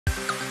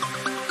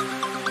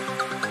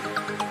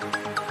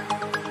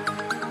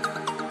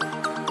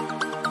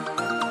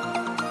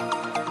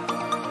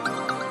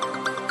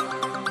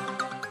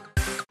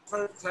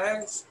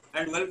thanks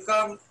and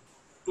welcome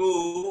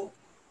to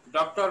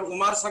Dr.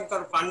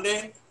 Shankar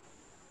Pandey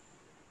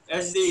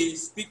as the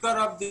speaker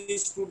of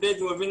this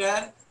today's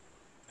webinar.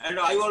 And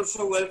I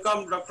also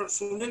welcome Dr.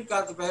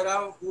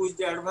 Borah, who is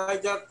the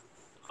advisor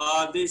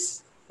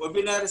this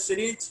webinar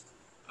series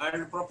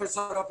and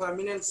professor of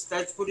eminence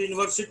Tezpur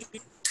University.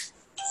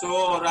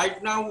 So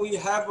right now we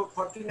have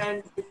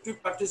 49, 50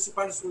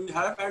 participants we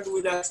have, and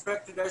we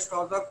expect rest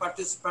other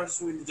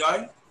participants will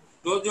join.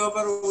 Those who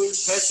will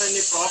face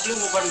any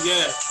problem over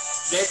here,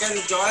 they can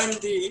join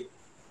the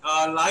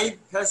live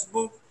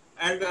Facebook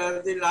and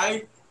the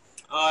live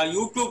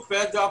YouTube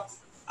page of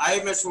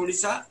IMS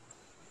Odisha.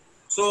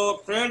 So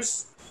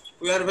friends,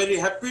 we are very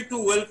happy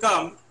to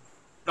welcome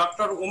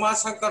Dr.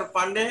 Shankar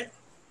Pandey.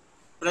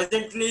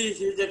 Presently,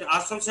 he is an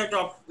associate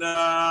of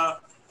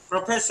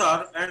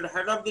professor and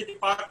head of the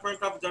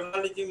Department of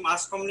Journalism,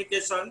 Mass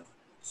Communication,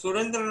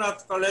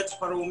 Surendranath College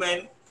for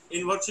Women,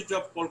 University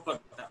of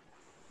Calcutta.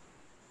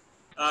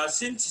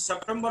 Since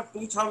September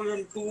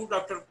 2002,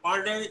 Dr.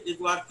 Pandey is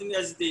working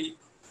as the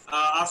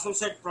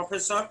associate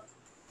professor,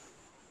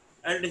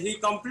 and he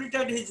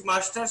completed his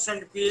master's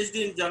and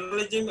PhD in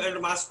journalism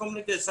and mass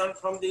communication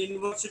from the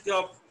University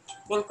of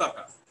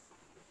Calcutta.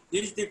 He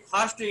is the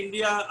first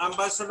India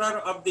ambassador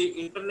of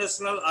the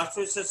International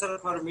Association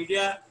for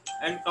Media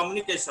and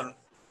Communication.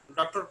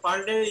 Dr.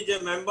 Pandey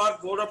is a member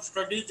board of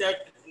studies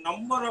at a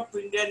number of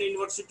Indian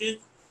universities.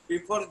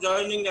 Before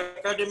joining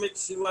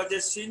academics, he was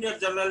a senior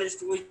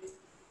journalist with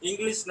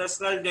English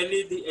National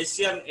Daily, the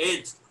Asian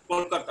Age,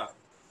 Kolkata.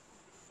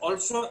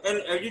 Also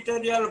an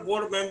editorial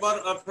board member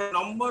of a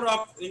number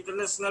of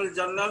international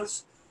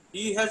journals.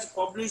 He has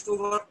published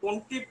over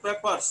 20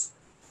 papers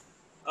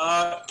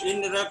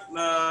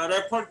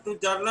referred to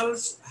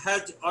journals,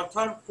 has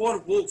authored 4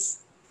 books.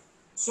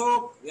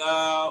 So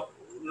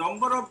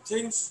number of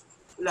things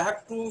we'll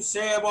have to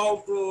say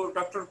about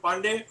Dr.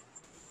 Pandey,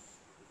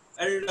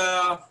 and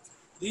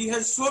he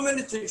has so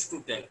many things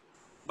to tell,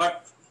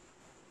 but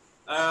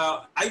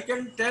I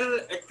can tell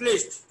at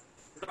least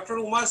Dr.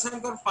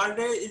 Shankar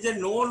Pandey is a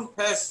known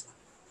face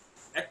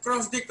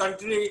across the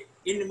country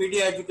in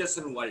media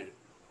education world.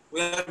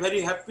 We are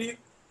very happy.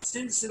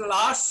 Since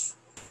last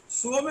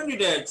so many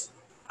days,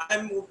 I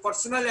am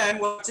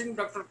watching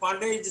Dr.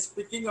 Pandey is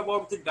speaking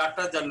about the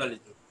data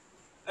journalism.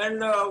 And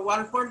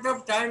one point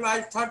of time,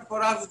 I thought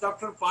perhaps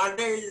Dr.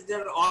 Pandey is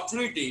an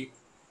authority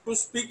to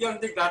speak on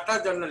the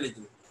data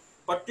journalism.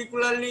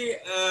 Particularly,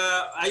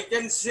 I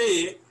can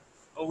say,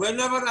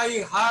 whenever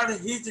I heard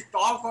his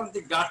talk on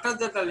the data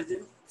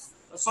journalism,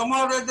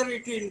 somehow or other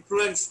it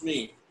influenced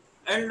me.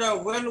 And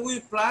when we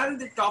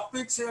planned the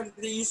topics and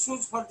the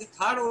issues for the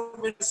third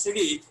webinar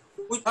series,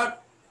 we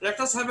thought, let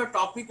us have a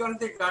topic on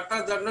the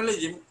data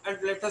journalism and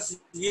let us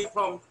hear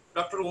from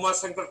Dr.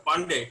 Shankar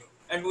Pandey.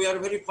 And we are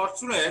very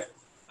fortunate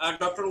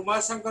Dr.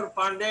 Shankar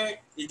Pandey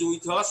is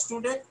with us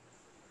today.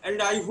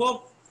 And I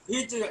hope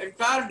his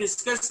entire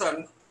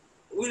discussion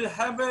will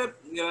have a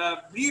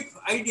brief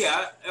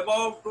idea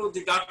about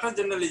the data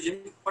journalism.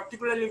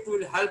 Particularly, it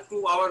will help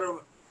to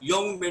our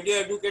young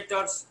media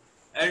educators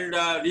and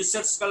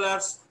research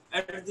scholars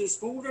and the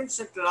students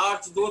at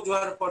large, those who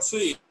are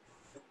pursuing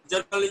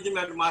journalism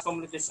and mass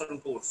communication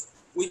course.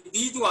 With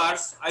these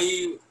words,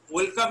 I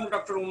welcome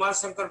Dr.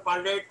 Shankar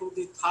Pandey to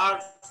the third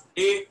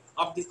day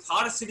of the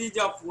third series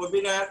of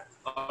webinar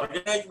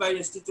organized by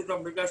Institute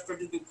of Media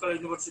Studies,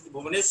 University of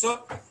Bhubaneswar.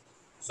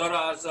 So,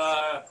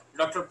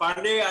 Dr.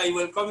 Pandey, I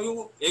welcome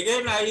you.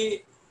 Again,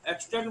 I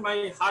extend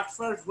my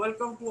heartfelt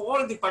welcome to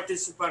all the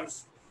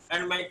participants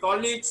and my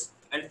colleagues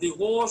and the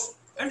host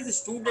and the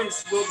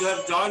students those who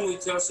have joined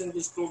with us in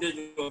this today's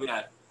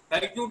webinar.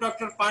 Thank you,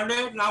 Dr.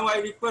 Pandey. Now I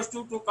request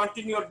you to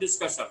continue your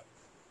discussion.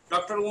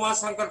 Dr.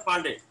 Shankar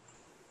Pandey.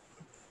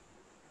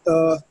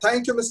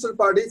 Thank you, Mr.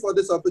 Pandey, for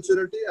this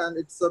opportunity, and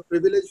it's a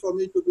privilege for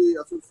me to be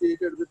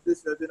associated with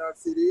this webinar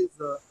series.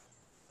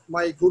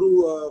 My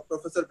guru,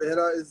 Professor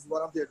Borah, is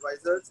one of the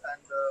advisors,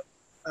 and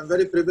I'm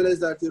very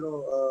privileged that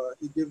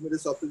he gave me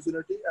this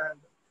opportunity. And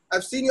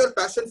I've seen your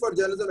passion for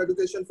journalism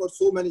education for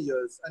so many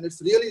years, and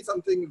it's really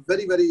something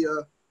very, very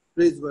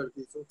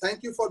praiseworthy. So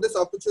thank you for this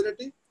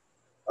opportunity.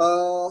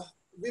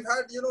 We've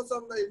had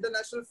some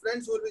international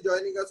friends who will be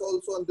joining us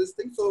also on this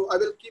thing, so I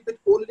will keep it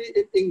only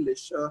in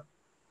English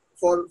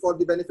for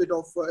the benefit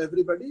of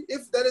everybody.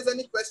 If there is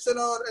any question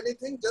or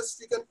anything,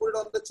 just you can put it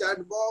on the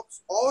chat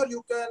box, or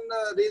you can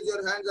raise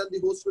your hands and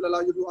the host will allow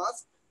you to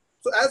ask.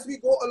 So as we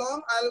go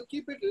along, I'll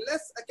keep it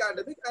less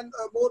academic and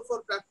more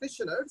for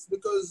practitioners,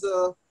 because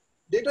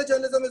data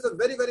journalism is a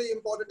very, very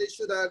important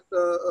issue that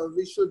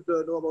we should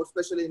know about,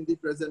 especially in the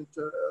present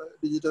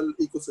digital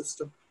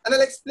ecosystem. And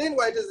I'll explain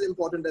why it is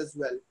important as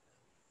well.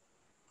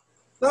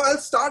 Now, I'll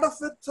start off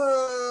with,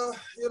 a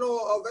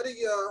very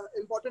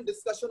important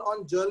discussion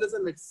on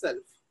journalism itself.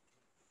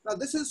 Now,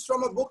 this is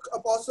from a book,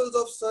 Apostles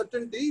of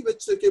Certainty,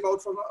 which came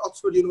out from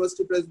Oxford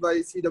University Press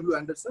by C.W.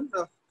 Anderson,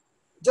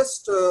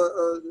 just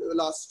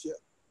last year.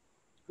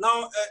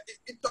 Now,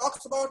 it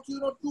talks about,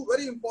 two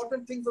very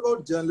important things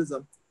about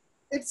journalism.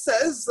 It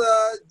says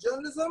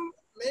journalism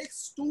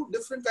makes two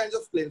different kinds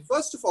of claims.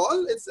 First of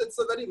all, it's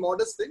a very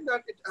modest thing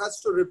that it has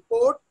to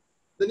report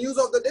the news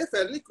of the day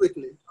fairly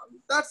quickly.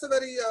 That's a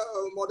very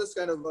modest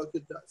kind of work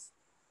it does.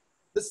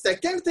 The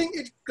second thing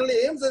it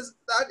claims is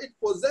that it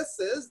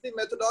possesses the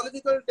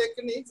methodological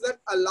techniques that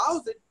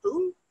allows it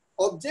to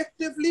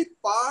objectively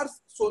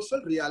parse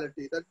social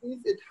reality. That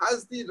means it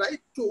has the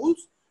right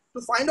tools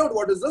to find out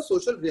what is the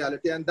social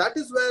reality. And that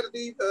is where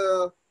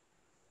the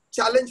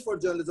challenge for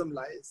journalism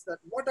lies. That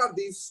what are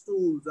these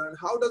tools and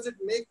how does it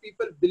make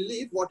people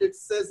believe what it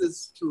says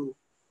is true?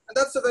 And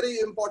that's a very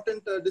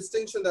important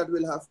distinction that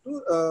we'll have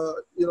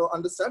to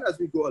understand as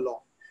we go along.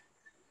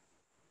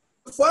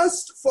 The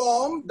first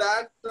form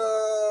that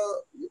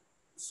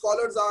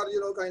scholars are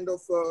kind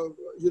of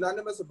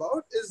unanimous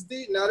about is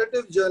the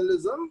narrative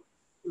journalism,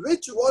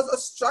 which was a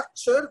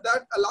structure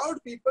that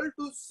allowed people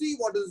to see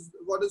what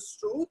is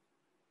true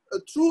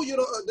through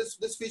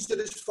this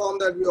feature-rich form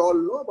that we all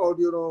know about,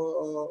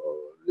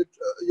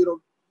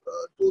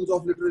 tools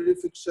of literary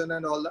fiction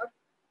and all that,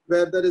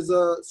 where there is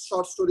a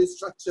short story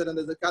structure and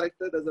there's a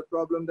character, there's a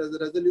problem, there's a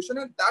resolution,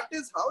 and that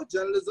is how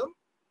journalism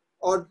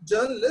or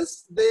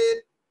journalists,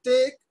 they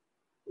take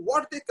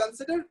what they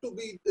consider to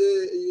be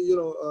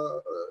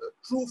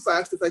true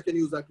facts, if I can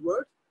use that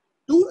word,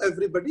 to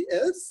everybody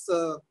else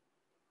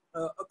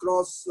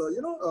across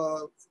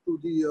to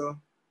the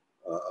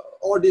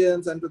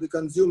audience and to the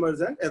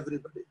consumers and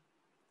everybody.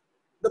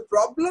 The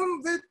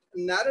problem with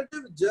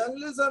narrative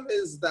journalism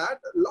is that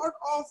a lot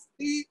of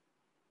the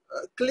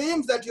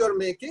claims that you're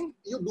making,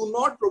 you do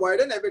not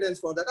provide an evidence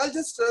for that. I'll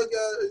just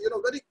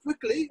very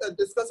quickly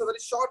discuss a very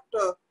short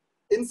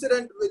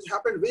incident which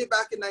happened way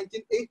back in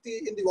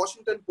 1980 in the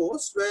Washington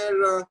Post,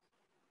 where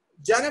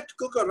Janet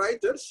Cook, a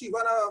writer, she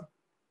won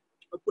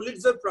a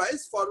Pulitzer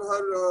Prize for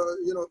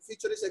her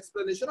feature-rich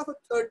explanation of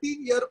a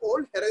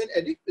 13-year-old heroin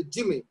addict,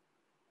 Jimmy.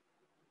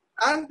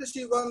 And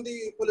she won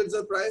the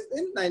Pulitzer Prize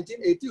in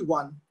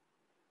 1981.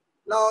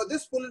 Now,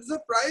 this Pulitzer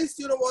Prize,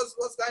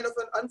 was kind of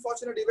an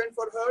unfortunate event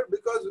for her,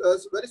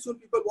 because very soon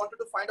people wanted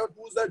to find out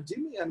who's that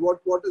Jimmy and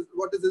what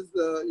is his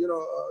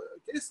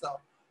case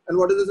now, and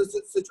what is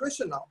his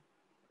situation now.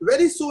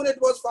 Very soon it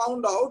was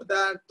found out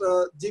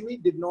that Jimmy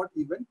did not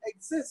even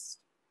exist.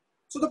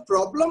 So the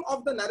problem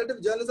of the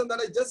narrative journalism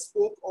that I just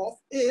spoke of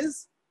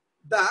is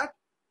that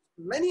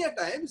many a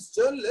times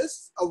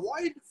journalists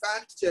avoid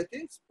fact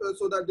checking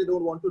so that they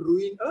don't want to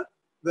ruin a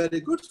very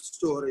good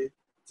story.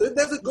 So if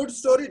there's a good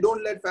story,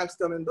 don't let facts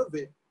come in the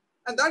way.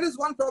 And that is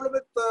one problem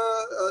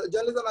with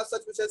journalism as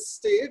such, which has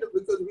stayed,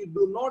 because we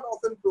do not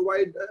often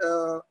provide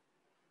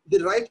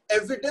the right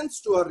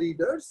evidence to our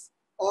readers,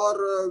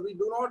 or we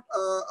do not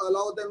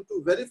allow them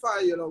to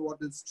verify, what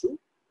is true.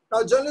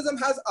 Now, journalism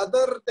has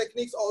other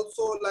techniques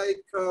also,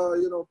 like,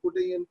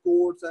 putting in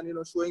quotes and,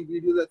 showing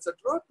videos,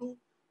 etc., to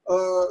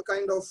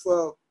kind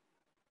of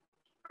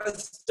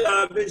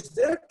establish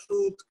their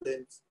truth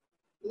claims.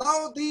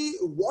 Now, the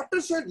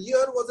watershed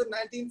year was in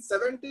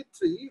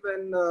 1973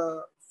 when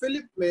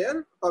Philip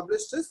Mayer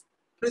published his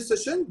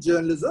Precision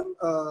Journalism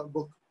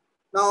book.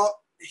 Now,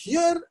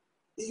 here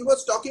he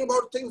was talking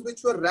about things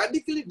which were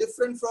radically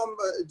different from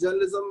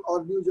journalism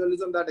or new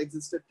journalism that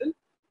existed till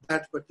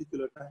that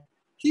particular time.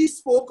 He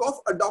spoke of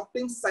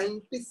adopting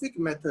scientific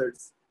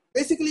methods,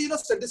 basically,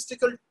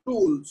 statistical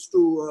tools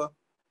to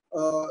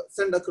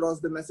send across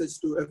the message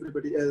to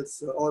everybody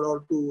else,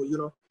 or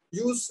to,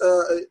 use,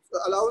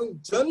 allowing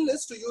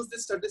journalists to use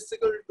these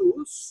statistical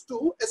tools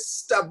to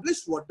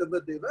establish whatever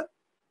they were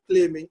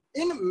claiming.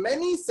 In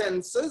many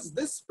senses,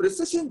 this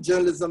precision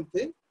journalism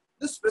thing,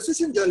 this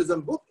precision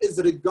journalism book is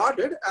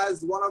regarded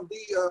as one of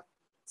the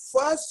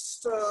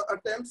first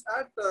attempts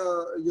at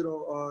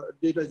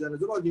data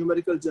journalism or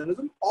numerical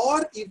journalism,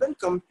 or even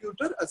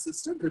computer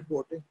assisted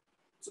reporting.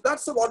 So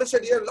that's the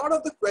watershed here. A lot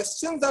of the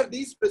questions that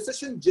these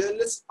precision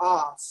journalists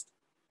asked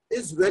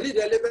is very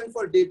relevant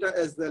for data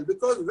as well,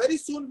 because very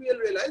soon we'll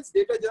realize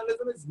data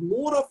journalism is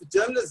more of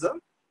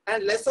journalism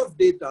and less of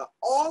data.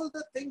 All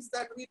the things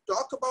that we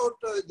talk about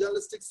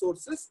journalistic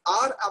sources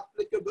are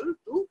applicable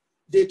to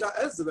data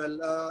as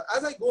well.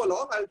 As I go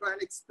along, I'll try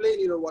and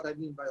explain what I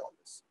mean by all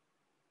this.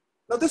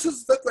 Now, this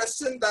is the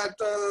question that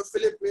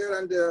Philip Mayer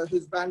and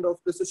his band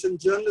of precision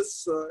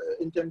journalists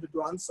intended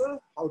to answer: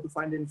 how to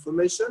find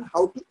information,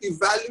 how to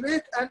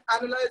evaluate and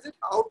analyze it,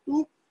 how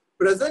to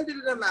present it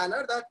in a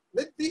manner that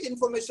with the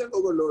information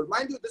overload.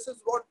 Mind you, this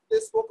is what they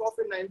spoke of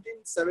in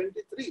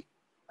 1973.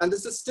 And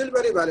this is still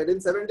very valid.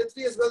 In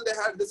 73 as well, they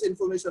had this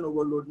information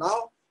overload.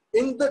 Now,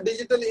 in the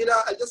digital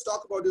era, I'll just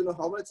talk about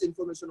how much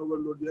information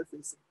overload we are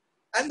facing.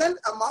 And then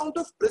amount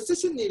of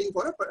precision needed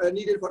for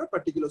a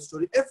particular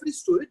story. Every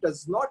story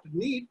does not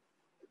need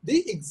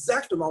the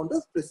exact amount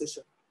of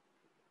precision.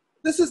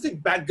 This is the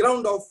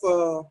background of,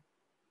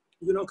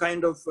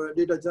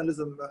 data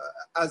journalism,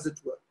 as it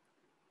were.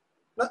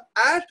 Now,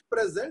 at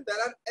present, there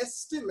are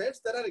estimates,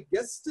 there are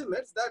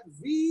guesstimates that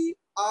we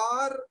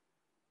are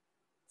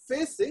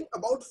facing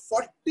about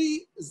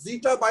 40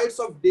 zettabytes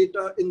of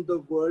data in the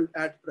world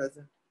at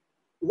present.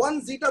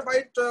 1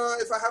 zettabyte,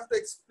 if I have to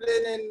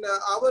explain in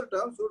our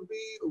terms, would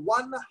be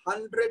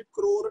 100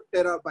 crore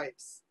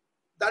terabytes.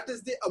 that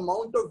is the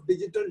amount of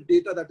digital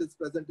data that is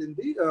present in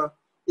the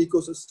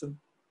ecosystem.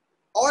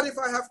 Or if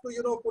I have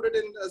to, put it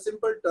in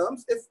simple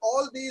terms, if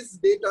all these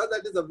data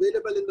that is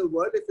available in the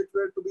world, if it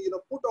were to be,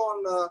 put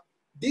on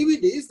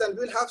DVDs, then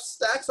we'll have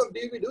stacks of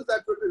DVDs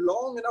that will be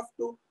long enough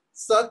to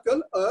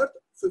circle Earth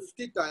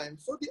 50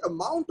 times. So the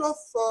amount of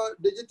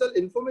digital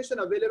information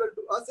available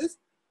to us is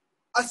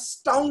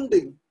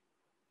astounding.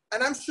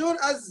 And I'm sure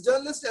as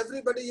journalists,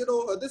 everybody,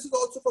 this is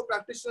also for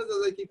practitioners,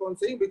 as I keep on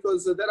saying,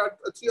 because there are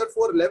 3 or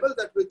 4 levels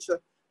at which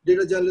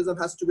data journalism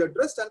has to be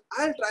addressed. And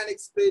I'll try and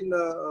explain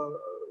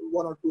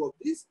 1 or 2 of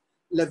these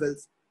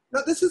levels.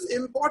 Now, this is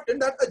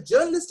important that a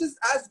journalist is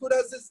as good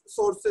as his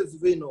sources,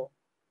 we know.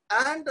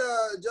 And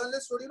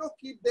journalists would,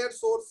 keep their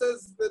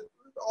sources with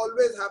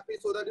always happy,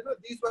 so that,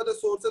 these were the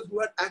sources who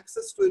had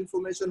access to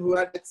information, who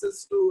had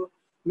access to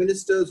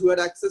ministers, who had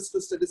access to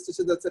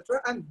statisticians,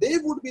 etc. And they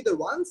would be the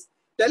ones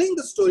telling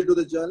the story to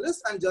the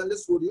journalist, and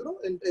journalists would,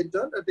 in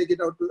turn, take it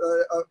out to,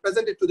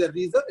 present it to their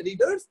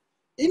readers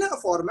in a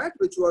format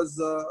which was,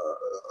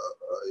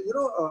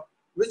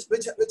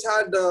 which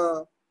had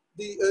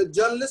the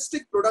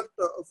journalistic product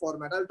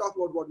format. I'll talk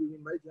about what we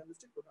mean by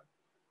journalistic product.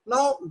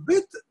 Now,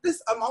 with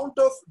this amount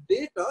of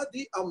data,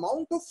 the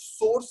amount of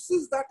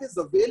sources that is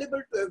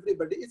available to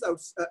everybody is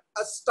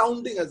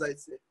astounding, as I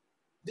say.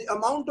 The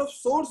amount of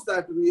source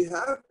that we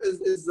have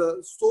is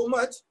so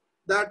much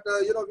that,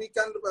 we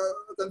can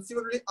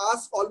conceivably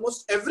ask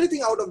almost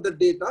everything out of the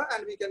data,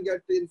 and we can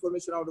get the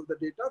information out of the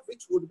data,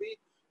 which would be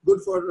good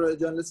for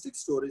journalistic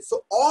stories.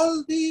 So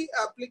all the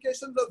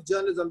applications of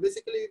journalism,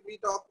 basically we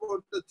talk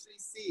about the 3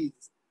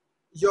 C's.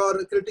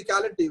 Your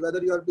criticality,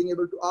 whether you are being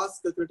able to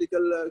ask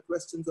critical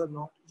questions or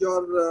not.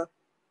 Your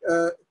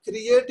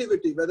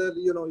creativity, whether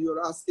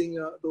you're asking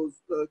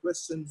those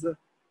questions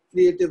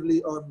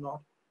creatively or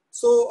not.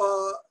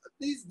 So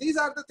these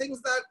are the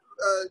things that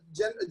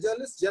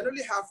journalists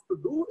generally have to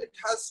do. It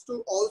has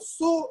to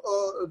also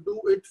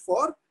do it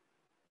for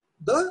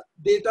the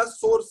data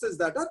sources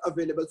that are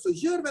available. So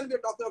here, when we are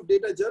talking of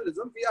data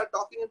journalism, we are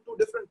talking in 2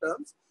 different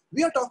terms.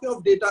 We are talking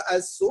of data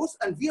as source,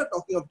 and we are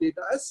talking of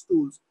data as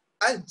tools.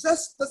 And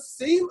just the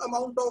same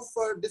amount of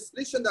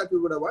discretion that we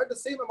would avoid, the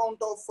same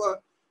amount of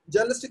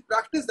journalistic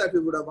practice that we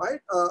would abide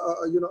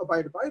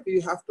by,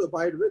 we have to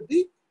abide with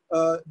the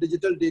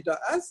digital data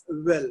as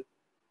well.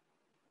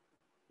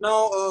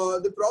 Now,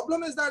 the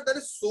problem is that there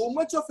is so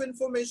much of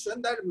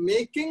information that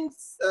making,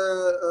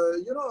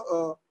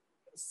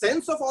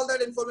 sense of all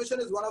that information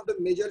is one of the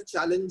major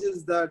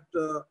challenges that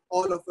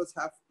all of us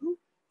have to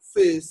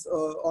face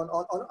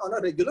on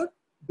a regular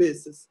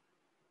basis.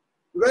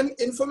 When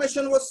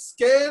information was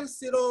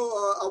scarce,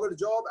 our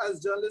job as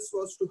journalists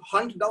was to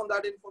hunt down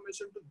that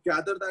information, to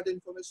gather that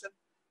information.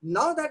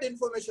 Now that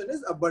information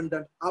is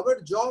abundant, our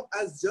job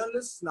as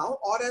journalists now,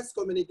 or as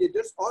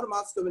communicators or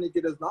mass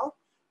communicators now,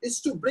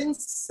 is to bring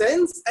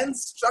sense and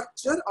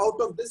structure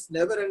out of this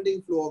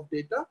never-ending flow of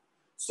data,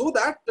 so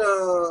that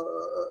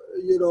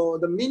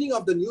the meaning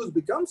of the news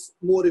becomes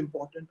more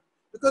important.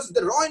 Because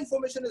the raw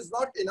information is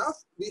not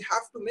enough, we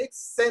have to make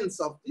sense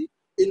of the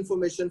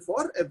information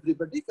for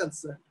everybody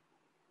concerned.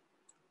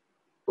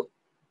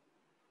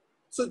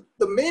 So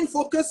the main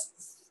focus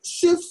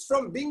shifts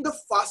from being the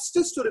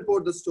fastest to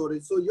report the story.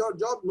 So your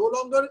job no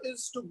longer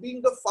is to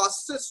being the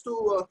fastest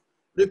to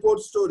report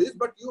stories,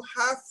 but you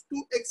have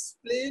to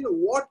explain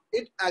what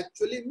it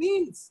actually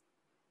means.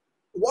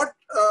 What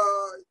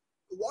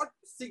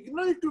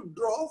signal to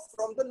draw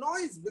from the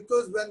noise,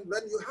 because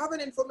when you have an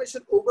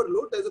information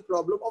overload, there's a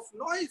problem of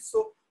noise.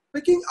 So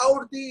picking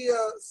out the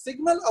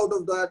signal out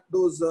of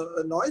those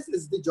noise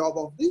is the job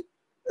of the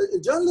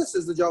journalist,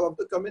 is the job of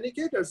the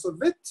communicator. So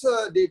with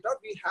data,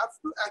 we have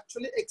to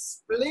actually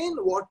explain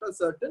what a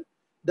certain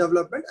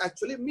development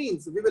actually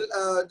means. We will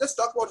just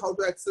talk about how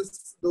to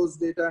access those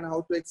data and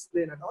how to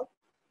explain and all.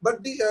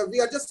 But we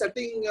are just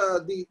setting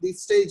the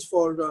stage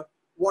for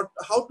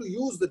how to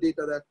use the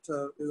data that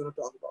we're going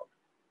to talk about.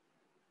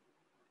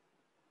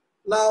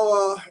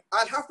 Now,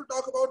 I'll have to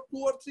talk about 2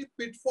 or 3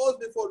 pitfalls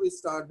before we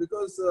start,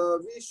 because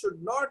we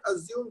should not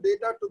assume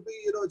data to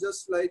be,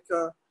 just like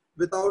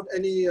without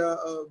any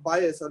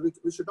bias, or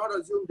we should not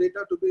assume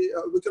data to be,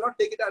 we cannot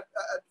take it at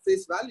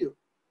face value.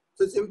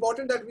 So it's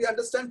important that we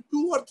understand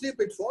 2 or 3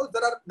 pitfalls.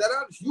 There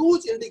are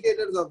huge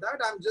indicators of that.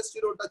 I'm just,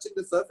 touching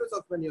the surface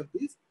of many of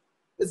these.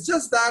 It's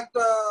just that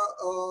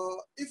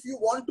if you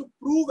want to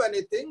prove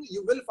anything,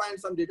 you will find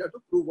some data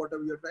to prove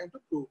whatever you're trying to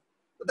prove.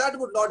 But that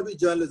would not be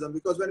journalism,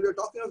 because when we're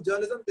talking of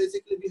journalism,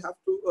 basically we have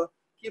to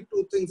keep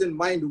 2 things in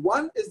mind.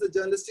 One is the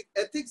journalistic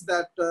ethics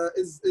that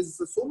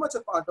is so much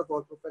a part of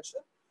our profession.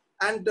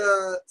 And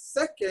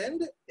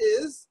second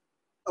is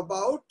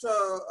about,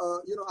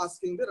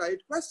 asking the right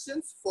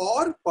questions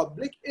for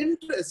public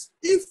interest.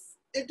 If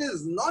it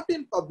is not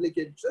in public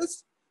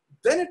interest,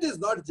 then it is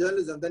not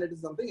journalism, then it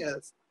is something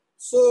else.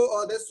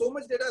 So there's so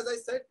much data, as I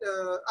said.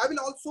 I will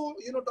also,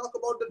 talk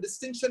about the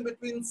distinction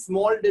between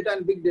small data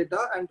and big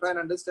data and try and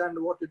understand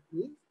what it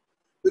means.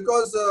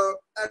 Because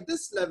at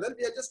this level,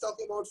 we are just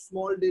talking about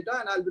small data,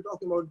 and I'll be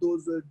talking about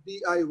those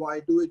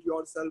DIY,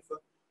 do-it-yourself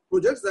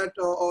projects that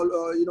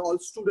all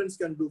students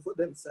can do for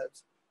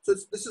themselves. So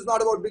this is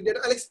not about big data.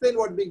 I'll explain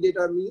what big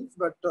data means,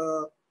 but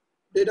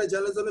data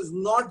journalism is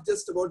not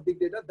just about big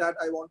data. That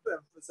I want to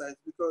emphasize,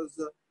 because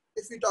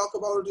if we talk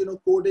about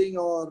coding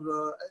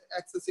or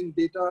accessing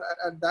data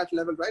at that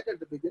level right at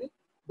the beginning,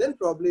 then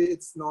probably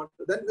it's not.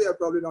 Then we are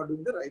probably not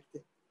doing the right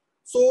thing.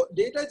 So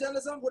data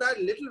journalism would add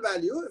little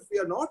value if we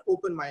are not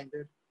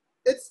open-minded.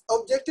 It's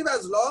objective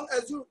as long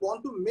as you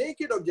want to make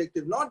it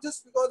objective, not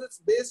just because it's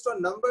based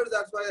on numbers.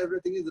 That's why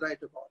everything is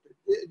right about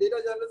it.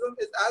 Data journalism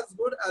is as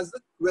good as the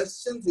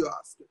questions you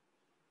ask it.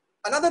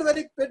 Another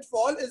very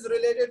pitfall is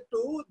related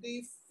to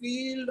the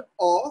field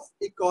of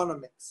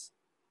economics.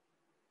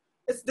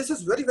 This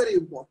is very, very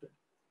important.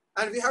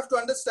 And we have to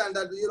understand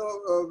that,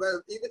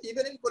 well,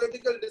 even in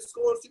political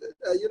discourse,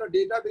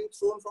 data being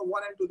thrown from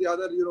one end to the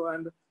other,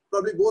 and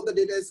probably both the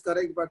data is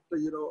correct, but,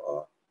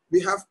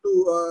 we have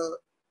to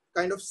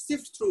kind of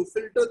sift through,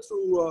 filter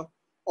through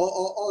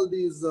all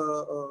these,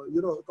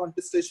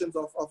 contestations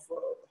of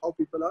how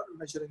people are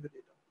measuring the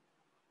data.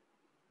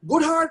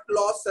 Goodhart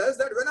law says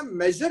that when a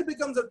measure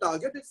becomes a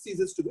target, it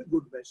ceases to be a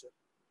good measure.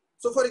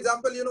 So for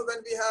example,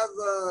 when we have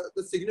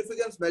the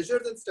significance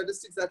measures in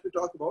statistics that we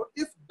talk about,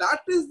 if that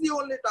is the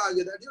only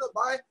target that,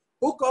 by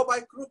hook or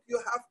by crook, you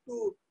have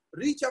to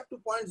reach up to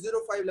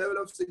 0.05 level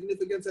of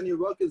significance and your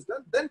work is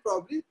done, then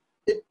probably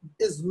it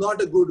is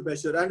not a good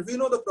measure. And we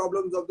know the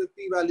problems of the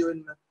p-value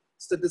in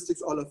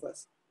statistics, all of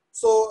us.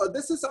 So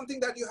this is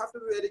something that you have to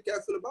be very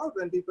careful about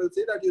when people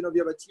say that, we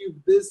have achieved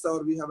this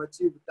or we have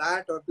achieved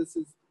that, or this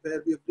is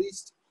where we have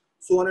reached,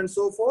 so on and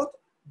so forth.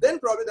 Then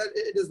probably that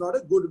it is not a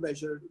good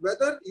measure,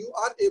 whether you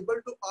are able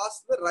to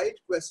ask the right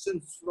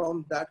questions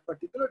from that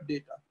particular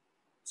data.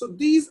 So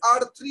these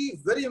are three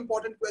very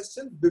important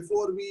questions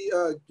before we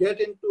get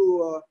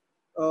into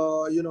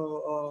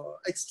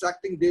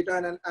extracting data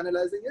and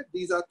analyzing it.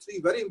 These are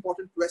three very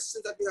important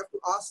questions that we have to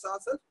ask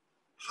ourselves.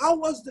 How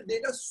was the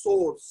data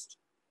sourced?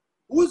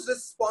 Who is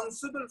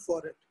responsible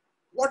for it?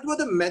 What were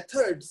the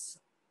methods?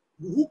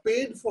 Who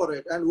paid for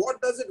it? And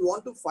what does it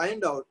want to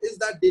find out? Is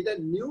that data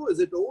new? Is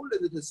it old?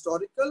 Is it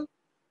historical?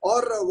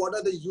 Or what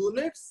are the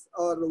units?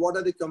 Or what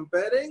are they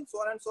comparing? So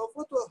on and so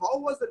forth. So how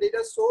was the data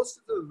sourced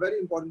is a very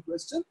important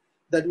question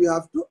that we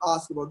have to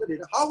ask about the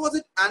data. How was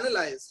it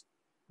analyzed?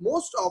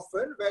 Most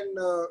often when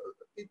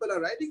people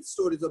are writing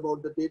stories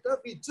about the data,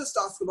 we just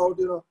ask about,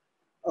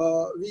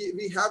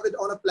 we have it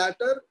on a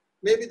platter.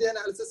 Maybe the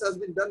analysis has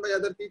been done by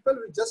other people.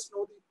 We just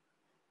know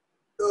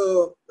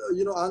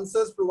the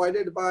answers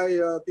provided by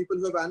people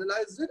who have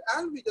analyzed it,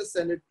 and we just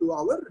send it to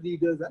our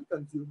readers and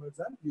consumers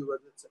and viewers,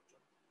 etc.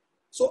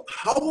 So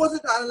how was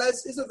it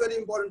analyzed is a very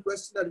important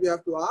question that we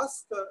have to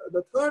ask.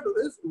 The third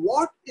is,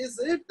 what is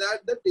it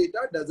that the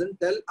data doesn't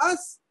tell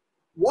us?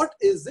 What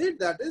is it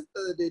that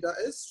the data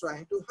is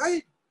trying to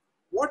hide?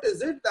 What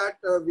is it that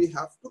we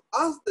have to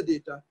ask the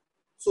data?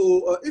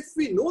 So if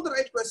we know the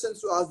right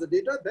questions to ask the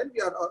data, then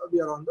we are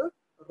on the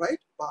right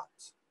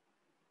path.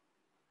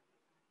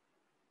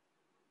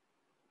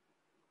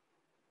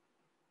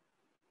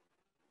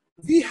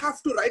 We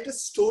have to write a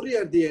story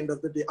at the end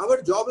of the day.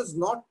 Our job is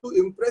not to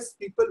impress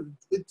people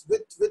with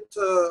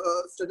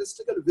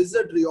statistical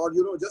wizardry, or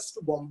just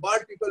to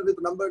bombard people with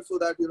numbers so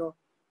that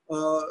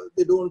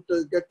they don't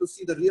get to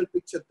see the real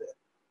picture there.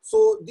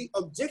 So the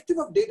objective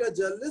of data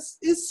journalists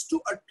is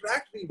to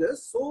attract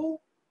readers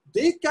so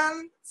they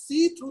can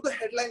see through the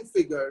headline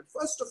figure.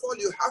 First of all,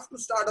 you have to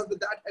start off with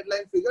that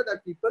headline figure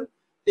that people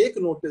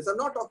take notice. I'm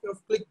not talking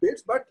of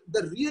clickbaits, but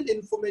the real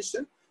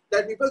information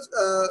that people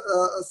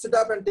sit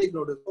up and take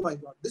notice. Oh my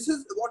God, this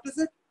is, what is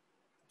it?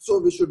 So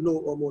we should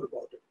know more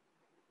about it.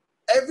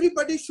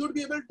 Everybody should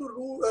be able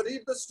to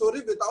read the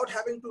story without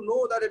having to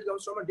know that it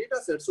comes from a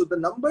data set. So the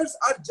numbers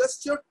are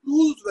just your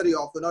tools very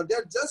often, or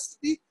they're just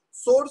the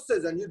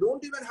sources, and you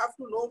don't even have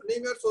to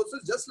name your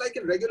sources. Just like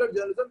in regular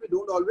journalism, we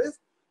don't always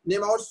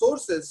name our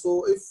sources.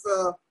 So if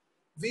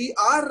we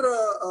are,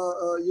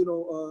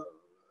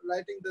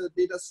 writing the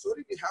data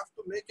story, we have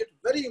to make it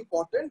very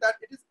important that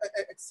it is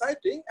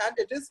exciting and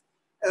it is,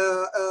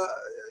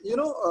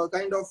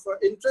 kind of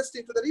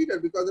interesting to the reader.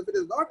 Because if it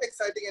is not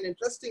exciting and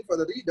interesting for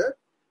the reader,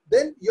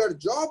 then your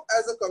job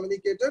as a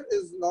communicator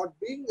is not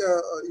being,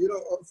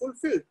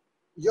 fulfilled.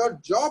 Your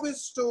job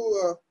is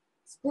to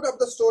put up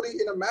the story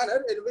in a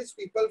manner in which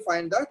people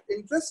find that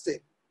interesting.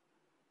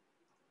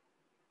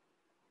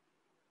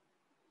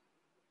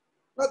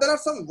 Now, there are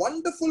some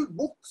wonderful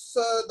books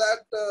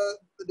that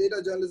the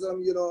data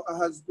journalism,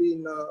 has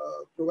been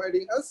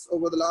providing us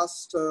over the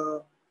last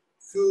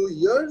few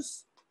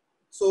years.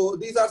 So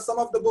these are some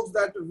of the books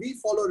that we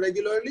follow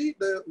regularly.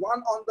 The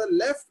one on the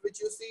left, which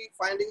you see,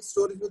 Finding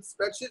Stories with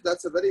Spreadsheets,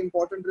 that's a very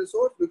important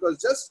resource,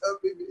 because just,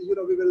 we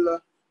will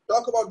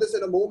talk about this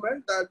in a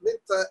moment, that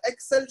with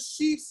Excel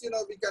sheets,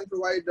 we can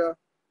provide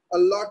a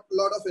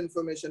lot of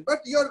information. But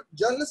your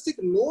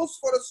journalistic nose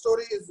for a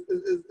story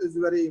is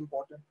very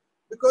important.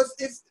 Because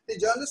if the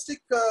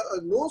journalistic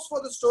nose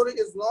for the story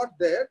is not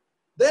there,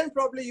 then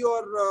probably you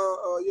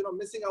are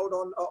missing out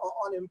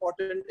on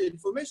important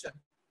information.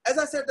 As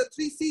I said, the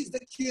 3 C's, the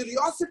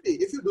curiosity.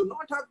 If you do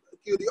not have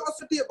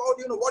curiosity about,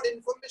 what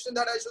information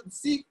that I should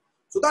seek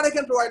so that I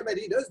can provide my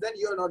readers, then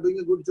you are not doing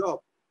a good job.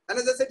 And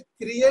as I said,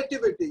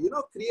 creativity,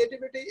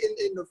 creativity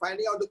in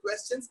finding out the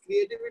questions,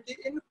 creativity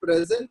in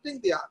presenting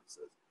the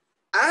answers.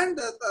 And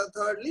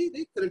thirdly,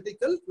 the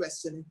critical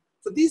questioning.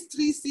 So these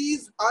 3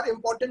 C's are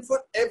important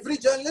for every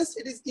journalist.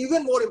 It is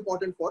even more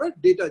important for a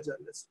data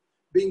journalist.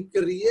 Being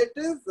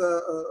creative,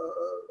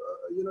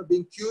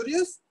 being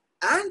curious,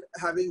 and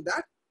having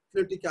that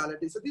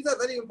criticality. So these are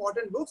very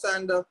important books,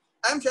 and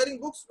I'm sharing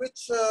books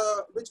which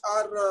are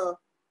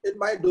in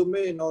my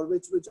domain, or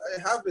which I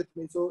have with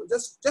me. So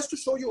just to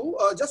show you,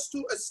 just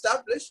to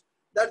establish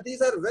that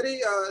these are very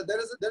there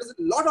is a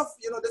lot of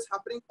this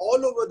happening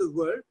all over the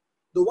world.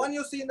 The one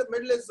you see in the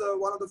middle is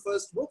one of the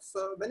first books.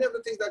 Many of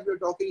the things that we're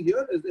talking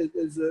here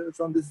is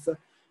from this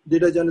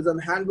data journalism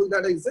handbook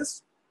that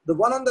exists. The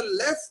one on the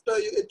left,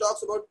 it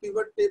talks about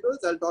pivot tables.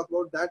 I'll talk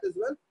about that as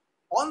well.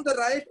 On the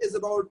right is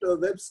about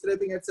web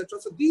scraping, etc.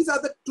 So these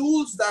are the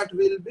tools that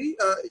we'll be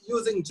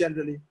using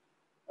generally.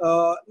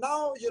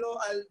 Now,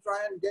 I'll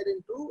try and get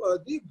into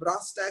the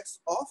brass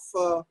tacks of,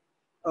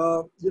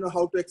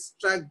 how to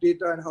extract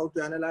data and how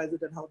to analyze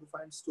it and how to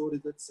find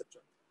stories,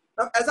 etc.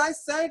 Now, as I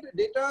said,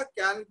 data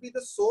can be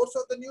the source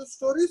of the news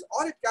stories,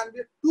 or it can be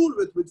a tool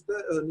with which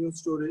the news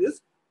story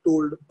is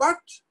told. But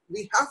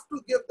we have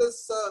to give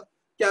this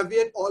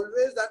caveat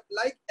always that,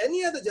 like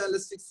any other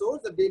journalistic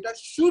source, the data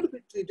should be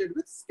treated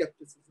with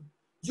skepticism.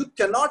 You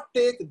cannot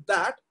take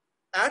that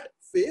at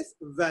face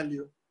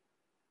value.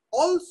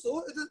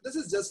 Also, this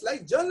is just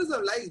like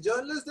journalism. Like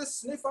journalists, they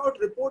sniff out,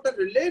 report, and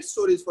relate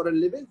stories for a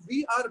living.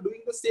 We are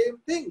doing the same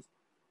things.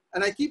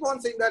 And I keep on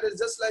saying that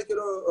it's just like,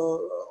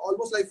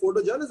 almost like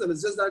photojournalism.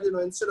 It's just that,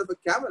 instead of a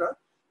camera,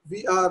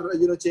 we are,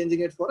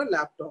 changing it for a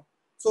laptop.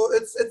 So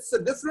it's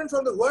different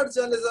from the word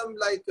journalism.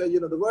 Like, the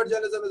word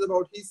journalism is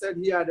about he said,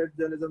 he added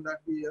journalism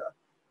that we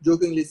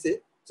jokingly say.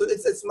 So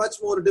it's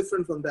much more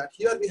different from that.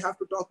 Here we have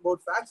to talk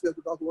about facts, we have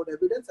to talk about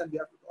evidence, and we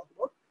have to talk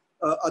about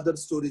other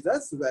stories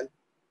as well.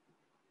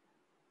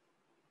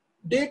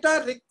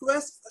 Data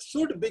requests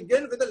should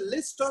begin with a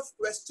list of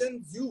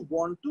questions you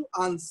want to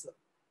answer.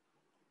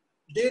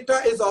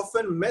 Data is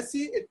often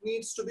messy. It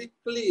needs to be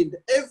cleaned.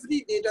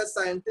 Every data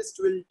scientist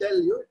will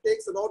tell you it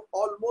takes about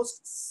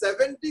almost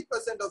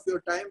 70% of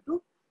your time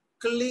to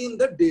clean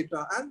the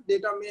data. And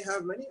data may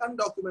have many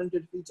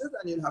undocumented features,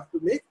 and you'll have to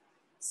make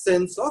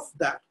sense of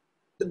that.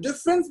 The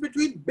difference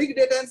between big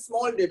data and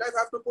small data, if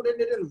I have to put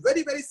it in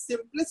very, very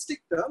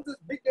simplistic terms, is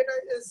big data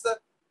is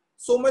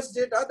so much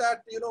data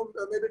that,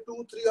 maybe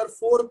 2, 3, or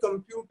 4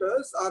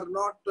 computers are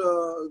not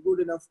good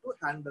enough to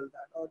handle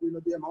that. Or,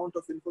 the amount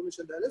of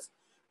information there is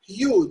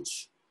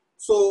huge.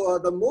 So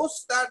the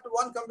most that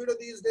one computer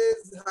these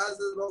days has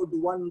is about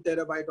 1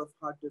 terabyte of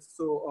hard disk.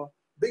 So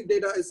big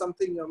data is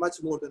something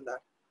much more than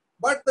that.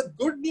 But the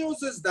good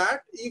news is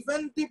that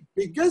even the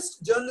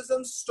biggest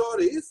journalism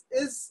stories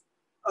is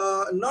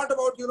not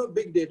about,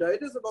 big data.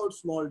 It is about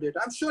small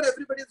data. I'm sure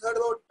everybody's heard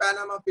about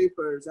Panama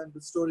Papers and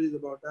the stories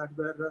about that,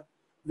 where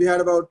we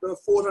had about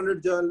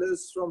 400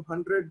 journalists from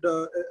 100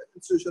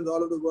 institutions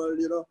all over the world,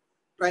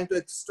 trying to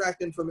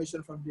extract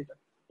information from data.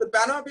 The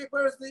Panama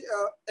Papers, the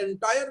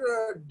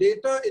entire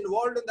data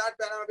involved in that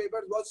Panama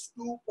Papers was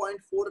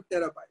 2.4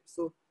 terabytes.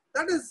 So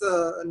that is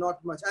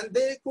not much. And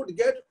they could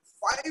get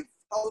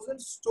 5,000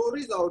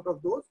 stories out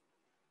of those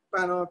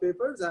Panama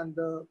Papers, and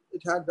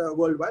it had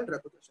worldwide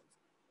repercussions.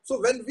 So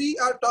when we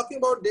are talking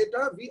about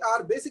data, we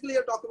are basically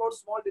talking about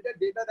small data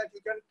that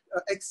you can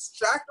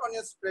extract on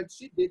your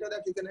spreadsheet, data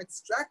that you can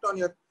extract on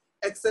your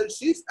Excel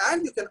sheets,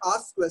 and you can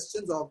ask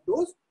questions of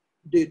those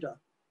data.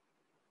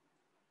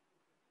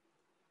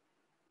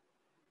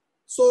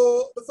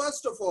 So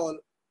first of all,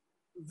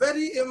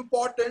 very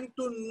important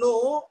to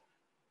know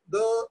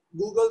the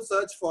Google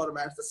search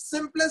formats. The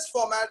simplest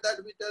format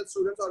that we tell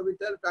students or we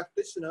tell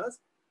practitioners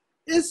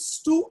is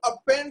to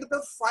append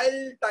the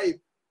file type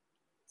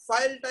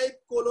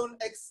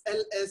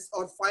 :XLS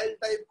or file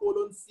type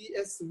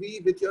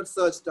 :CSV with your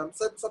search term.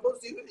 So suppose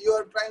you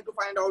are trying to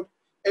find out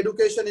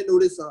education in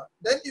Odisha,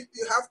 then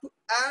you have to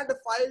add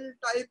file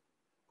type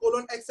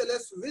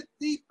 :XLS with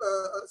the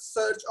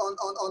search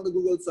on the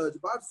Google search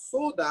bar,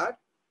 so that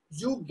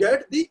you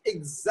get the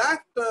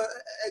exact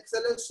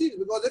XLS sheet.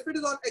 Because if it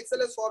is on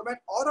XLS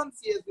format or on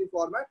CSV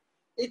format,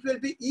 it will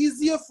be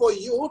easier for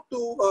you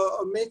to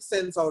make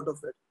sense out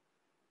of it.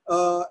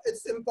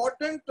 It's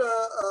important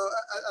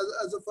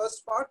as a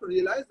first part to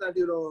realize that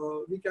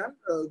we can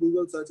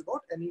Google search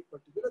about any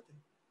particular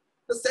thing.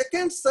 The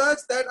second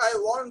search that I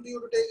want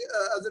you to take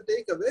as a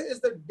takeaway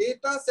is the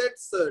data set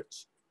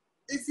search.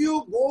 If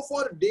you go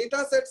for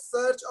data set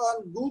search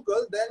on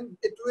Google, then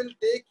it will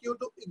take you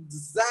to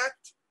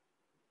exact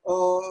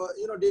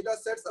data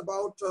sets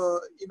about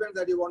events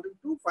that you wanted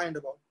to find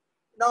about.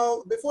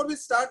 Now, before we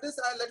start this,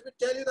 let me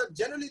tell you that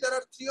generally there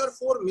are 3 or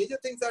 4 major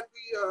things that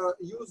we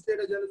use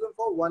data journalism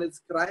for. One is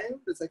crime,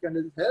 the second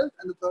is health,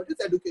 and the third is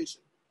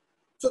education.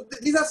 So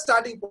these are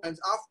starting points.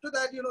 After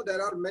that,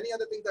 there are many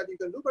other things that you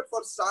can do. But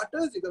for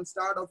starters, you can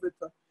start off with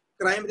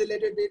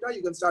crime-related data.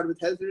 You can start with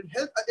health-related.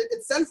 Health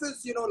itself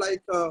is,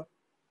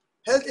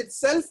 health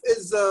itself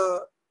is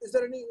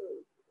there any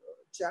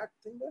chat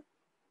thing there?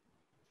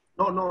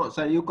 No,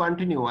 sir, you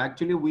continue.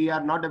 Actually, we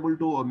are not able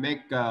to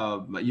make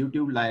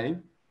YouTube live.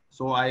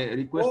 So I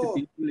request the Oh,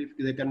 people if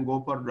they can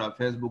go for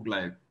Facebook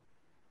live.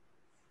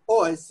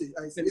 oh, I see.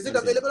 Is it Continue.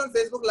 available on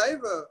Facebook Live?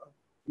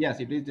 Yes,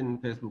 it is in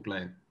Facebook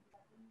live.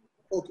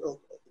 Okay. Then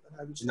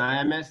I will In check.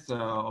 IMS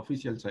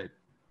official site.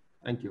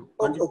 Thank you.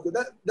 Okay.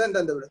 Then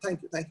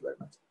thank you very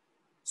much.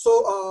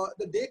 So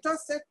the data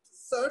set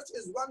search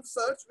is one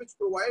search which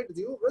provides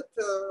you with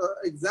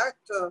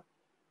exact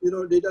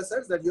data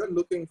sets that you're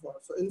looking for.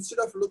 So instead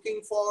of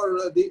looking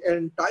for the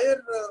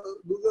entire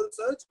Google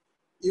search,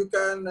 you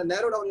can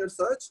narrow down your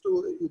search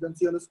to, you can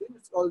see on the screen,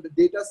 it's called the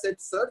dataset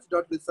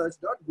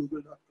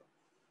search.research.google.com.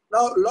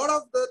 Now, a lot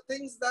of the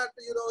things that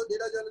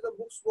data journalism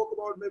books spoke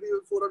about maybe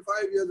 4 or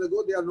 5 years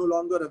ago, they are no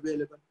longer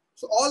available.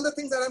 So all the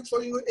things that I'm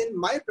showing you in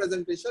my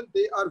presentation,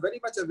 they are very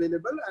much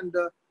available, and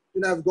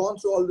I've gone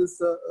through all this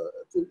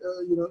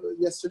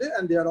yesterday,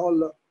 and they are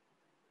all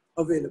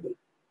available.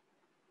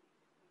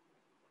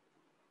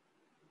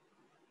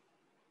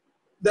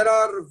 There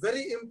are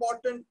very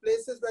important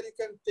places where you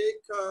can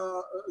take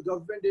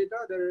government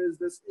data. There is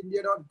this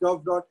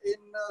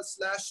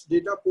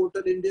india.gov.in/data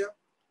portal India.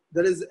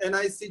 There is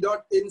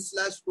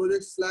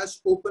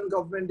nic.in/project/open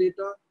government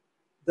data.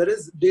 There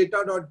is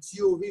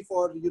data.gov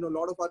for a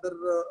lot of other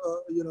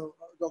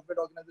government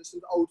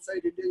organizations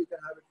outside India. You can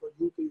have it for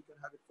UK, you can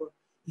have it for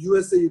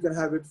USA, you can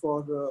have it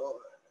for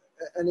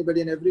anybody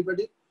and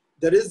everybody.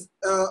 There is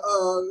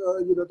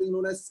thing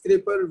known as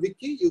Scraper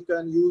Wiki. You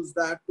can use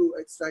that to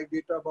extract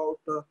data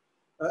about,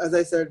 as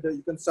I said,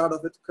 you can start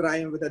off with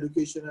crime, with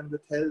education, and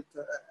with health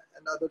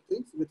and other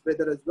things, with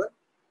weather as well.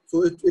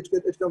 So it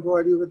can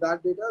provide you with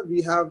that data.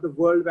 We have the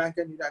World Bank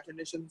and United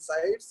Nations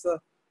sites, the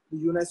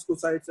UNESCO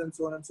sites, and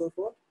so on and so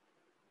forth.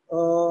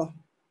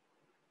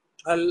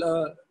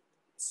 I'll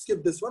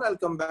skip this one. I'll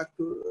come back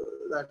to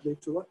that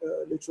later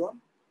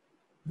on.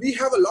 We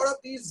have a lot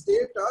of these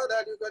data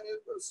that you can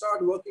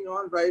start working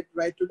on right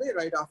today,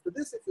 right after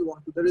this, if you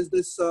want to. There is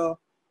this.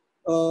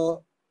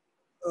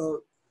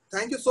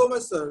 Thank you so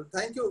much, sir.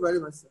 Thank you very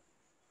much, sir.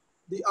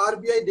 The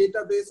RBI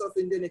database of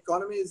Indian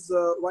economy is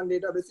one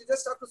database. You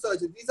just have to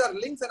search it. These are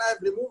links, and I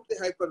have removed the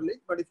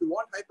hyperlink. But if you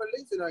want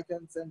hyperlinks, I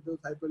can send those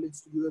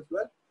hyperlinks to you as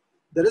well.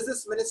 There is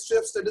this Ministry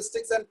of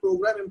Statistics and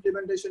Program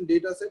Implementation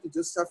data set. You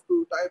just have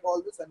to type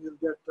all this, and you'll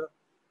get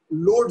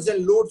loads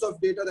and loads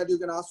of data that you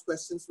can ask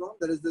questions from.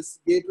 There is this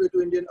Gateway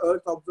to Indian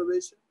Earth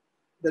Observation.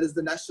 There is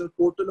the National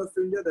Portal of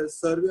India. There is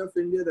Survey of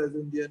India. There is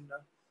Indian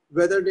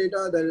weather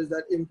data. There is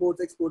that imports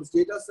exports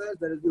data set.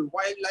 There is the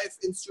Wildlife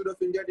Institute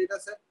of India data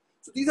set.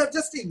 So these are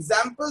just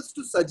examples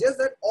to suggest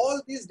that all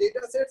these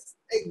data sets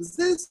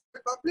exist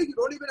in public. You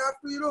don't even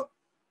have to,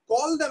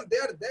 call them. They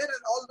are there,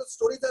 and all the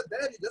stories are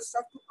there. You just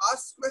have to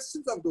ask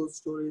questions of those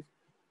stories.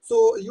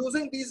 So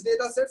using these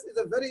data sets is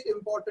a very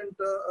important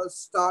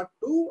start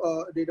to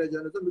data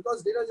journalism,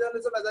 because data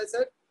journalism, as I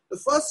said, the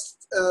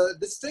first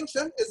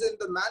distinction is in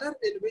the manner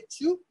in which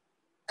you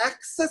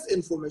access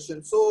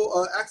information.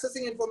 So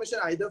accessing information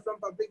either from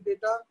public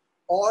data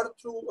or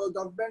through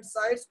government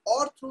sites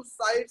or through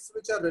sites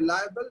which are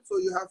reliable. So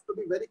you have to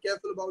be very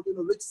careful about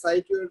which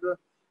site you're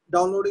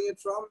downloading it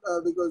from,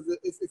 because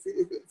if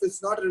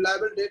it's not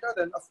reliable data,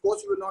 then of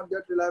course you will not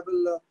get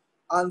reliable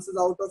answers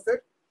out of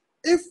it.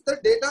 If the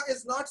data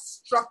is not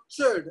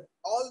structured,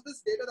 all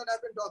this data that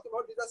I've been talking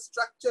about, these are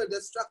structured. They're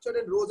structured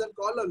in rows and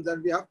columns,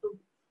 and we have to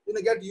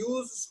get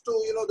used to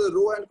the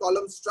row and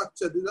column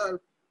structure. These are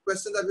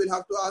questions that we'll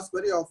have to ask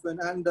very often,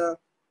 and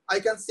I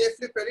can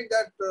safely predict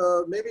that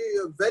maybe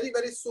very,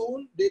 very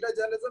soon data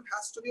journalism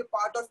has to be a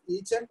part of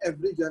each and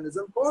every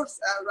journalism course,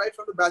 right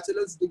from the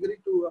bachelor's degree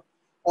to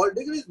all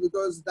degrees,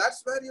 because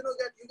that's where you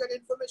get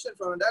information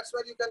from, and that's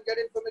where you can get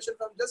information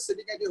from just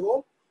sitting at your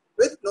home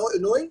with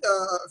knowing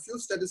a few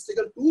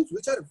statistical tools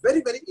which are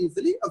very, very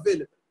easily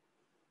available.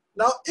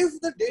 Now, if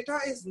the data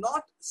is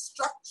not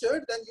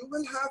structured, then you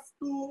will have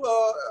to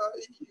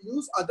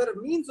use other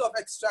means of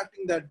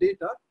extracting that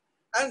data,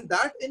 and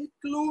that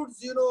includes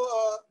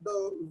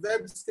the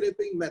web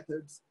scraping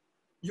methods.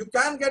 You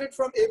can get it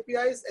from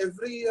APIs.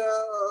 Every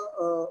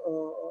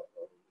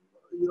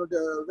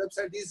the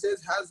website these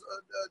days has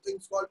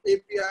things called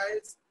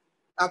APIs,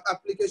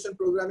 application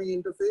programming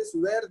interface,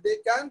 where they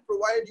can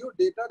provide you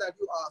data that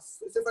you ask.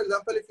 So say, for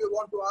example, if you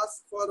want to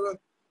ask for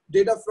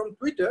data from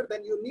Twitter,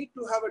 then you need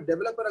to have a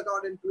developer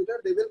account in Twitter.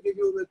 They will give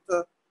you with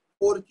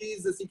 4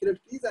 keys, the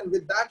secret keys, and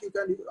with that you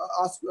can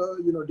ask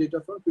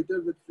data from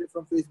Twitter,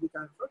 from Facebook,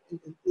 and from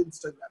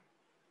Instagram.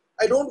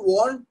 I don't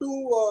want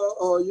to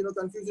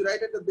confuse you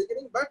right at the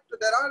beginning, but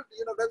there are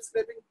web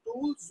scraping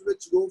tools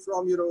which go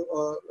from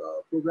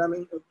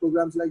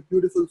programs like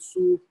Beautiful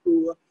Soup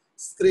to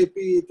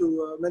Scrapey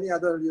to many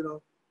other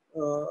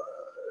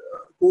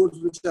codes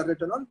which are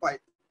written on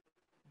Python.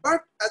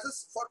 But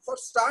for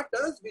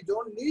starters, we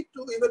don't need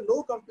to even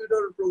know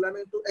computer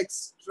programming to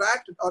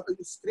extract or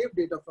to scrape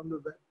data from the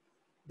web.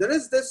 There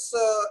is this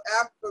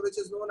app which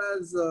is known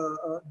as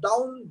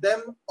Down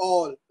Them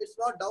All. It's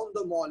not Down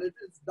Them All. It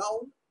is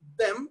Down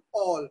Them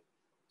All.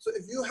 So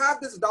if you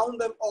have this down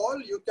them all,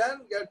 you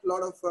can get a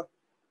lot of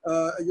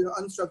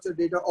unstructured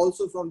data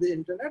also from the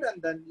internet, and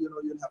then you'll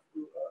have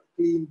to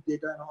clean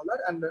data and all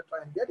that, and try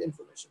and get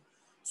information.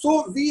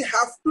 So we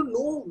have to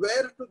know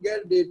where to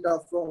get data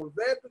from,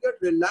 where to get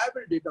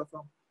reliable data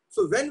from.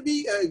 So when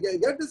we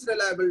get this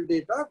reliable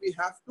data, we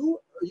have to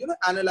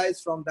analyze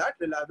from that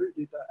reliable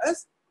data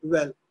as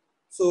well.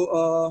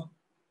 So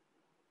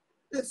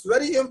it's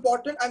very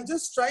important. I'm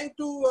just trying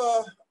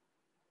to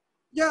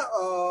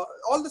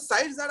all the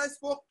sites that I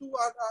spoke to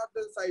are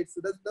the sites.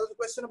 So there was a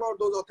question about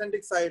those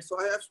authentic sites. So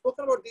I have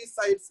spoken about these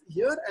sites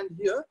here and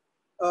here,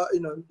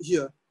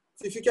 here.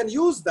 So if you can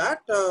use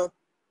that,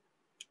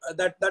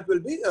 that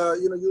will be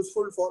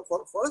useful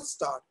for a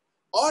start.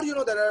 Or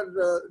there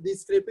are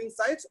these scraping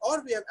sites,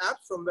 or we have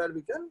apps from where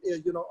we can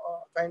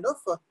kind of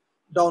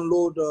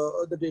download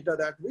the data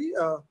that we.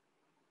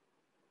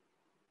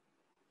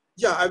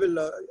 I will.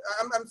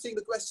 I'm seeing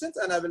the questions,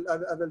 and I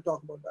will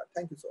talk about that.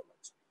 Thank you so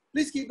much.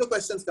 Please keep the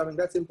questions coming.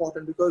 That's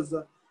important because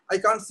I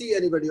can't see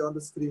anybody on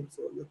the screen.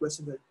 So your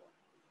questions are important.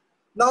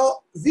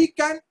 Now we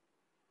can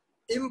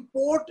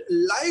import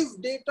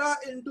live data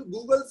into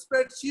Google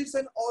spreadsheets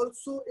and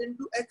also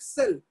into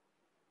Excel.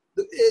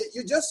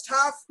 You just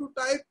have to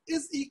type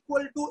is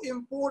equal to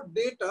import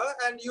data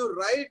and you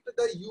write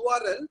the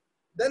URL,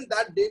 then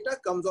that data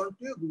comes onto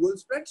your Google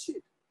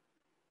spreadsheet.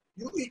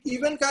 You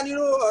even can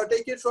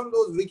take it from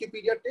those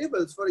Wikipedia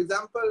tables. For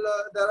example,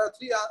 there are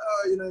three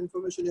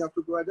information you have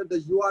to provide: the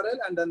URL,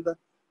 and then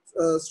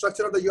the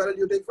structure of the URL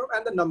you take from,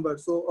 and the number.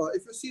 So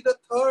if you see the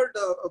third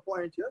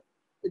point here,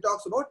 it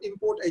talks about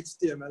import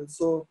HTML.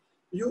 So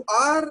you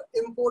are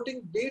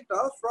importing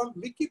data from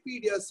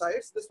Wikipedia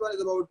sites. This one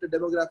is about the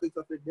demographics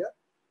of India.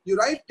 You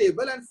write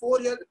table and 4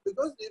 here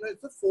because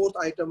it's the fourth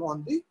item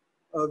on the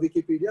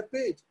Wikipedia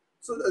page.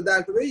 So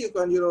that way you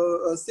can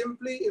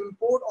simply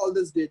import all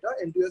this data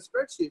into your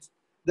spreadsheets.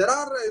 There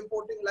are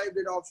importing live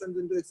data options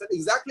into Excel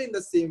exactly in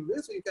the same way.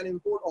 So you can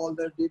import all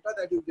the data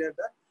that you get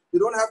there. You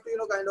don't have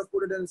to kind of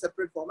put it in a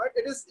separate format.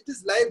 It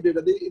is live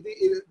data.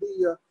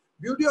 The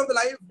beauty of the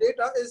live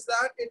data is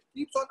that it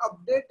keeps on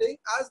updating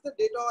as the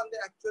data on the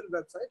actual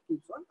website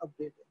keeps on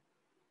updating.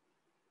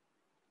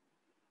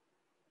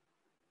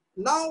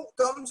 Now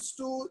comes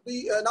to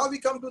the now we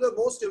come to the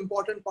most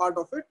important part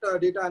of it,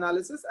 data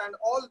analysis, and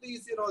all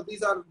these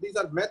these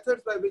are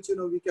methods by which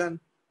we can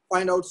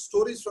find out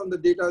stories from the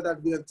data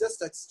that we have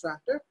just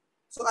extracted.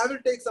 So I will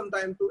take some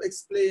time to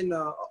explain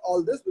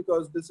all this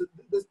because this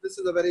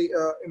is a very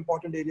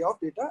important area of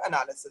data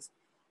analysis.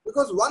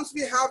 Because once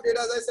we have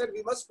data, as I said,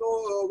 we must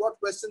know what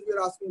questions we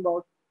are asking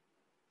about.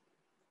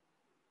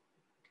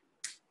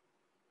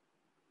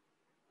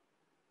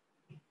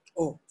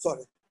 Oh,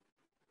 sorry.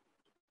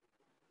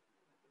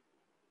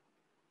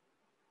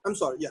 I'm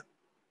sorry, yeah.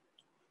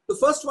 The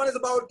first one is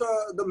about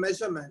the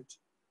measurement.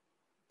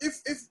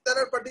 If there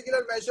are particular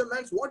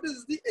measurements, what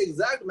is the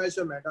exact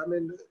measurement? I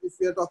mean, if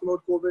we are talking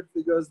about COVID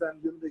figures, then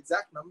the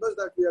exact numbers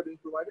that we are being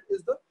provided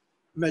is the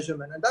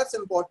measurement. And that's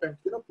important,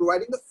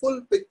 providing the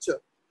full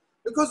picture.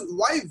 Because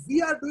why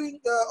we are doing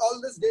all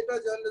this data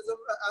journalism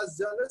as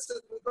journalists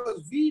is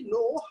because we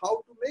know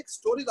how to make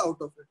stories out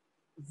of it.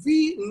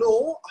 We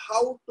know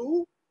how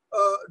to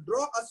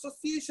draw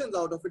associations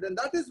out of it. And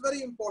that is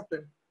very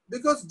important.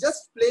 Because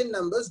just plain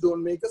numbers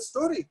don't make a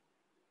story.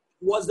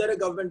 Was there a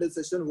government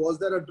decision? Was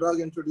there a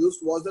drug introduced?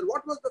 What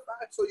was the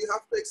fact? So you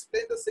have to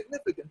explain the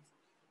significance.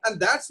 And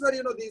that's where,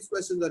 these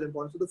questions are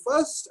important. So the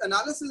first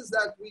analysis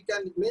that we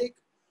can make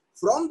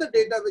from the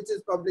data which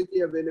is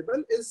publicly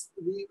available is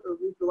we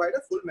provide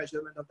a full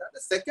measurement of that. The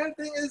second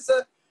thing is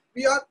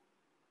we are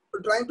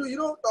trying to,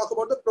 talk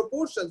about the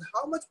proportions.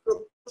 How much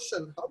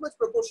proportion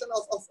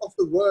of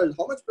the world,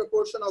 how much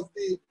proportion of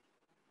the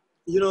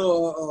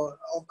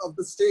of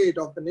the state,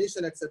 of the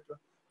nation, etc.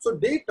 So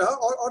data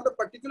or the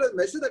particular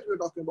measure that we're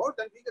talking about,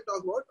 then we can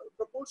talk about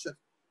proportion.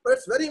 But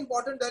it's very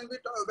important that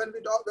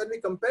when we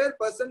compare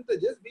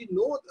percentages, we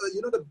know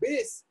the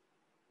base,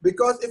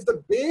 because if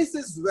the base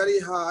is very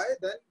high,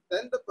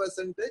 then the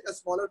percentage, a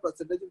smaller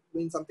percentage,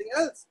 means something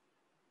else.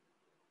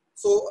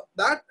 So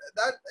that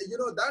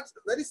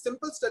very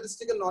simple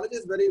statistical knowledge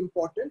is very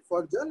important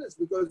for journalists,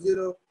 because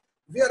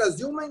we are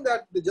assuming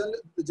that the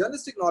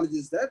journalistic knowledge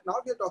is there. Now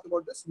we are talking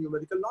about this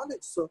numerical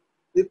knowledge. So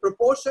the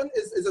proportion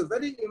is a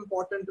very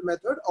important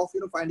method of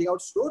finding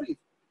out stories,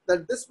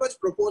 that this much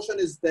proportion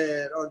is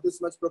there, or this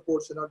much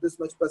proportion, or this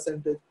much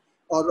percentage,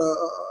 or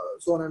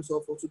so on and so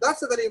forth. So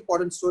that's a very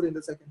important story in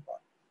the second part.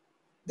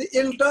 The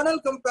internal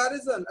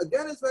comparison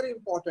again is very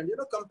important.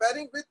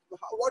 Comparing with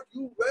what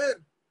you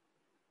wear,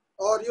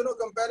 or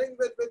comparing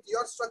with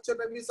your structure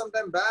maybe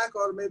sometime back,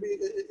 or maybe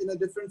in a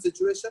different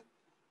situation.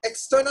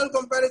 External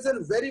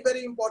comparison, very,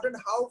 very important.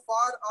 How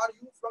far are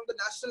you from the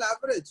national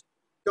average?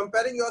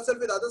 Comparing yourself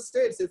with other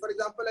states. Say, for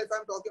example, if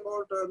I'm talking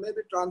about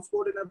maybe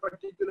transport in a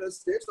particular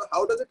state, so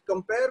how does it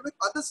compare with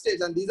other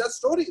states? And these are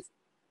stories,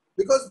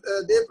 because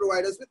they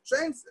provide us with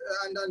trends.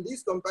 And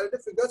these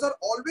comparative figures are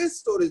always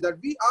stories, that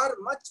we are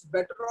much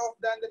better off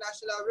than the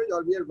national average,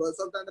 or we are worse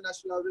off than the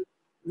national average.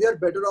 We are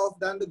better off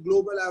than the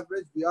global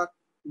average. We are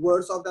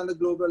worse off than the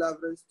global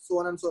average, so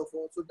on and so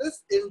forth. So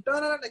this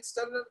internal and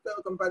external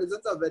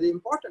comparisons are very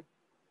important,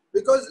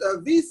 because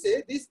we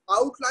say these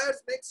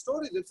outliers make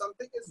stories. If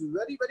something is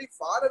very, very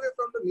far away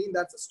from the mean,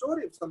 that's a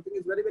story. If something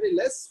is very, very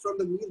less from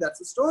the mean,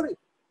 that's a story.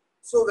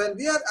 So when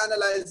we are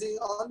analyzing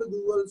on the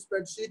Google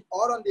spreadsheet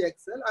or on the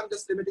Excel, I'm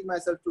just limiting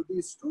myself to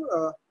these two.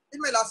 In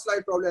my last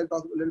slide, probably I'll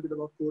talk a little bit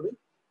about coding.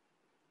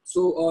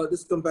 So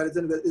this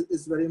comparison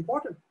is very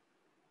important.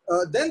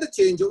 Then the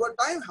change over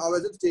time. How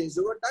has it changed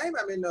over time?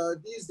 I mean,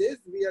 these days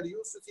we are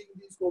used to seeing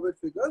these COVID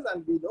figures,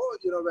 and we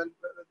know, when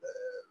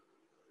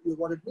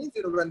what it means,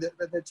 when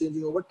they're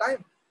changing over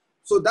time.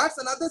 So that's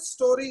another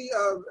story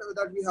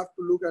that we have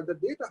to look at the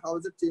data. How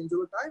has it changed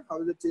over time? How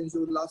has it changed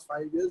over the last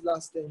 5 years,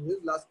 last 10 years,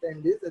 last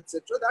 10 days,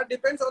 etc. That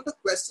depends on the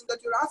question that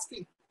you're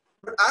asking.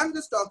 But I'm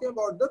just talking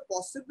about the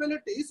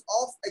possibilities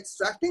of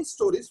extracting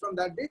stories from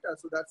that data.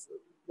 So that's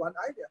one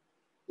idea.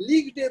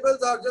 League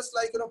tables are just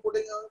like,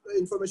 putting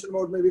information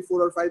about maybe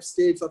 4 or 5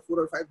 states or 4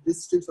 or 5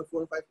 districts or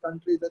 4 or 5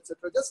 countries,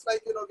 etc. Just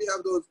like, we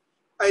have those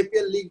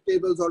IPL league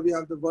tables, or we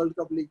have the World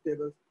Cup league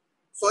tables.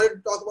 Sorry to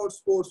talk about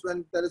sports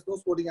when there is no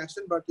sporting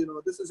action, but,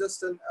 this is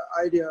just an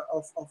idea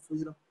of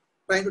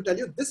trying to tell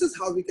you this is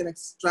how we can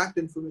extract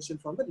information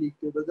from the league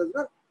tables as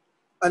well.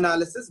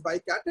 Analysis by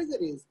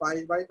categories,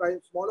 by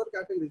smaller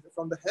categories.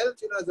 From the health,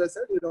 as I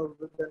said, then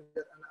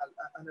we're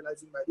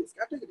analyzing by these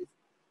categories.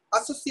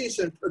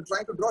 Association,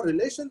 trying to draw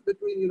relations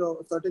between,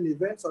 certain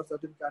events or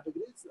certain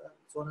categories,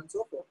 so on and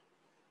so forth.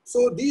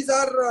 So these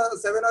are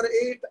 7 or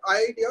 8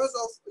 ideas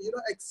of,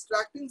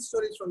 extracting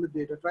stories from the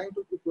data, trying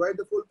to provide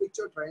the full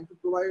picture, trying to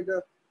provide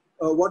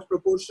what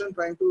proportion,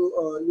 trying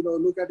to,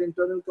 look at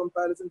internal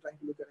comparison, trying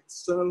to look at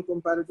external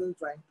comparison,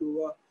 trying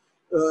to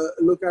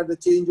look at the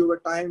change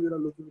over time,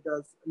 looking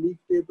at league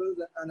tables,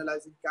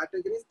 analyzing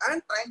categories,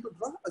 and trying to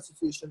draw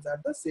associations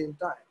at the same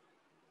time.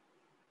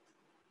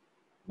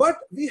 But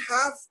we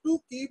have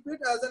to keep it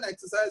as an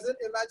exercise in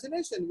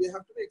imagination. We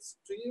have to be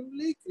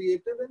extremely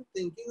creative in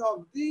thinking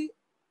of the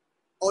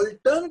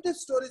alternative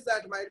stories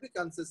that might be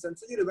consistent.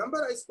 So you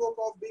remember I spoke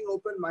of being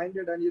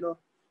open-minded and,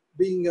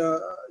 being,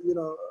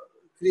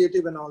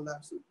 creative and all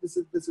that. So this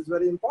is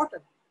very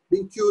important.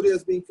 Being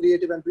curious, being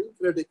creative, and being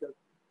critical.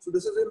 So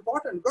this is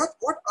important. But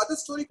what other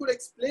story could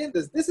explain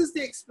this? This is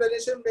the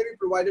explanation maybe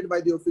provided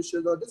by the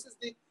officials, or this is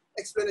the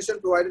explanation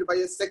provided by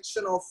a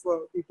section of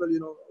people,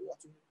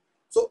 watching.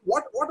 So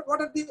what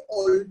are the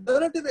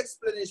alternative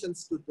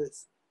explanations to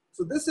this?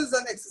 So this is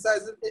an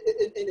exercise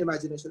in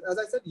imagination. As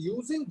I said,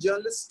 using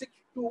journalistic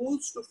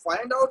tools to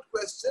find out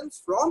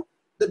questions from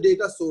the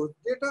data source.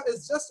 Data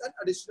is just an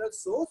additional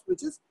source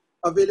which is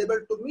available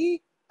to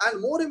me, and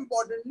more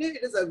importantly,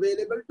 it is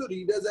available to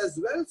readers as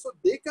well, so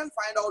they can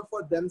find out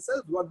for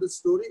themselves what the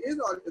story is,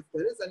 or if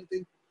there is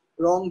anything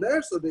wrong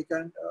there, so they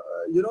can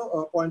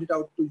point it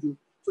out to you.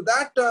 So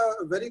that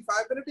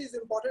verifiability is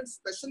important,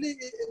 especially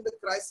in the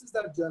crisis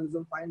that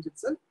journalism finds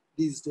itself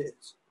these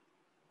days.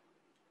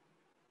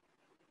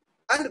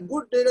 And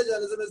good data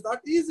journalism is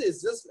not easy.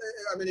 It's just,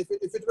 I mean, if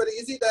it were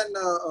easy, then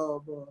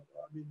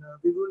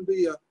we wouldn't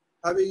be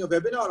having a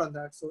webinar on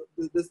that. So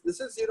this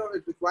is,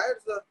 it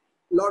requires a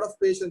lot of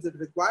patience. It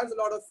requires a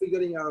lot of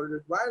figuring out. It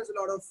requires a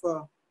lot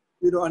of,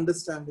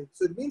 understanding.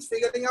 So it means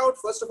figuring out,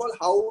 first of all,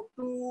 how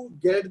to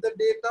get the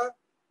data.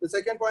 The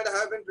second point, I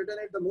haven't written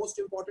it, the most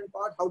important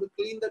part, how to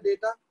clean the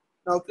data.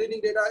 Now, cleaning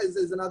data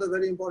is another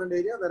very important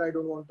area where I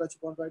don't want to touch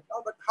upon right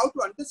now, but how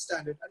to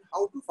understand it and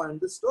how to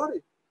find the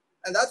story.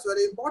 And that's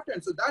very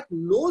important. So that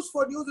nose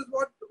for news is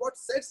what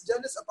sets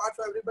journalists apart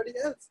from everybody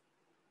else.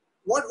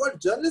 What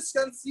journalists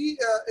can see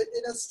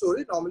in a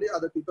story, normally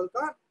other people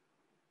can't.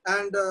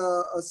 And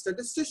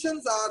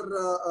statisticians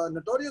are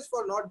notorious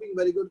for not being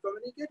very good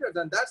communicators,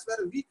 and that's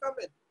where we come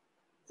in.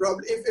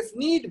 Probably, if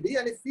need be,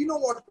 and if we know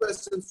what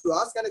questions to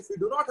ask, and if we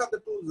do not have the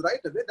tools right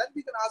away, then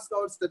we can ask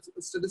our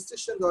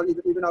statisticians or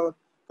even our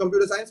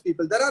computer science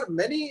people. There are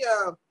many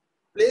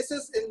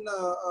places in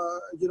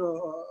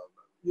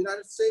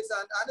United States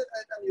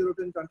and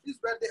European countries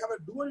where they have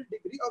a dual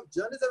degree of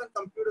journalism and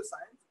computer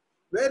science,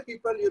 where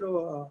people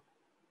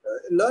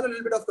learn a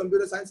little bit of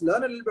computer science,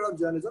 learn a little bit of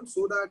journalism,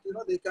 so that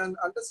they can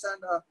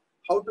understand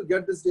how to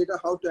get this data,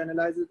 how to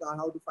analyze it, and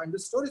how to find the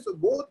story. So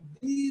both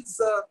these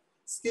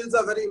skills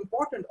are very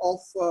important of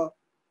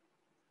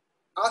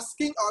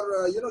asking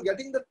or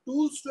getting the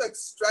tools to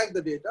extract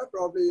the data,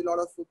 probably a lot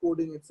of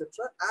coding,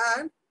 etc.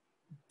 And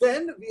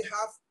then we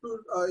have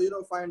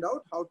to find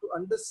out how to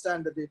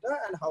understand the data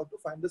and how to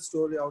find the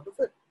story out of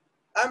it.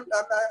 I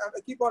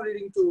keep on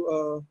reading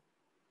to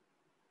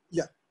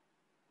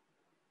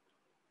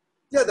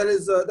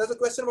there's a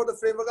question about the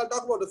framework. I'll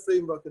talk about the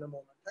framework in a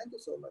moment. Thank you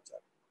so much.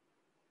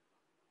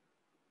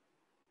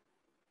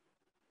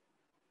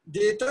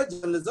 Data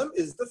journalism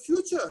is the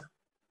future.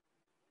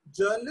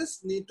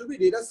 Journalists need to be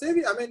data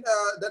savvy. I mean,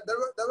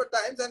 there were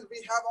times, and we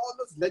have all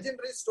those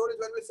legendary stories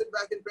when we sit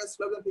back in press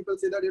clubs and people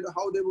say that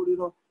how they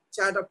would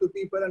chat up to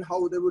people and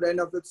how they would end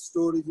up with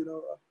stories.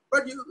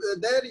 But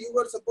you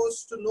were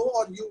supposed to know,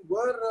 or you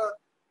were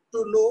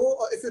to know,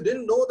 or if you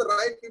didn't know the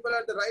right people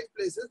at the right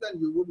places, then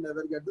you would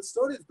never get the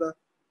stories. The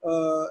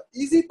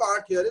easy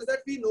part here is that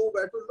we know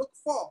where to look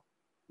for.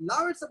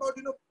 Now it's about,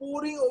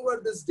 poring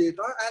over this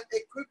data and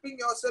equipping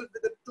yourself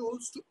with the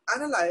tools to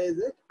analyze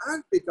it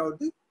and pick out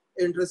the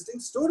interesting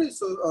stories.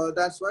 So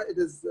that's why it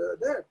is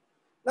there.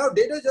 Now,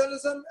 data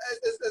journalism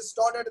is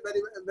taught at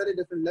very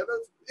different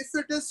levels. If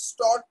it is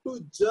taught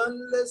to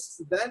journalists,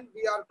 then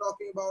we are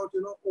talking about,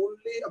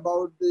 only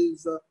about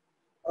these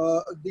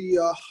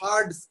the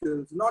hard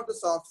skills, not the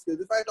soft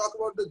skills. If I talk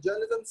about the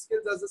journalism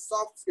skills as the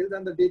soft skills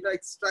and the data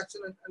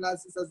extraction and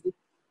analysis as the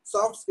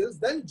soft skills,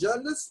 then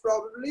journalists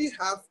probably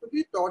have to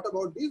be taught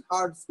about these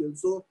hard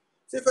skills. So,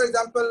 say for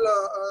example,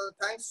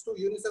 thanks to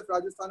UNICEF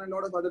Rajasthan and a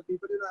lot of other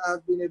people, I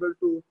have been able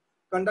to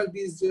conduct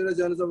these data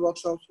journalism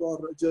workshops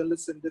for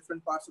journalists in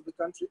different parts of the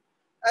country,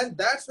 and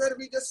that's where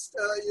we just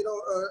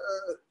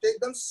take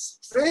them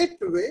straight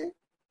away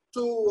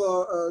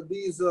to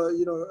these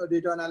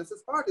data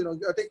analysis part.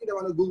 Taking them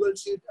on a Google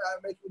sheet,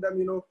 making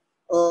them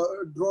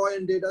draw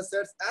in data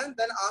sets, and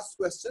then ask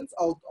questions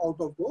out of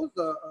those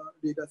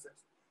data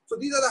sets. So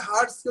these are the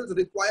hard skills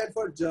required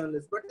for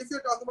journalists. But if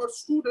you're talking about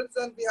students,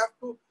 then we have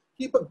to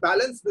keep a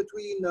balance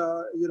between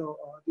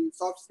the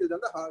soft skills and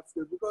the hard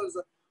skills,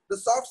 because the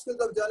soft skills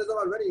of journalism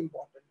are very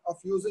important, of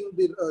using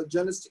the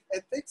journalistic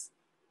ethics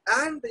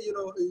and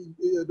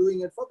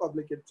doing it for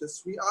public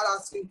interest. We are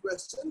asking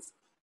questions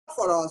not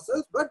for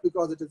ourselves, but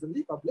because it is in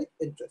the public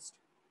interest.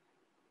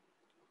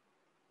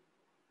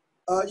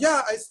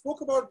 Yeah, I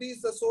spoke about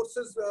these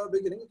sources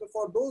beginning. So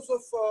for those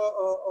of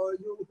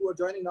you who are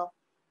joining now,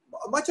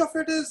 much of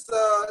it is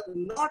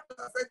not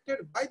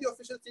affected by the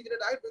Official Secret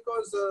Act,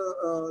 because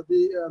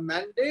the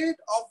mandate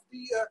of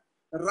the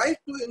Right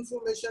to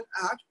Information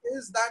Act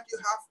is that you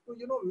have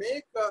to,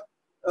 make,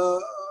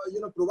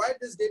 provide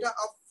this data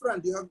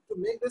upfront. You have to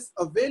make this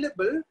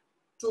available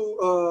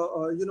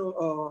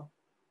to,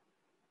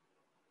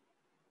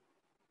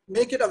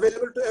 make it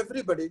available to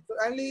everybody. So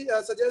kindly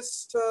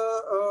suggest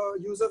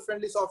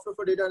user-friendly software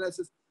for data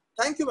analysis.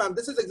 Thank you, ma'am.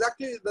 This is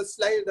exactly the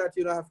slide that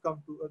I have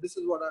come to. This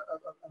is what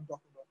I'm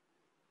talking about.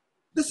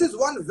 This is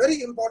one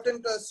very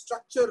important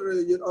structure,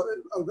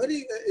 a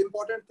very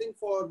important thing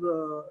for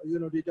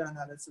data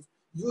analysis,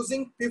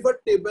 using pivot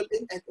table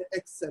in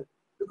Excel.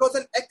 Because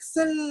an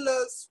Excel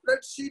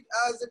spreadsheet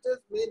as it is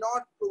may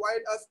not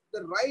provide us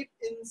the right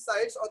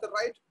insights or the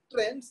right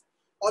trends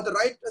or the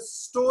right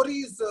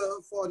stories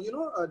for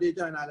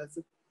data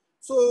analysis.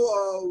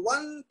 So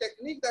one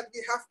technique that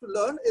we have to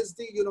learn is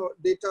the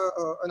data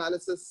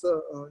analysis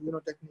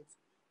techniques.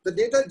 The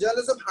data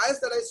journalism has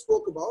that I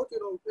spoke about,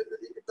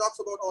 it talks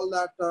about all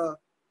that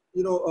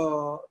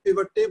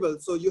pivot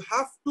tables. So you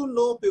have to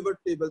know pivot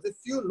tables. If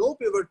you know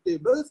pivot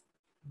tables,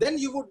 then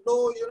you would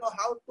know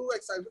how to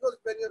extract, because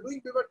when you're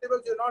doing pivot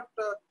tables, you're not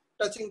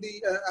touching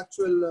the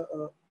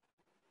actual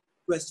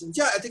questions.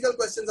 Yeah, ethical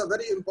questions are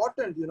very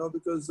important,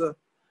 because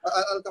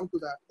I'll come to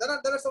that.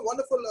 There are some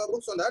wonderful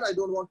books on that. I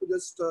don't want to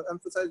just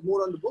emphasize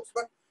more on the books,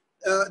 but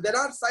there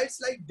are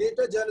sites like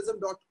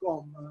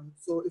datajournalism.com.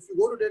 So if you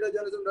go to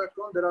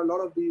datajournalism.com, there are a lot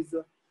of these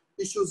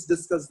issues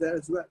discussed there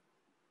as well.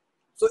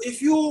 So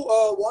if you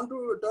want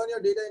to turn your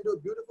data into a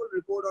beautiful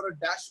report or a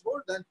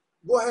dashboard, then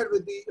go ahead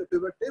with the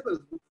pivot tables,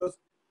 because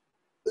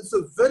it's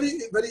a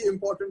very, very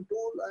important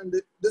tool. And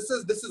this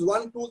is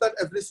one tool that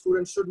every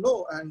student should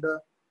know. And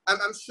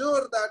I'm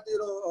sure that,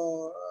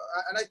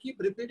 and I keep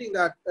repeating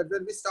that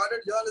when we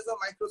started journalism,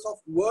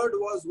 Microsoft Word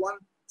was one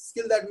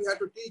skill that we had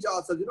to teach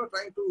ourselves,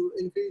 trying to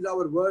increase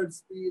our word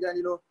speed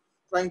and,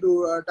 trying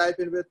to type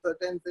in with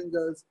 10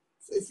 fingers.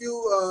 So if you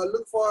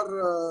look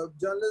for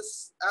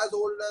journalists as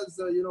old as,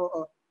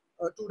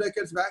 2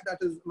 decades back, that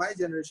is my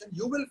generation,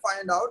 you will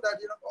find out that,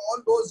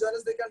 all those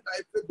journalists, they can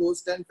type with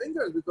those 10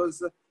 fingers,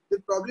 because they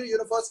probably,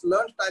 first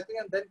learned typing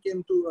and then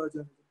came to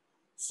journalism.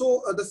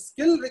 So the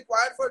skill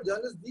required for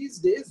journalists these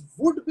days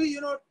would be,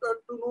 to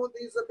know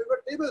these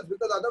pivot tables,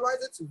 because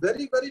otherwise it's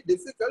very, very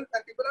difficult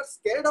and people are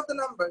scared of the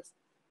numbers.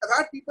 I've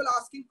had people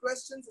asking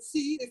questions.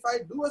 See, if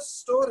I do a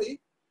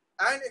story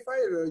and if I,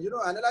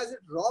 analyze it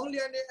wrongly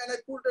and I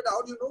pulled it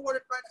out, what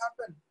it might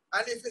happen.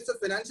 And if it's a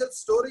financial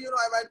story,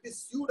 I might be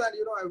sued and,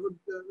 I would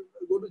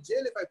go to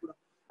jail if I put it.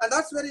 And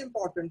that's very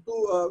important,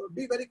 to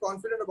be very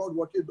confident about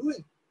what you're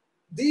doing.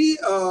 The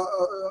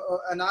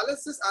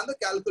analysis and the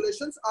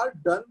calculations are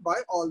done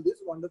by all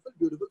this wonderful,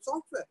 beautiful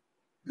software.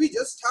 We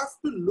just have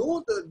to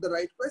know the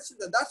right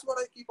questions, and that's what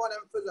I keep on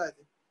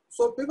emphasizing.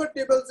 So pivot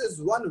tables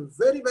is one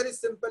very, very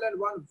simple and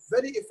one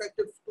very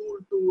effective tool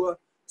to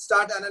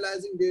start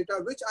analyzing data,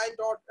 which I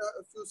taught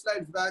a few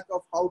slides back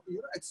of how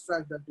to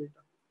extract that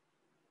data.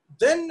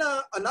 Then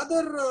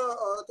another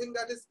thing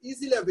that is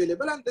easily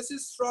available, and this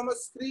is from a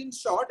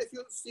screenshot. If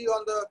you see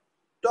on the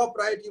top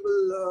right, you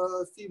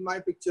will see my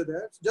picture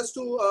there. Just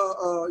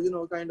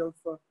to kind of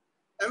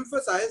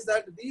emphasize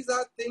that these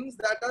are things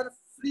that are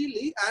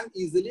freely and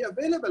easily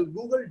available.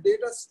 Google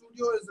Data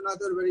Studio is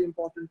another very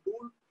important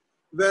tool,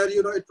 where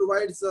it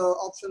provides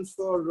options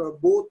for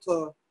both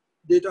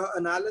data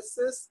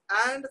analysis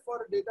and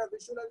for data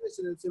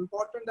visualization. It's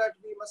important that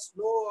we must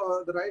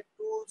know the right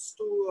tools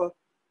to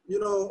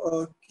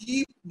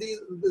keep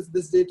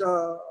this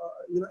data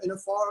in a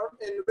form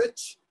in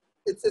which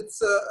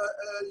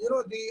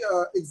the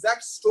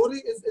exact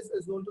story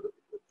is known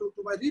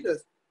to my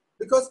readers,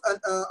 because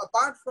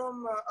apart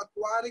from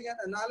acquiring an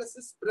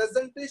analysis,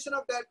 presentation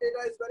of that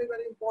data is very,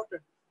 very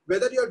important.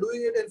 Whether you're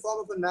doing it in form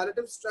of a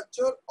narrative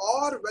structure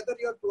or whether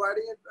you're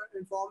providing it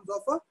in forms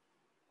of a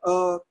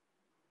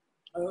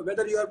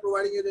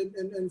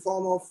in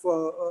form of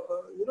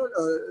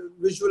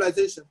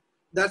visualization.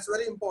 That's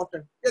very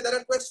important. Yeah, there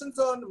are questions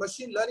on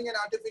machine learning and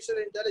artificial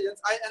intelligence.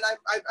 I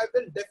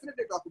will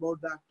definitely talk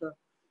about that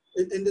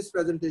in this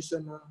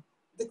presentation.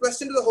 The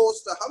question to the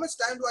host: how much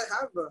time do I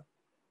have?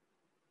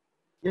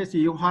 Yes,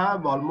 you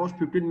have almost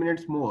 15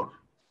 minutes more.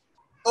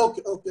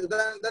 Okay.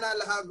 Then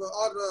I'll have.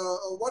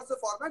 What's the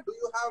format? Do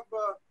you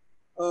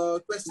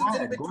have questions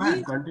in between? Go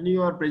ahead. Continue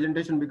your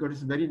presentation because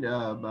it's very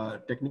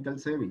technical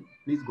savvy.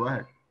 Please go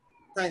ahead.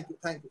 Thank you,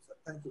 sir.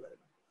 Thank you very much.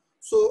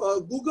 So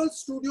Google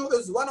Studio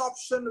is one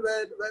option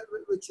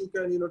which you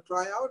can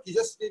try out. You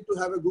just need to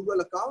have a Google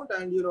account,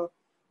 and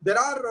there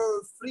are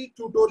free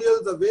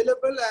tutorials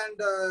available, and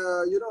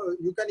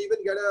you can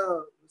even get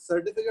a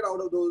certificate out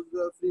of those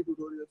free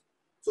tutorials.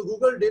 So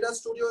Google Data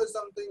Studio is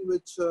something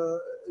which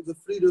is a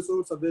free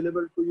resource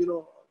available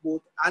to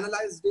both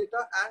analyze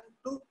data and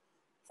to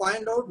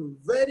find out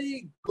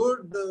very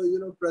good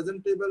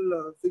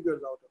presentable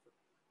figures out of it.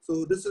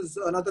 So this is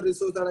another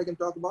resource that I can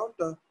talk about.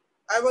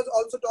 I was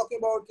also talking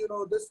about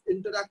this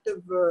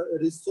interactive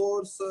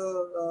resource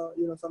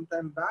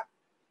sometime back.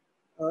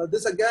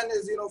 This again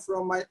is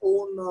from my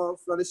own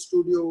Flourish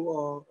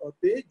Studio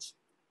page,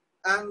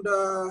 and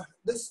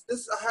this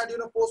I had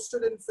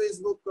posted in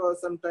Facebook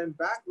sometime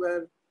back,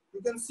 where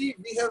you can see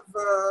we have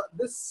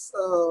this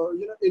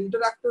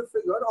interactive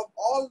figure of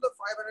all the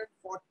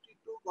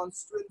 542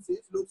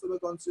 constituencies, Lok Sabha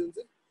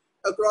constituencies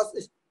across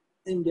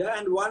India,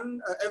 and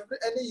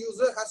any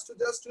user has to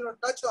just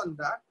touch on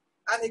that,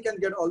 and he can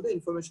get all the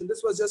information.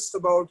 This was just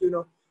about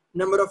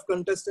number of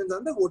contestants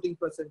and the voting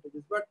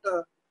percentages. But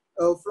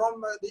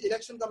from the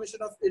Election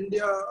Commission of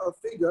India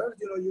figures,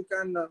 you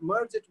can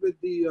merge it with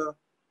the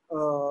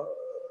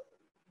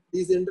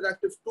these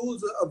interactive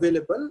tools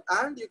available,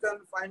 and you can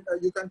find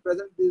you can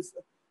present these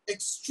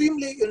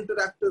extremely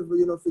interactive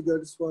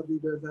figures for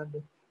readers.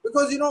 And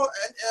because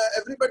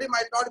everybody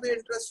might not be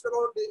interested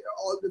about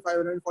all the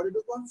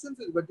 542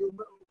 constituencies, but you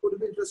could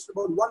be interested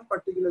about one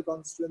particular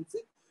constituency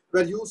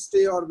where you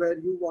stay or where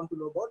you want to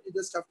know about. You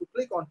just have to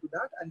click onto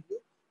that and you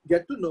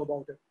get to know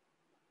about it.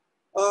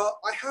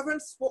 I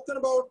haven't spoken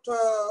about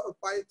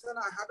Python,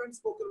 I haven't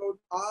spoken about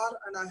R,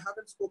 and I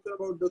haven't spoken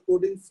about the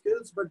coding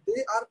skills, but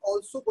they are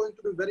also going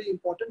to be very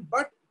important.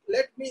 But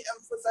let me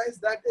emphasize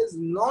that is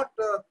not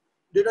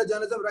data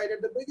journalism right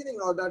at the beginning,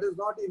 or that is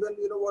not even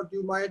what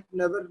you might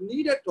never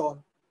need at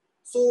all.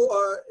 So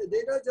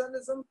data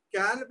journalism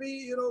can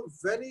be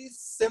very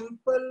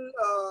simple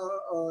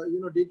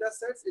data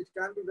sets. It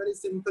can be very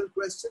simple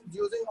questions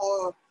using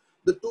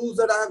the tools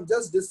that I have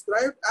just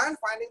described, and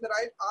finding the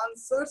right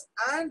answers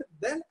and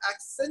then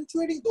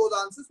accentuating those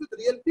answers with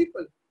real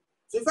people.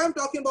 So if I'm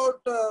talking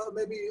about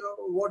maybe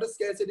water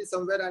scarcity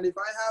somewhere, and if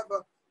I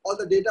have all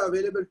the data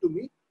available to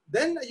me,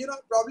 then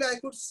probably I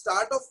could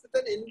start off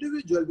with an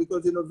individual,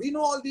 because we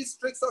know all these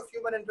tricks of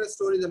human interest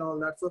stories and all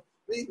that. So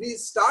we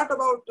start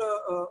about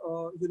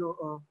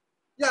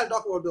yeah, I'll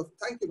talk about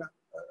thank you, ma'am.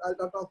 I'll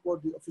talk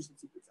about the official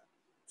secrets.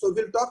 So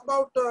we'll talk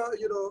about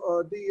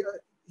the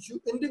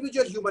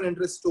individual human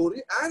interest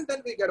story, and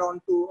then we get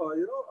on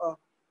to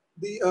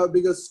the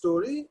bigger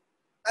story,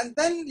 and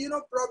then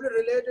probably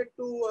related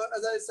to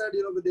as I said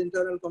with the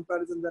internal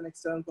comparisons and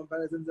external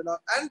comparisons and all,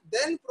 and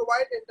then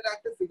provide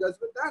interactive figures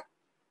with that,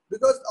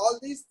 because all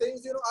these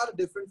things are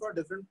different for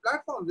different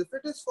platforms. If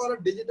it is for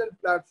a digital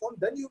platform,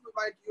 then you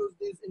might use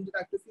these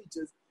interactive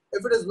features.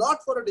 If it is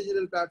not for a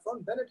digital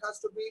platform, then it has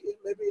to be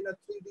maybe in a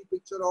 3D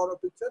picture, or a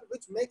picture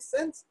which makes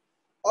sense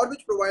or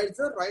which provides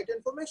the right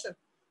information.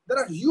 There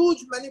are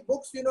many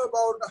books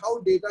about how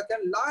data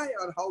can lie,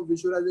 or how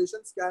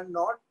visualizations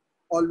cannot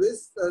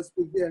always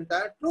speak the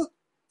entire truth.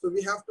 So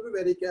we have to be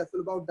very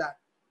careful about that.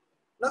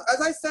 Now,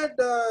 as I said,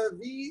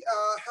 we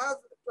have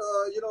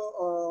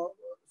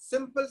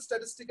simple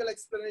statistical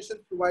explanations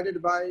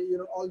provided by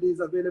all these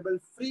available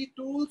free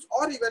tools,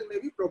 or even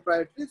maybe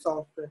proprietary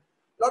software.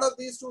 A lot of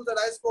these tools that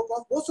I spoke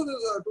of, most of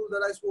the tools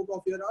that I spoke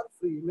of here are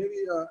free. Maybe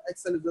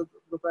Excel is a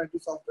proprietary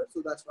software,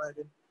 so that's why I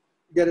didn't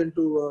get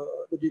into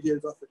the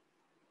details of it.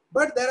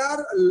 But there are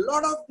a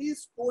lot of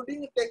these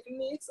coding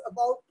techniques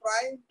about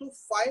trying to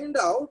find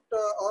out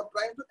or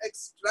trying to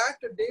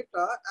extract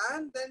data,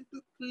 and then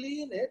to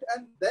clean it,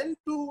 and then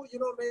to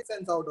make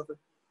sense out of it.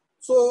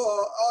 So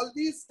all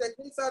these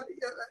techniques are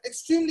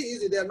extremely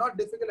easy. They are not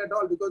difficult at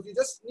all, because you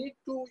just need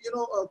to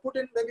put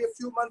in maybe a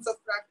few months of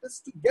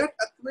practice to get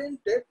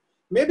acquainted,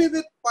 maybe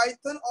with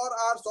Python or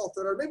R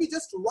software, or maybe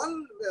just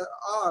one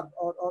R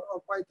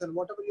or Python,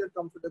 whatever you're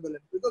comfortable in.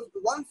 Because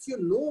once you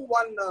know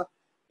one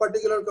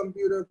particular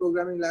computer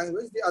programming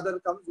language, the other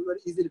comes very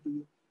easily to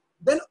you.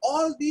 Then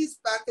all these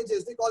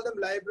packages, they call them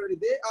library,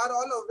 they are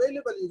all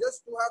available. You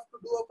just have to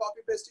do a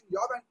copy pasting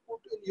job and put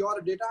in your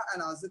data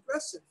and ask the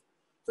question.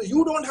 So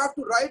you don't have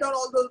to write on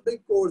all those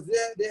big codes.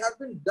 They have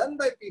been done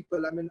by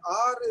people. I mean,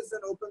 R is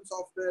an open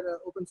software,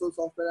 open source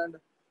software, and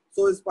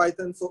so is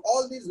Python. So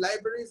all these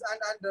libraries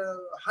and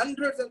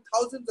hundreds and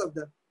thousands of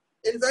them.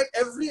 In fact,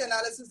 every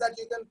analysis that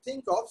you can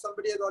think of,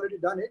 somebody has already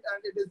done it,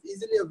 and it is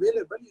easily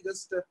available. You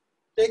just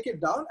take it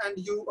down, and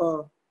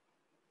you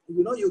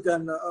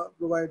can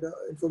provide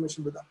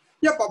information with that.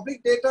 Yeah,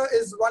 public data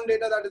is one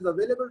data that is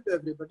available to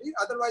everybody.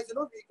 Otherwise,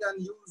 we can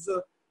use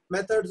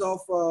methods of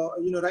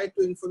right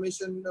to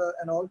information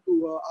and all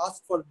to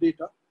ask for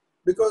data,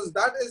 because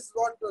that is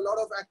what a lot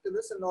of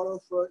activists and a lot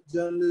of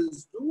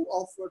journalists do,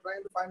 of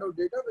trying to find out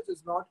data which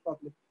is not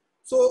public.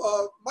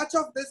 So much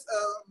of this,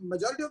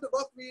 majority of the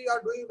work we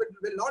are doing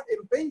will not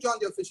impinge on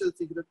the Official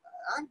Secret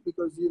Act,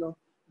 because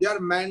they are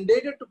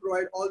mandated to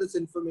provide all this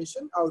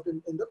information out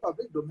in the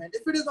public domain.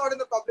 If it is not in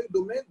the public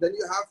domain, then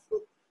you have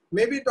to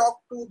maybe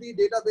talk to the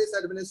database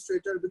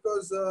administrator,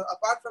 because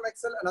apart from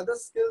Excel, another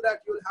skill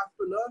that you'll have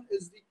to learn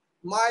is the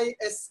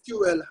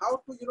MySQL, how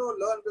to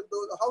learn with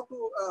those, how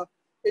to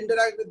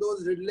interact with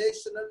those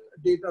relational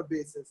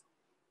databases.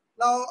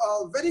 Now,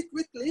 very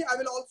quickly, I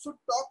will also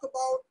talk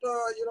about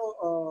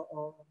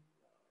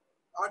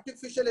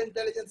artificial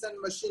intelligence and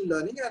machine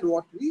learning and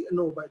what we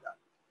know by that.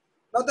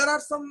 Now, there are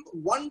some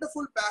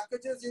wonderful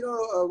packages.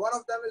 One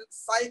of them is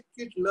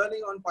Scikit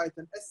Learning on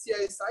Python,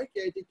 SCI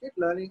Scikit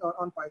Learning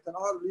on Python,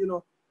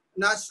 or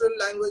Natural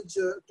Language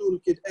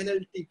Toolkit,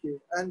 NLTK,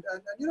 and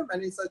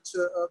many such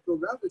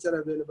programs which are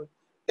available.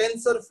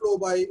 TensorFlow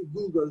by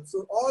Google.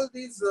 So all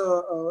these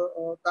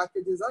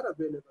packages are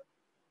available.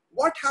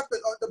 What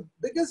happens, or the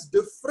biggest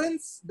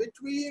difference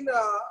between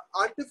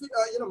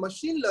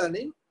machine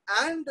learning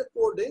and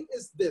coding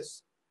is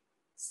this.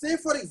 Say,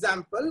 for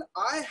example,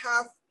 I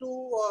have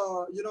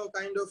to,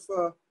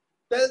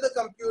 tell the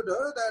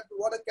computer that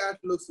what a cat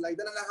looks like.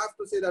 Then I have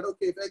to say that,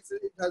 okay, if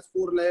it has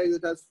 4 legs,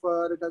 it has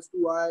fur, it has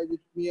 2 eyes, it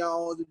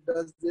meows, it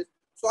does this.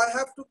 So I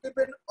have to keep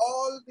in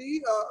all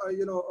the,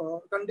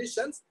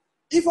 conditions.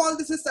 If all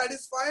this is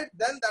satisfied,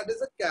 then that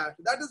is a cat.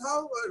 That is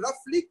how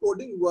roughly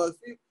coding works.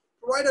 We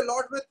provide a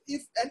lot with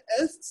if and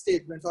else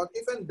statements, or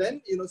if and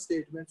then,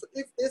 statements. So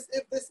if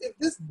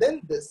this,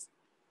 then this.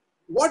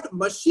 What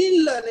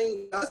machine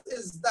learning does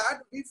is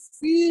that we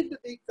feed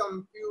the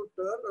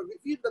computer, or we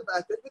feed the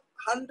package with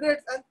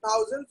hundreds and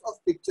thousands of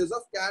pictures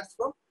of cats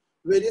from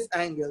various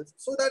angles,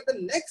 so that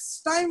the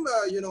next time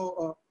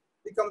the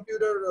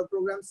computer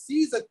program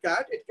sees a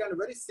cat, it can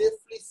very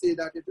safely say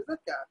that it is a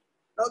cat.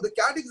 Now, the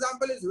cat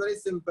example is very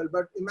simple,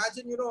 but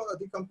imagine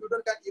the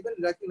computer can even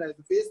recognize,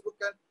 the Facebook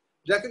can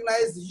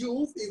recognize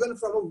you even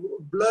from a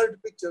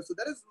blurred picture. So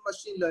there is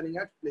machine learning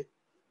at play.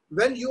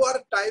 When you are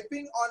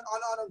typing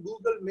on a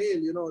Google Mail,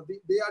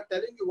 they are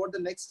telling you what the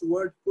next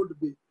word could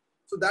be.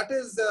 So that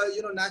is,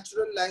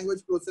 natural language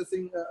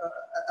processing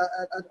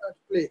at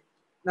play,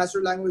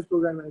 natural language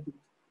programming.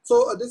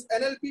 So this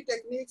NLP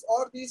techniques,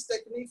 or these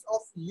techniques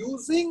of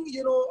using,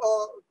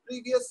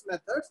 previous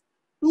methods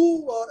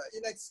to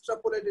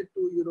extrapolate it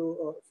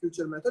to,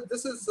 future methods.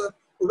 This is a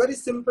very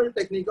simple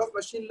technique of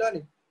machine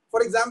learning.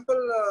 For example,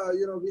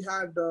 we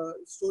had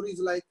stories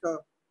like,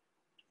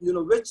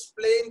 which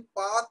plane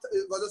path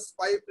was a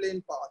spy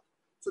plane path.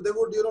 So they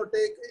would,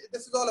 take,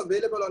 this is all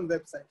available on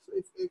websites. So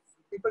if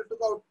people took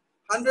out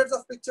hundreds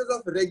of pictures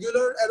of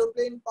regular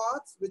aeroplane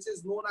paths, which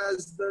is known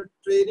as the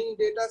training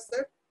data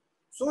set.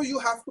 So you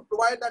have to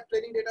provide that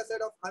training data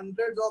set of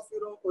hundreds of,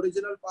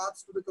 original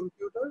paths to the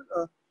computer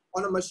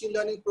on a machine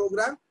learning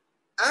program.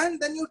 And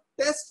then you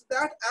test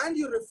that and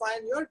you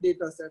refine your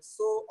data sets.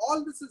 So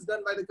all this is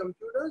done by the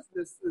computers.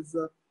 This is,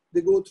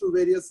 they go through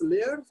various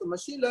layers. So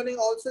machine learning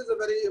also is a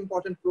very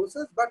important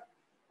process, but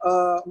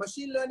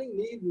machine learning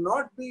need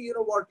not be,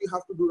 what you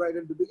have to do right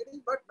at the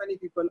beginning, but many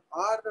people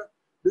are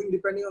doing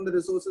depending on the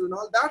resources and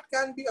all. That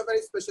can be a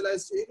very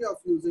specialized area of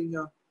using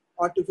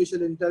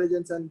artificial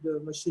intelligence and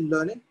machine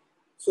learning.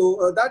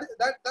 So that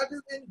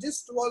is in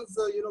gist was,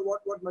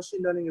 what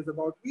machine learning is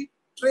about. We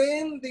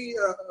train the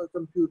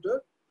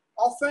computer,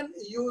 often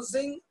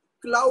using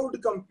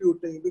cloud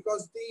computing,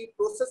 because the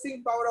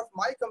processing power of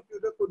my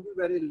computer could be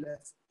very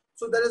less.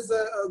 So there is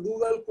a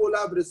Google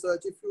Colab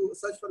research. If you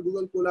search for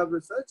Google Colab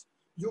research,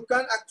 you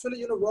can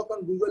actually work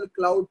on Google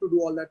Cloud to do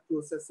all that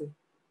processing.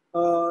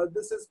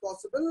 This is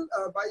possible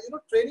by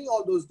training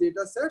all those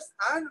data sets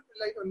and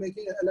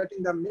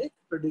letting them make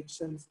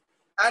predictions,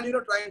 and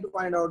trying to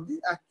find out the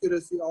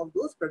accuracy of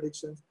those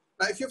predictions.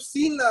 Now, if you've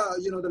seen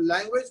the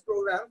language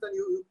programs, then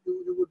you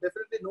would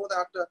definitely know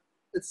that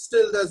it's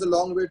still, there's a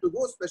long way to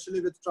go, especially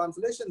with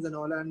translations and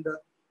all. And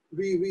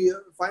we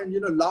find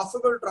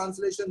laughable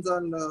translations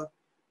on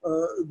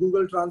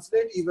Google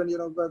Translate, even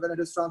when it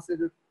is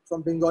translated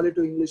from Bengali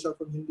to English or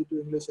from Hindi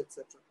to English,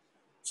 etc.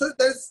 So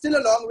there's still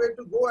a long way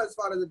to go as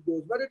far as it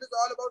goes, but it is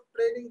all about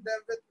training them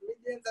with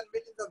millions and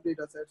millions of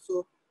data sets.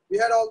 So we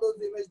had all those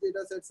image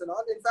data sets and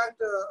all. In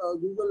fact,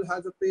 Google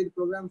has a paid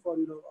program for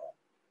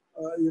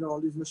all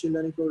these machine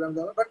learning programs.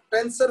 But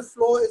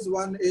TensorFlow is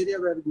one area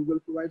where Google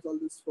provides all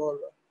this for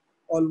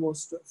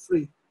almost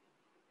free.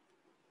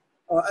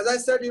 As I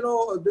said,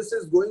 this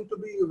is going to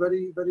be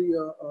very, very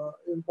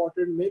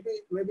important,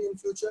 maybe in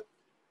future,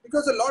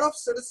 because a lot of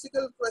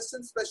statistical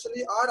questions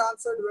especially are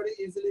answered very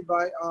easily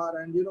by R,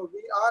 and we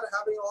are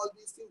having all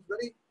these things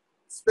very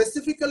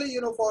specifically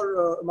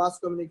for mass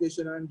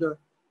communication and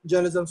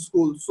journalism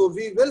school. So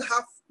we will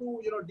have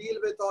to deal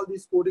with all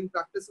these coding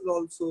practices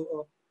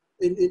also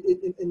in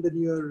the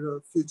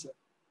near future.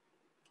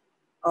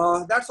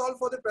 That's all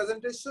for the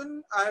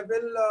presentation. I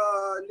will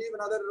leave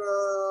another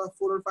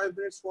 4 or 5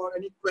 minutes for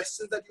any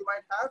questions that you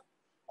might have,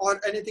 or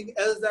anything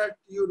else that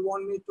you'd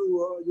want me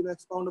to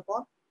expound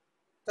upon.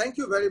 Thank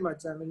you very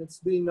much. I mean, it's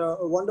been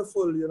a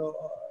wonderful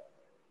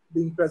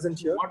being present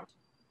here.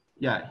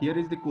 Yeah, here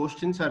is the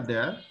questions are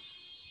there.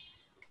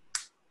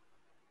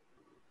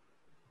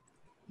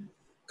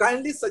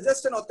 Kindly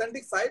suggest an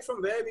authentic site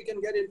from where we can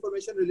get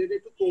information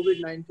related to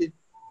COVID-19.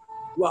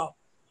 Wow.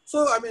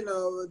 So, I mean,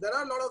 there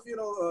are a lot of,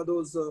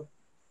 those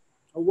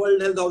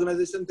World Health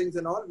Organization things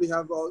and all. We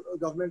have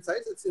government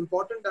sites. It's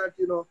important that,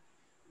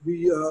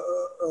 we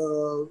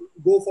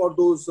go for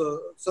those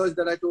search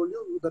that I told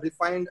you, the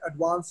refined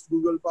advanced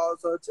Google Power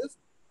searches.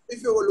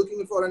 If you were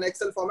looking for an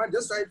Excel format,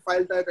 just write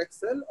file type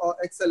Excel or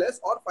XLS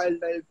or file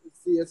type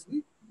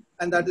CSV,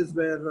 and that is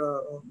where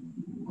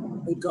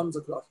it comes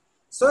across.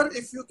 Sir,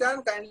 if you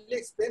can kindly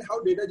explain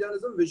how data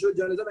journalism, visual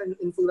journalism, and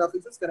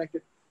infographics is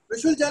connected.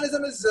 Visual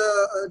journalism is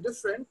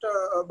different,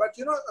 but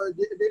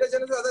data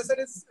journalism, as I said,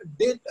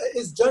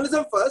 is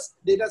journalism first,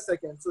 data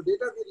second. So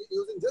data we're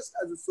using just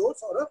as a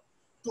source or a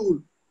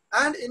tool.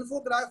 And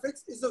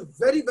infographics is a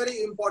very,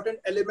 very important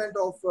element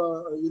of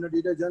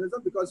data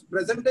journalism, because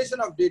presentation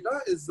of data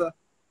is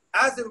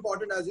as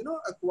important as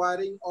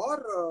acquiring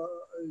or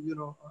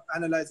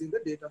analyzing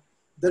the data.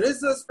 There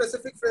is a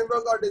specific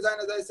framework or design,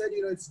 as I said,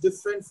 it's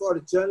different for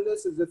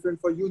journalists, it's different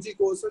for UG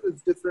courses,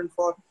 it's different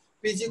for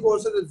PG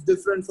courses, it's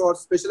different for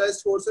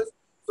specialized courses.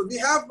 So we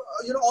have,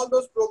 all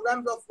those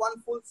programs of one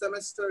full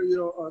semester,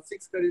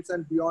 6 credits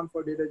and beyond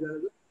for data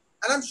journalism.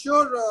 And I'm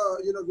sure,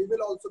 we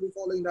will also be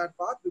following that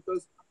path,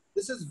 because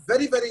this is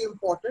very, very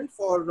important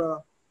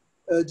for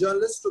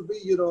journalists to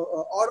be,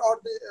 or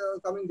the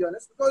coming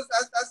journalists, because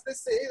as they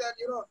say that,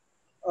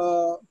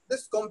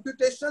 this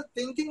computational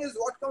thinking is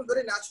what comes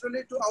very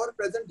naturally to our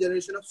present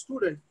generation of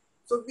students.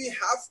 So we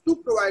have to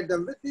provide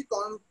them with the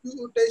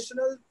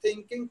computational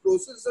thinking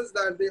processes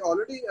that they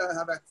already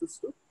have access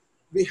to.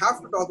 We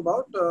have to talk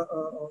about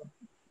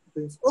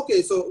things.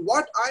 Okay, so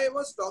what I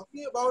was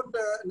talking about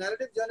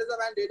narrative journalism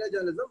and data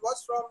journalism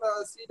was from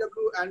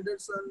C.W.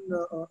 Anderson,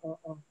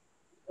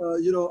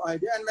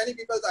 idea, and many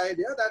people's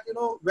idea that,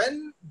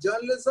 when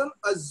journalism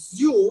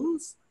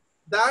assumes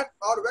that,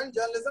 or when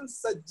journalism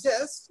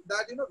suggests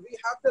that, we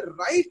have the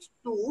right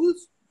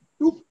tools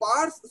to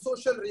parse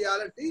social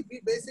reality, we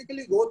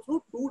basically go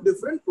through 2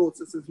 different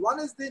processes. One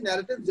is the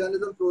narrative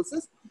journalism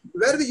process,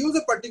 where we use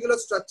a particular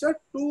structure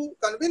to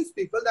convince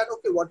people that,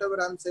 okay, whatever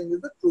I'm saying is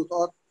the truth,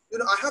 or,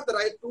 I have the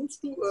right tools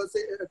to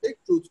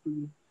take truth to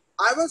you.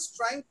 I was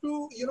trying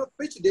to,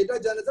 pitch data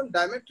journalism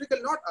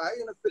diametrical, not I,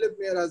 Philip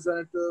Mayer has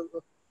done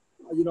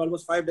it,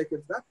 almost 5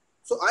 decades back.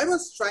 So I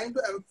was trying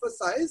to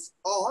emphasize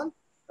on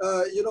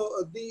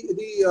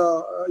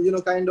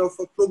kind of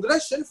a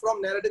progression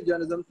from narrative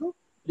journalism to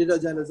data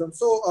journalism.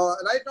 So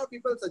right now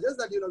people suggest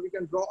that, we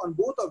can draw on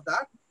both of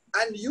that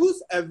and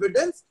use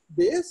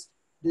evidence-based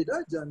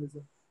data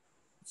journalism.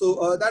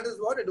 So that is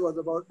what it was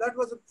about. That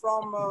was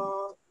from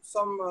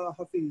some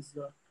Hafiz.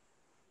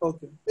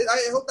 Okay.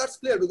 I hope that's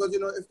clear, because,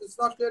 if it's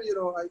not clear,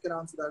 I can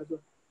answer that as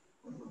well.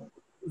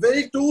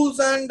 Very tools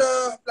and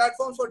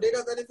platforms for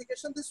data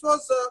verification. This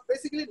was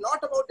basically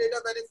not about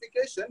data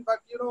verification, but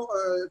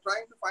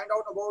trying to find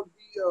out about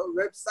the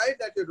website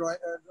that you're drawing.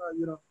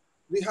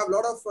 We have a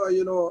lot of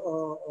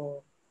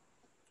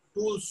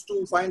tools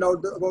to find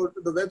out about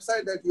the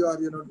website that you are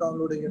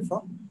downloading it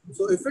from.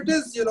 So if it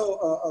is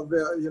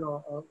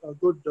a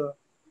good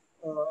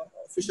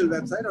official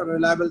website or a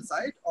reliable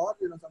site, or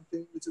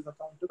something which is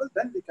accountable,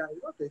 then we can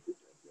take it.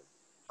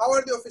 How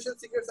are the Official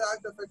Secrets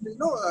Act affecting?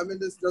 No, I mean,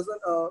 this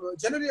doesn't,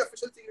 generally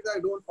Official Secrets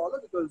Act don't follow,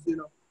 because,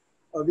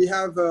 we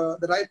have the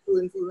Right to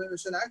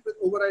Information Act, which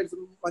overrides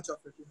much of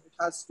it. It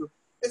has to.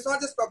 It's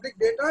not just public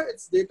data,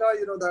 it's data,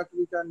 that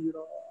we can,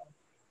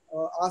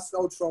 ask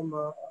out from,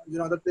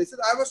 other places.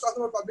 I was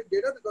talking about public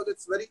data because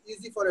it's very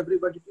easy for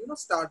everybody to,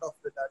 start off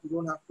with that. You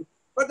don't have to,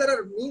 but there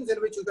are means in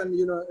which you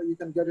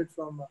can get it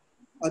from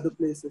other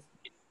places.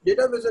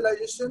 Data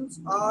visualizations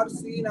are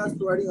seen as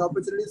providing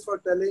opportunities for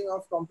telling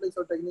of complex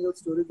or technical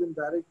stories in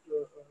direct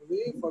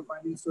way, for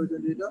finding stories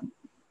and data,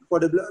 for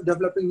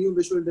developing new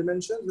visual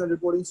dimensions and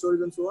reporting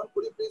stories and so on.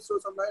 Could you please throw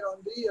some light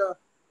on the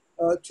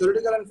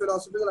theoretical and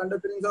philosophical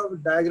underpinnings of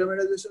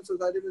diagrammatization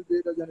society with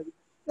data generation?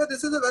 Yeah,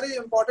 this is a very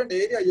important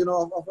area,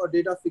 of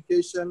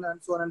datafication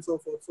and so on and so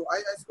forth. So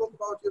I spoke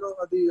about,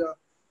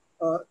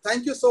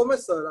 thank you so much,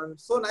 sir. I'm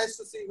so nice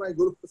to see my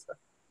guru,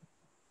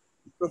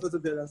 Professor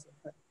Borah, sir.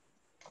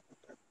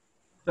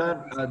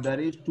 Sir, there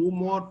is 2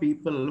 more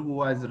people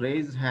who has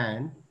raised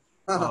hand.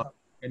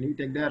 Can you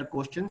take their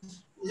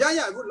questions?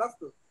 Yeah, I would love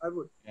to. I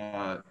would.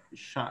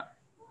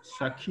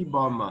 Shaki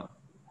Bama.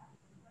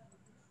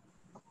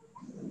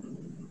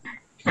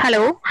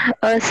 Hello,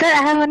 sir.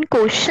 I have one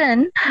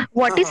question.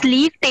 What is Uh-huh.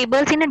 league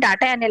tables in a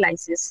data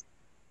analysis?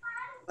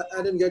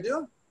 I didn't get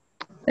you.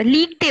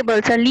 League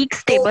tables or leagues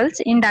Oh, tables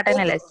in data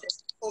okay,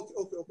 analysis.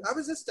 okay. I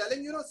was just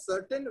telling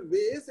certain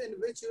ways in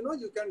which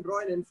you can draw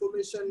an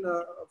information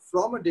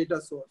from a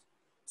data source.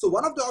 So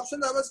one of the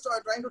options I was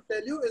trying to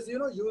tell you is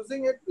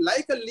using it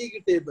like a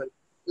league table,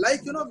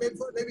 like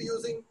maybe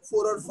using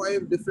 4 or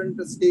 5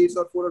 different states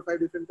or 4 or 5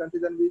 different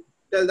countries, and we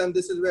tell them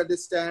this is where they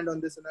stand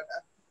on this and that.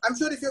 I'm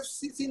sure if you've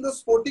seen those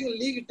sporting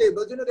league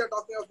tables, they're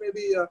talking of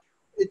maybe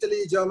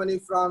Italy, Germany,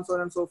 France, so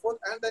on and so forth,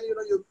 and then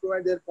you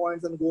provide their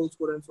points and goal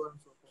score and so on and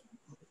so forth.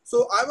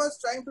 So I was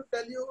trying to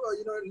tell you,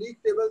 league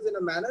tables in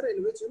a manner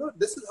in which,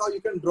 this is how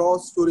you can draw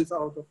stories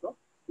out of the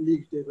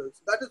league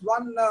tables. That is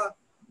one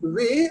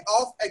way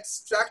of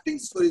extracting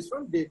stories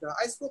from data.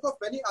 I spoke of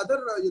many other,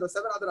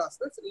 7 other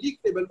aspects. League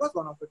table was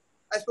one of it.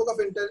 I spoke of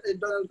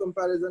internal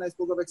comparison. I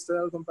spoke of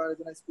external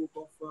comparison. I spoke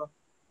of,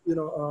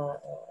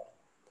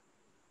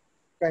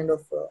 kind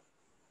of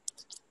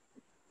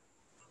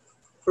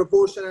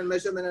proportion and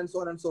measurement and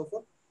so on and so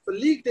forth. So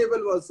league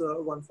table was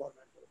one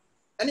format.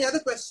 Any other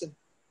question?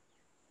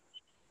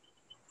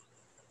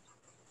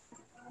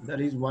 There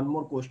is one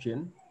more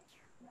question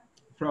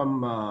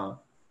from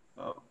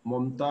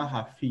Momta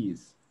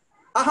Hafiz.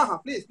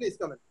 Please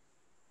come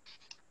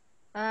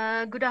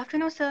in. Good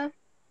afternoon, sir.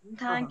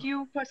 Thank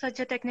you for such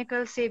a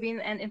technical, saving,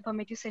 and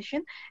informative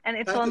session. And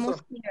it's Thank you, almost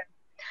sir. clear.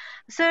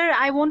 Sir,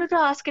 I wanted to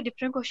ask a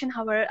different question.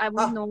 However, I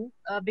want to know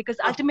because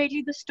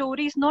ultimately the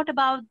story is not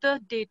about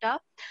the data,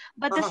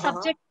 but the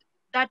subject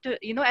that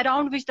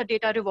around which the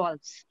data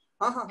revolves.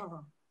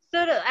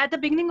 Sir, at the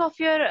beginning of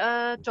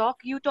your talk,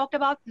 you talked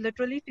about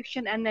literary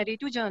fiction and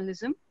narrative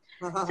journalism.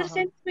 Sir,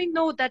 since we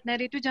know that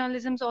narrative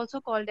journalism is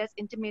also called as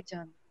intimate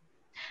journalism,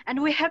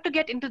 and we have to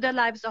get into the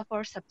lives of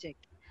our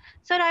subject.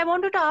 Sir, I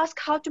wanted to ask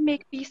how to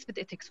make peace with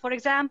ethics. For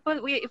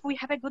example, if we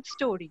have a good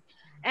story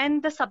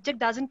and the subject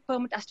doesn't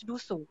permit us to do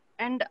so,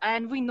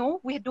 and we know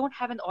we don't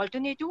have an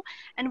alternative,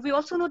 and we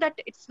also know that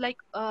it's like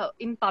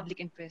in public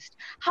interest,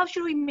 how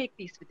should we make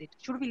peace with it?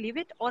 Should we leave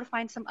it or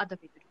find some other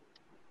way to do it?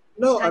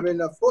 No, Thank I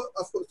mean, of course,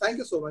 thank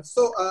you so much.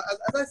 So,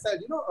 as I said,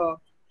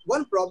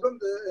 one problem,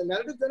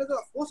 narrative journalism,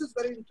 of course, is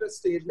very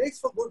interesting. It makes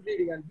for good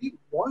reading, and we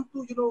want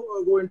to,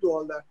 go into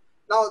all that.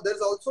 Now,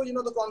 there's also,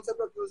 the concept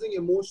of using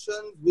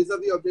emotions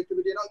vis-a-vis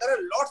objectivity. Now, there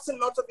are lots and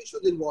lots of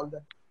issues involved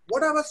there.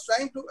 What I was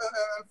trying to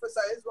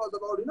emphasize was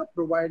about,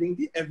 providing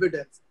the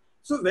evidence.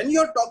 So, when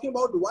you're talking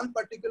about one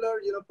particular,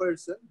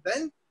 person,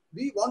 then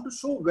we want to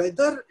show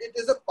whether it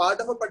is a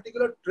part of a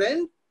particular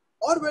trend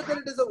or whether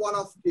it is a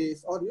one-off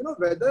case, or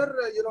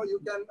whether you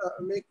can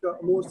make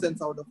more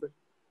sense out of it.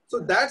 So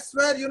that's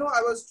where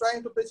I was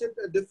trying to pitch it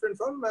different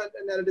from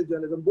narrative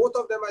journalism. Both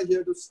of them are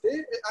here to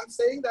stay. I'm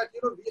saying that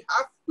we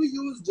have to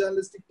use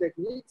journalistic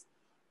techniques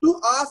to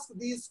ask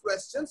these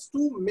questions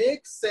to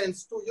make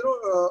sense, to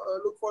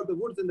look for the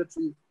woods in the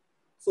trees.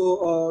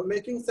 So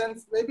making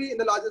sense maybe in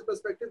the larger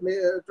perspective,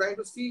 trying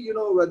to see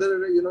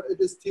whether it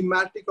is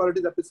thematic or it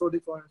is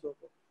episodic, so on and so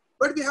forth.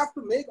 But we have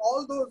to make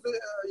all those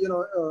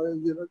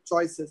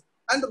choices.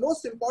 And the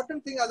most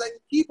important thing, as I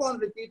keep on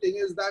repeating,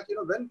 is that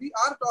when we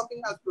are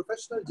talking as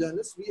professional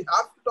journalists, we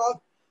have to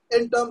talk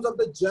in terms of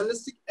the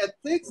journalistic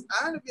ethics,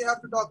 and we have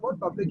to talk about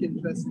public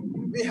interest.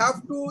 We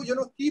have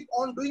to keep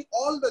on doing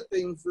all the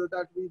things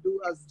that we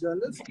do as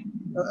journalists,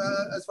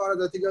 as far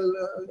as ethical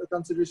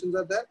considerations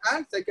are there,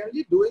 and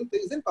secondly, doing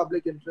things in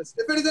public interest.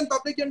 If it is in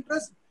public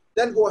interest,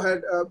 then go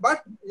ahead.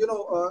 But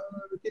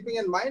keeping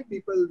in mind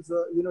people's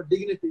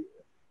dignity.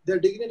 Their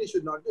dignity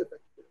should not be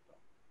affected.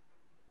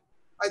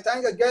 I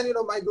thank again,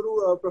 my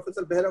guru,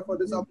 Professor Behra, for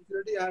this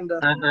opportunity. And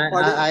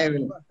I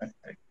will.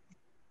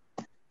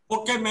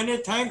 Okay, many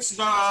thanks,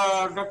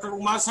 Dr.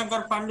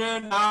 Shankar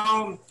Pandey.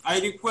 Now I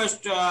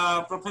request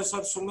Professor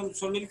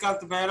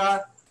Sunilkant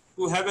Behra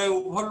to have a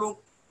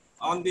overlook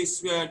on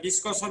this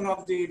discussion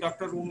of the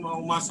Dr.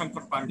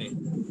 Shankar Pandey.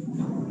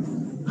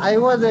 I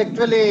was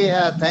actually,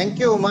 thank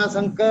you,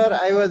 Shankar.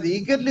 I was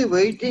eagerly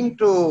waiting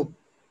to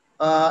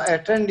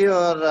attend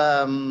your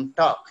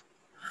talk.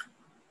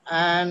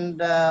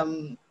 And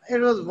it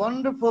was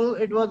wonderful.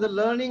 It was a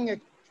learning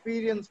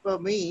experience for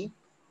me.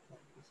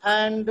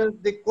 And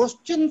the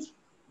questions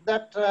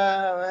that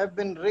have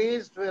been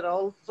raised were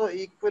also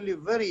equally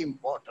very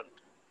important.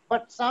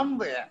 But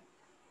somewhere,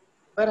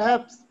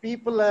 perhaps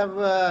people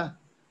have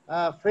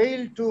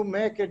failed to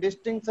make a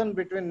distinction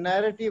between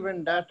narrative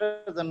and data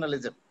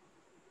journalism.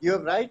 You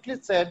have rightly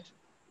said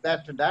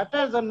that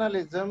data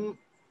journalism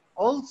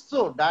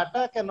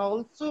data can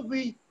also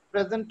be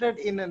presented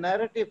in a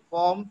narrative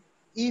form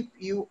if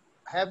you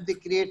have the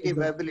creative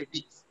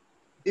abilities.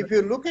 If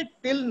you look at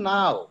till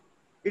now,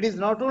 it is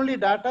not only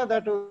data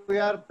that we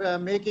are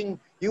making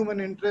human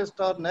interest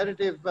or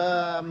narrative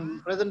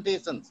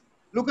presentations.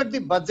 Look at the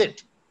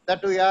budget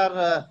that we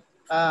are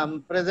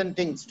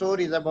presenting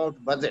stories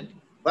about budget.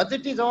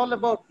 Budget is all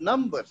about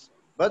numbers.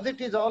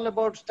 Budget is all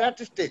about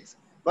statistics.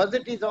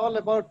 Budget is all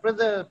about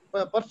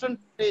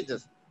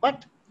percentages.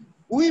 But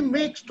we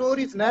make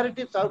stories,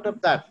 narratives out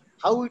of that.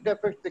 how it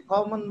affects the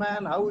common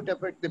man, how it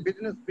affects the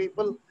business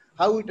people,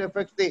 how it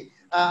affects the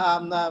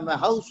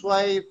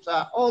housewives,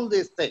 all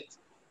these things.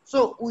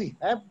 So we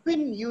have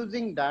been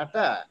using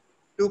data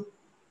to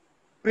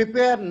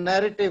prepare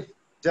narrative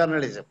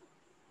journalism.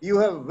 You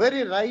have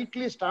very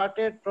rightly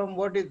started from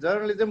what is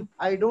journalism.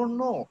 I don't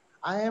know.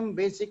 I am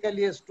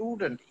basically a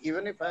student,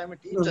 even if I am a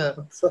No, teacher.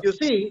 no, sir. You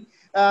see,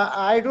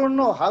 I don't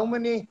know how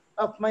many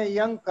of my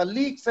young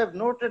colleagues have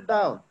noted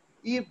down.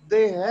 If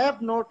they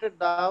have noted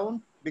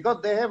down,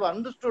 because they have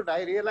understood,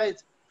 I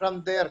realize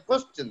from their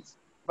questions,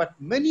 but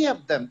many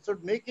of them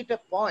should make it a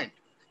point.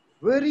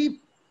 Very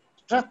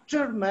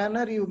structured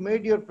manner you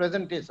made your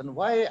presentation.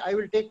 Why? I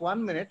will take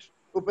 1 minute,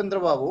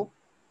 Upendra Babu.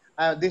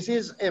 This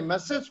is a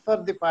message for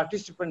the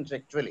participants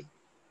actually.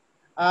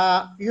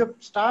 You have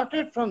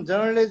started from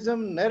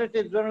journalism,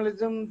 narrative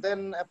journalism,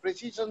 then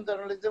precision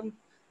journalism,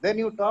 then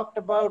you talked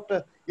about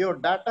your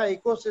data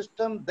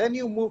ecosystem, then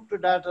you moved to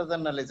data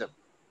journalism.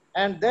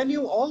 And then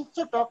you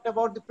also talked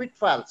about the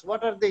pitfalls.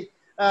 What are the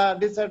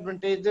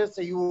disadvantages?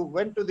 You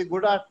went to the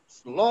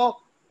Goodhart's law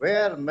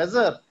where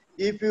measure,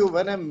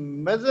 when a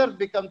measure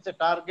becomes a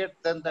target,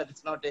 then that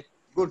is not a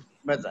good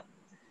measure.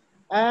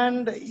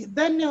 And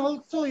then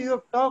also you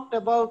have talked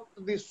about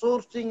the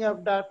sourcing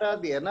of data,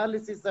 the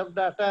analysis of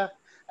data,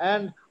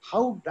 and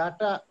how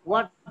data,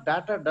 what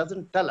data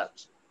doesn't tell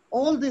us.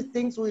 All these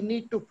things we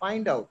need to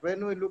find out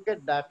when we look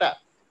at data.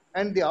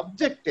 And the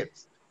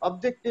objectives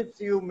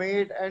you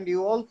made, and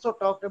you also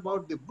talked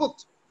about the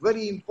books,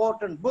 very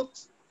important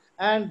books.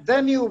 And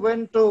then you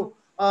went to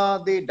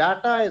the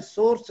data as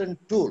source and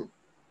tool,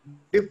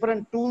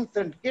 different tools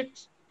and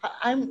kits.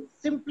 I'm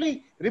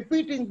simply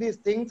repeating these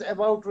things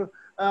about to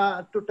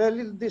tell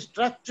you the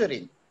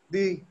structuring.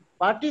 The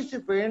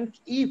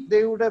participants, if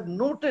they would have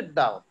noted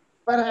down,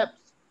 perhaps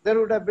there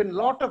would have been a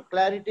lot of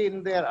clarity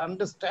in their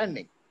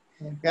understanding.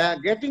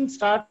 Getting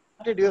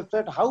started, you have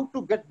said how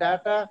to get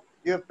data.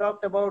 You have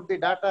talked about the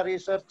data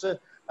research,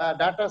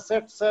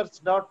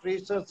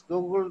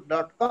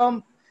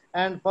 dataset.search.researchgoogle.com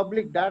and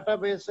public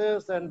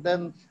databases. And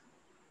then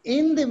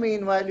in the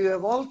meanwhile, you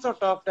have also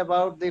talked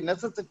about the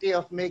necessity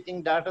of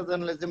making data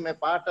journalism a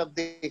part of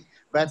the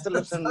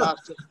bachelor's and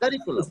master's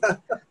curriculum.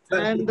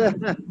 And,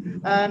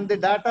 and the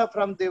data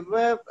from the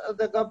web,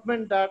 the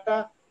government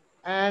data.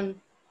 And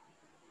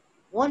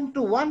one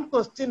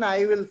question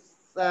I will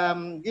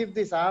give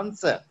this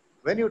answer.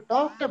 When you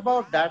talked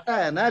about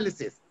data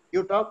analysis,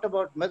 you talked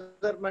about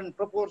measurement,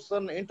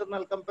 proportion,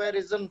 internal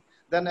comparison,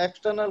 then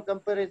external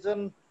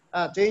comparison,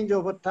 change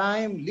over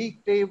time,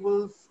 leak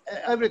tables,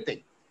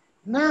 everything.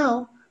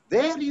 Now,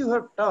 there you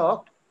have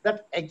talked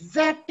that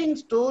exacting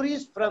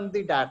stories from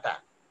the data.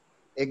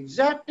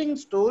 Exacting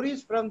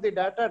stories from the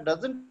data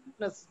doesn't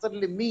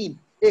necessarily mean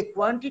a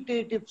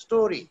quantitative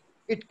story.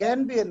 It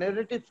can be a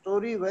narrative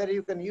story where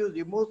you can use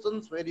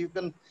emotions, where you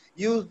can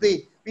use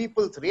the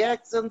people's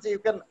reactions, you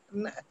can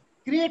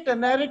create a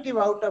narrative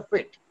out of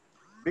it.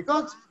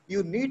 Because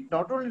you need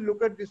not only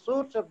look at the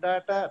source of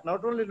data,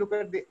 not only look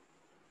at the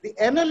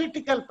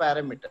analytical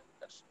parameters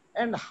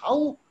and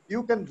how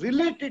you can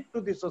relate it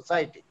to the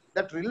society.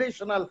 That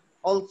relational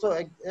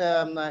also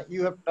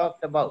you have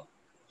talked about.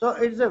 So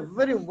it's a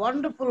very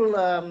wonderful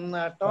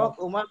talk,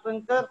 Umar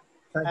Shankar.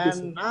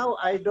 And now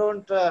I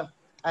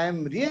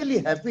am really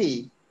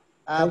happy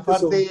for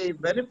the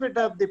benefit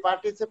of the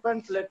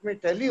participants. Let me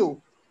tell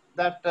you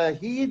that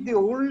he is the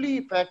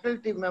only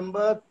faculty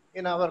member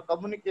in our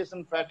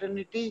communication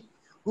fraternity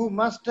who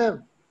must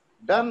have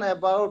done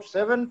about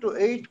 7 to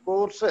 8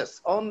 courses,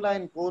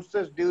 online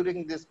courses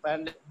during this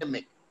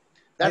pandemic.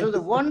 That was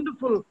a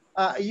wonderful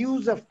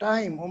use of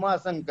time, Uma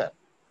Shankar.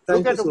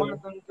 Look at Uma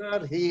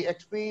Shankar, he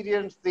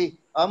experienced the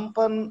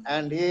Ampan,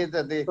 and he is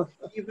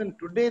even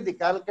today the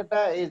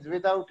Calcutta is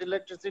without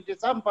electricity,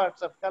 some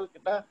parts of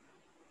Calcutta,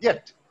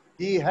 yet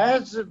he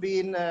has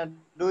been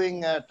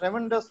doing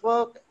tremendous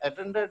work,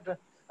 attended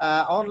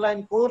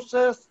online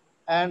courses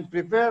and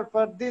prepared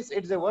for this.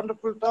 It's a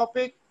wonderful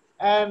topic,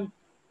 and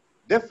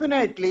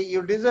definitely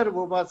you deserve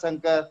Uma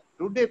Shankar.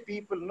 Today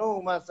people know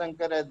Uma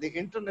Shankar as the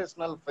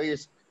international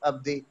face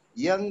of the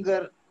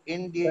younger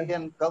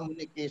Indian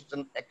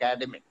communication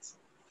academics.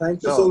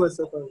 Thank you so much,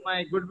 sir.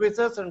 My good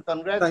wishes and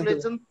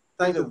congratulations.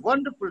 Thank you. It's a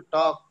wonderful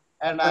talk,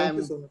 and I am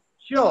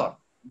sure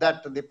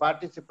that the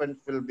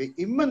participants will be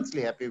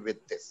immensely happy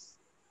with this.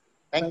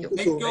 Thank you.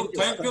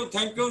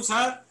 Thank you,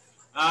 sir,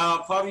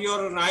 for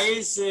your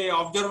nice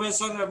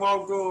observation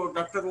about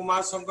Dr.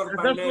 Uma Shankar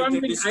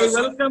Pandey. I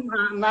welcome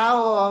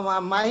now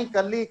my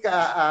colleague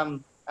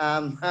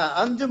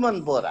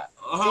Anjuman Borah.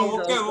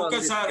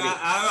 Okay, sir.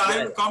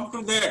 I will come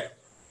to that.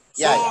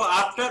 So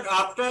after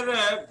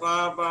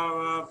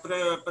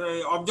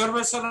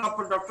observation of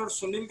Dr.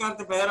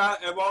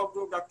 Surendranath about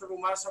Dr.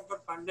 Uma Shankar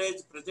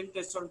Pandey's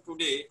presentation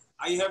today,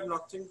 I have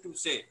nothing to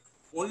say.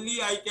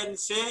 Only I can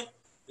say,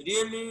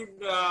 really,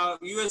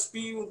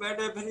 USP, you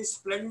made a very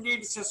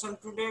splendid session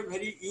today,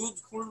 very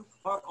useful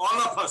for all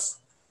of us.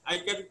 I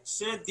can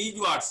say these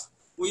words.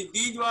 With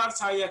these words,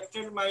 I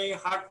extend my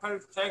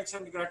heartfelt thanks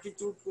and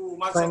gratitude to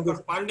Uma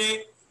Shankar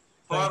Pandey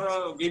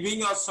for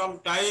giving us some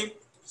time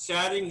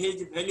sharing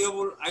his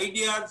valuable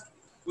ideas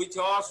with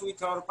us,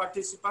 with our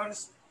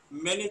participants.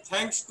 Many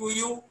thanks to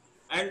you,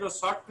 and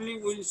certainly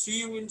we'll see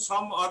you in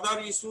some other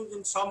issues,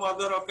 in some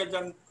other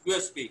occasion,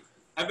 USP.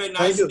 Have a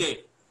nice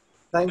day.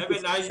 Thank Have you.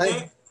 a nice Thank day.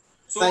 you.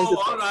 So Thank you,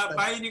 all, sir.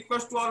 my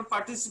request to all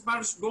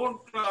participants, don't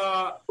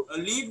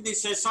leave the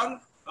session.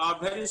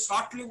 Very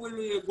shortly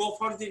we'll go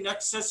for the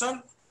next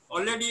session.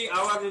 Already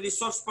our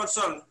resource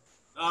person,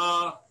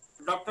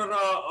 Dr.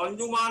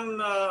 Anjuman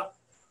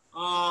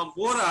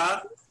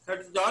Borah,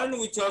 has joined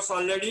with us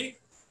already,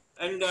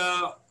 and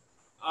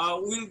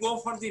we'll go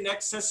for the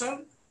next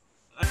session.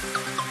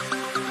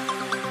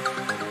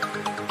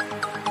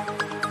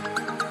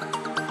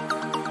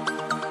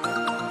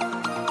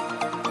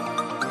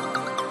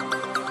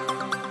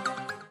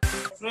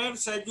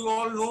 Friends, as you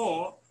all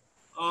know,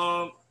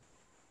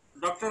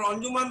 Dr.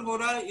 Anjuman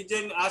Borah is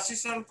an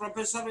assistant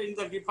professor in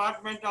the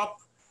Department of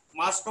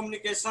Mass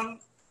Communication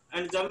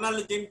and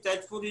Journalism,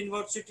 Tezpur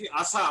University,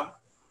 Assam,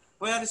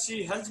 where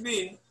she has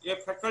been a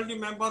faculty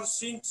member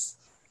since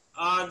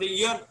the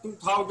year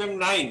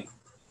 2009.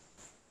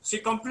 She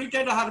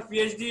completed her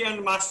PhD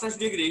and master's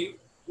degree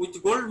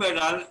with gold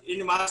medal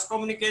in mass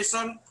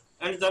communication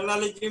and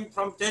journalism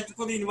from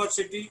Tezpur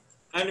University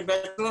and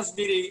bachelor's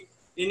degree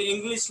in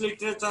English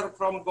literature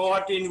from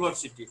Borah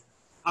University.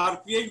 Her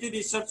PhD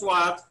research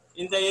was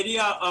in the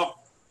area of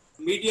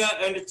media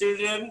and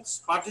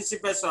children's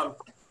participation.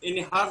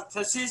 In her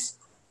thesis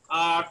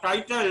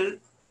titled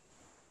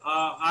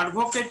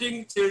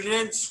Advocating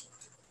Children's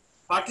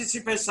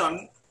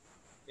Participation,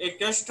 a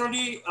case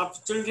study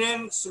of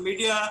children's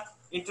media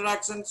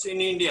interactions in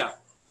India.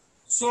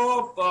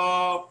 So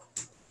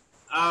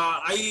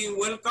I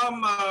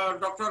welcome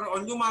Dr.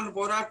 Anjuman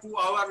Borah to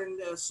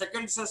our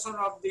second session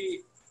of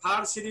the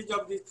third series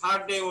of the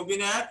third day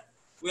webinar.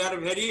 We are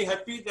very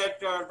happy that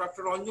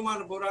Dr.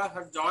 Anjuman Borah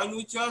has joined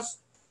with us,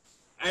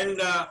 and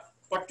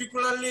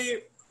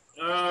particularly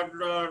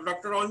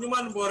Dr.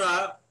 Anjuman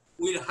Borah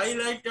will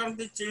highlight on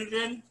the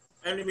children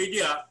and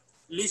media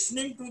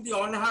listening to the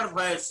Unheard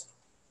voice.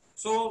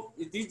 So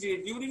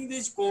during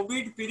this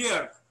COVID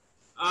period,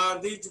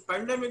 this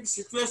pandemic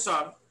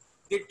situation,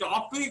 the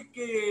topic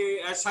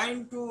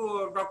assigned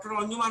to Dr.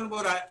 Anjuman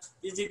Borah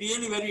is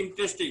really very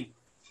interesting.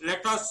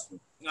 Let us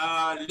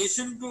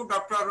listen to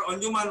Dr.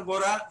 Anjuman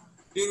Borah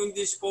during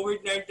this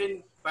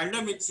COVID-19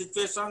 pandemic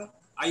situation.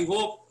 I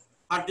hope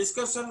her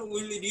discussion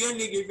will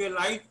really give a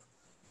light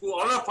to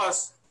all of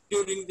us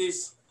during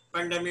this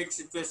pandemic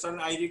situation.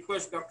 I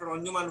request Dr.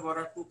 Anjuman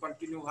Borah to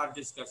continue her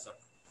discussion.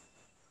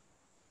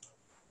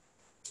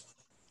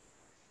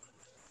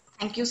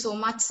 Thank you so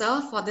much,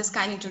 sir, for this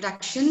kind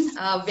introduction.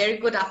 Very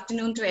good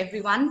afternoon to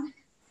everyone,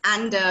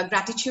 and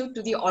gratitude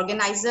to the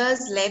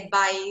organizers led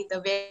by the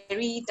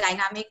very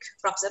dynamic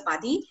Professor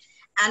Pandey,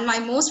 and my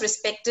most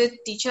respected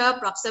teacher,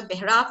 Professor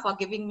Borah, for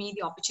giving me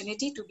the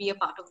opportunity to be a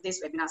part of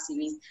this webinar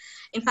series.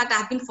 In fact,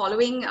 I've been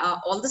following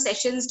all the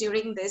sessions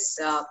during this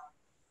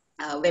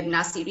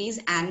webinar series,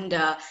 and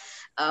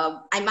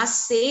I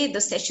must say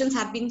the sessions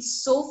have been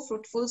so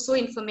fruitful, so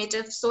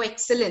informative, so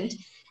excellent.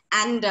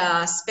 And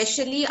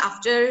especially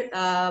after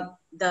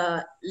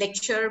the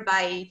lecture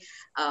by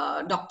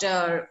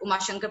Dr.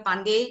 Shankar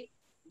Pandey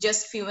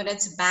just a few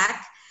minutes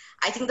back,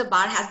 I think the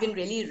bar has been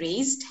really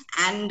raised,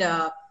 and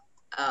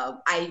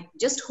I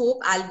just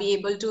hope I'll be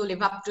able to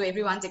live up to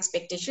everyone's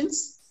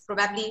expectations.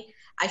 Probably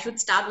I should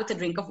start with a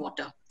drink of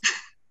water.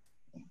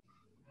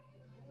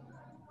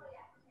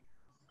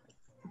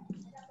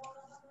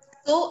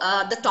 So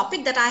the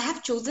topic that I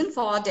have chosen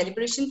for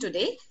deliberation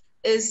today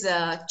is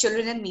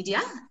children and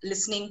media,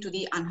 listening to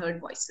the unheard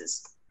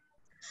voices.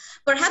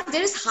 Perhaps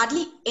there is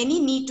hardly any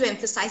need to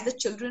emphasize that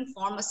children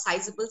form a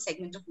sizable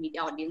segment of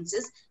media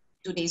audiences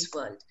in today's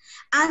world.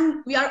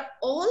 And we are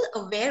all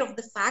aware of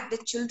the fact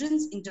that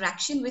children's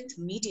interaction with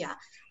media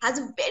has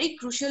a very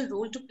crucial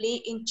role to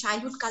play in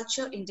childhood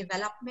culture, in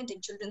development,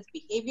 in children's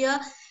behavior,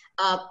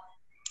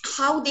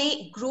 how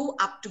they grow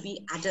up to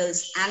be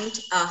adults, and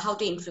how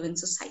they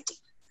influence society.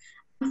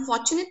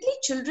 Unfortunately,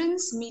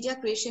 children's media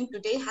creation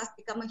today has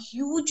become a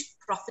huge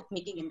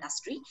profit-making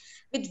industry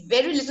with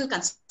very little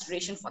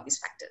consideration for these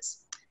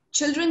factors.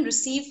 Children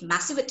receive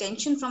massive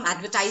attention from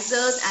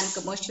advertisers and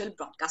commercial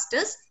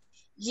broadcasters,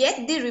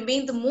 yet they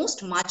remain the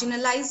most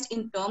marginalized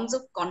in terms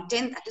of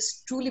content that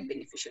is truly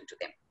beneficial to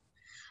them.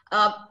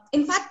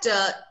 In fact,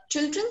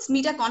 children's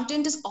media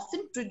content is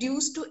often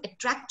produced to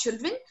attract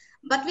children,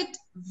 but with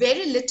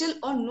very little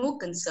or no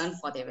concern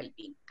for their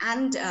well-being.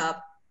 And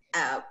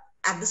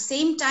at the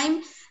same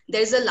time,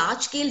 there is a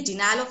large-scale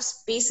denial of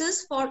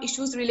spaces for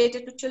issues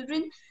related to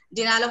children,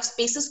 denial of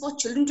spaces for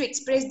children to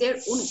express their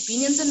own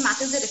opinions on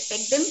matters that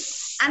affect them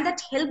and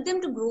that help them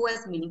to grow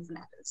as meaningful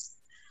adults.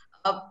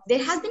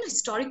 There has been a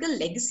historical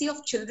legacy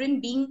of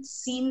children being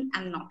seen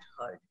and not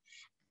heard.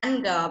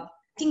 And I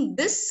think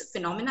this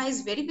phenomena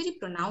is very, very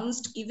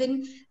pronounced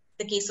even in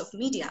the case of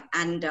media.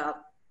 And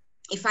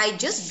if I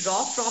just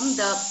draw from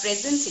the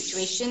present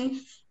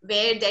situation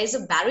where there is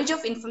a barrage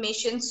of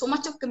information, so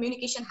much of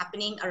communication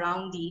happening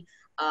around the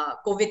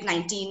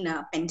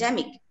COVID-19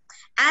 pandemic.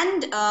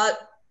 And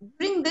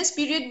during this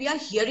period, we are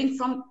hearing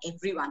from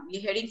everyone. We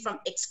are hearing from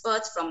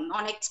experts, from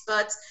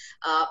non-experts,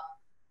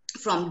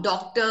 from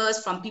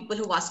doctors, from people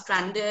who are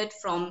stranded,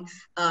 from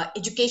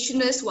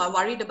educationists who are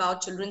worried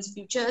about children's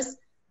futures.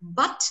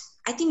 But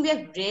I think we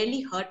have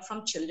rarely heard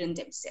from children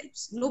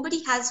themselves.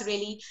 Nobody has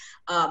really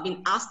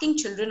been asking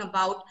children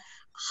about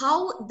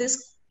how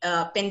this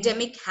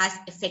pandemic has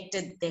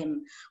affected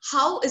them.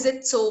 How is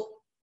it so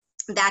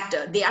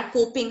that they are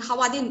coping? How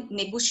are they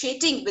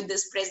negotiating with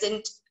this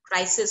present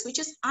crisis, which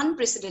is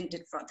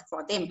unprecedented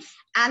for them?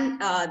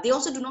 And they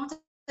also do not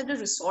have the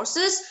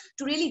resources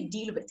to really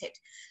deal with it.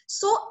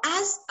 So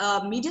as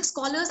media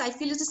scholars, I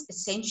feel it is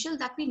essential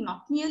that we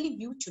not merely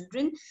view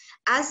children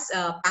as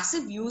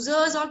passive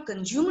users or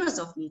consumers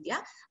of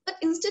media, but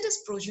instead as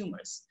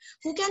prosumers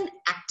who can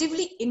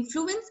actively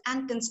influence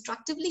and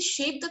constructively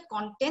shape the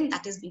content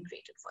that is being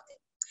created for them.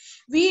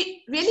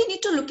 We really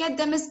need to look at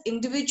them as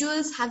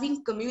individuals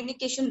having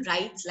communication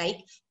rights like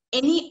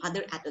any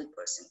other adult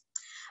person.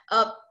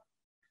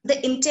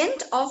 The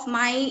intent of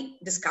my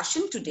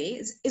discussion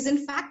today is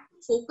in fact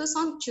focus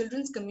on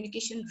children's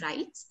communication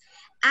rights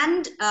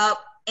and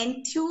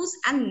enthuse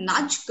and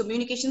nudge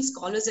communication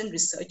scholars and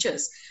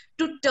researchers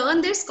to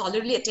turn their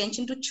scholarly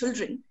attention to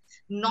children,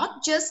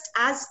 not just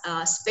as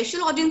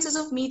special audiences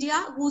of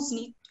media whose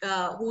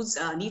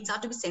needs are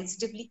to be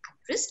sensitively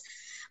addressed,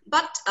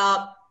 but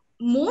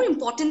more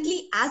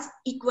importantly, as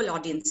equal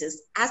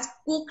audiences, as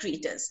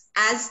co-creators,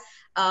 as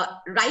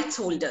rights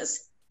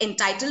holders,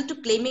 entitled to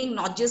claiming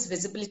not just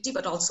visibility,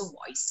 but also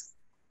voice.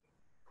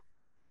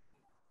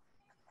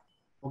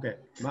 Okay,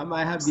 ma'am,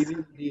 I have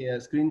given the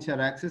screen share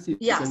access.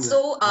 Yeah,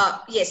 so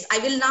yes, I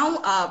will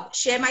now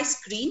share my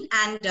screen,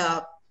 and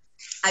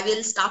I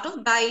will start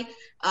off by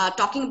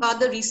talking about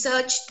the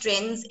research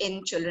trends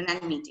in children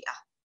and media.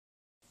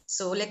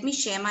 So let me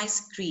share my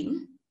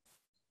screen.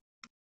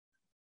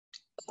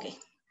 Okay.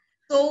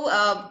 So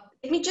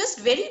let me just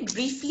very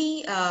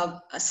briefly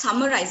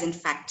summarize, in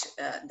fact,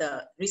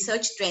 the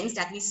research trends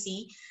that we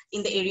see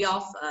in the area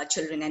of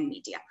children and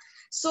media.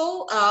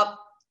 So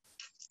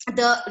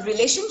the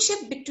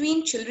relationship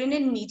between children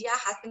and media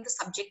has been the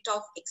subject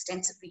of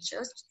extensive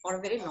research for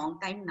a very long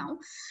time now.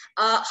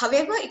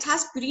 However, it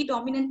has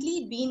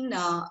predominantly been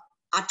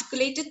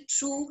articulated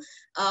through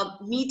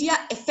media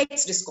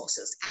effects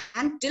discourses.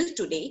 And till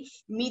today,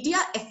 media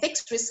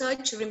effects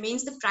research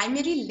remains the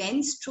primary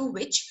lens through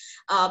which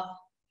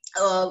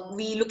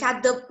we look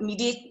at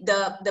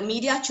the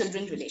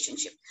media-children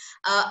relationship.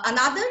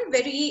 Another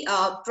very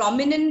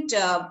prominent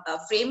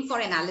frame for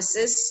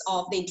analysis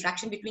of the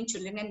interaction between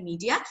children and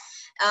media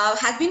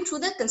has been through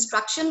the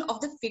construction of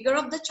the figure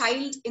of the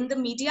child in the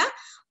media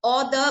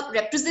or the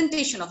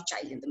representation of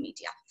child in the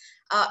media.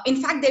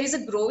 In fact, there is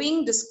a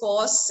growing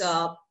discourse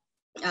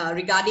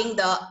regarding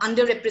the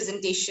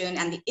underrepresentation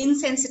and the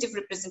insensitive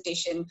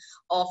representation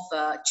of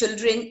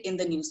children in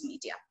the news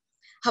media.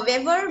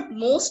 However,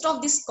 most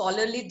of these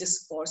scholarly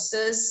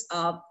discourses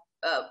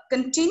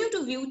continue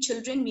to view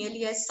children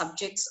merely as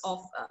subjects of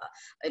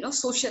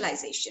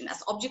socialization,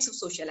 as objects of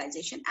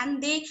socialization,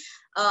 and they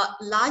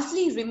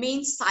largely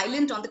remain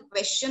silent on the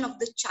question of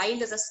the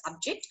child as a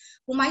subject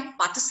who might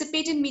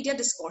participate in media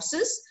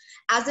discourses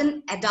as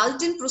an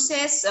adult in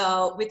process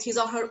with his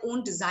or her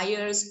own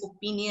desires,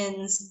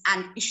 opinions,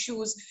 and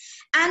issues,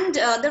 and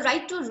the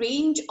right to a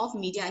range of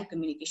media and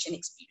communication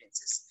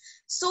experiences.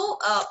 So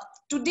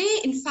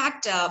today, in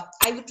fact,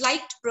 I would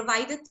like to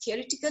provide a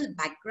theoretical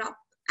background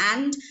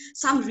and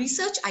some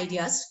research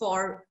ideas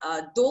for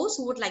those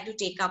who would like to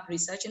take up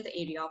research in the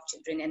area of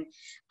children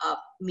and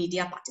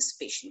media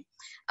participation.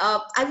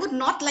 I would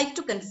not like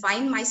to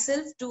confine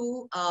myself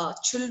to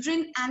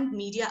children and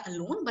media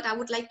alone, but I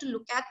would like to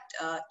look at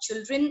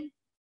children's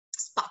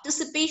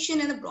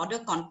participation in a broader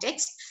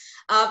context,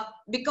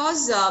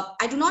 because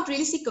I do not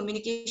really see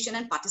communication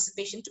and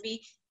participation to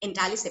be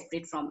entirely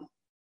separate from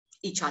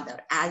each other,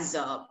 as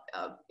the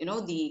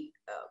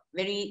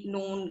very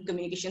known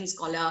communication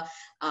scholar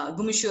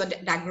Gumishu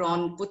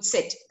Dagron puts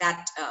it,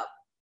 that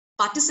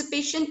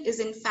participation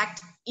is in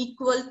fact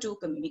equal to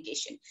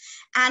communication,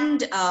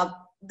 and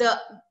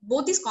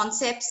both these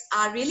concepts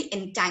are really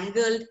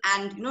entangled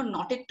and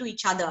knotted to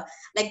each other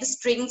like the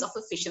strings of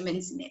a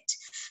fisherman's net.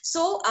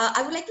 So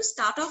I would like to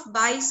start off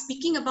by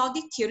speaking about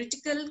the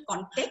theoretical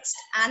context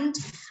and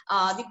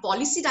the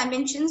policy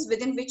dimensions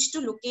within which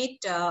to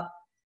locate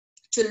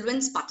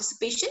children's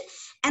participation,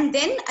 and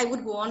then I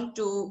would go on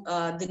to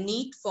the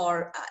need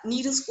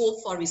and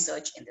scope for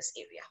research in this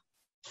area.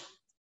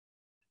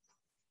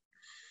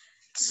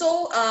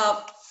 So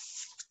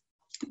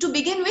to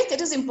begin with,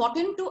 it is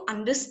important to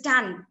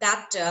understand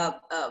that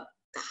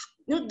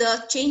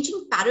the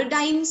changing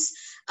paradigms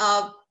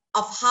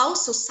of how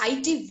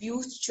society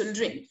views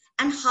children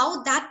and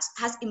how that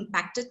has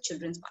impacted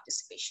children's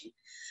participation.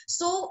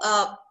 So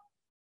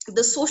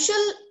the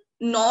social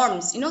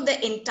norms, the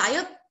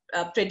entire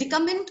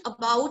predicament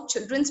about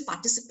children's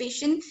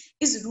participation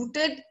is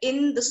rooted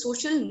in the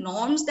social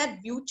norms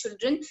that view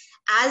children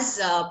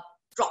as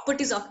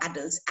properties of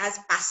adults, as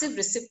passive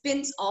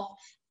recipients of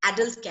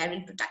adult care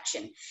and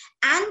protection,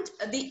 and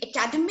the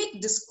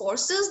academic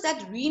discourses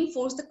that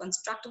reinforce the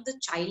construct of the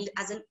child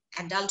as an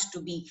adult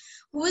to be,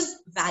 who is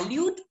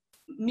valued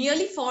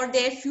merely for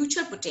their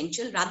future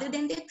potential rather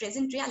than their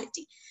present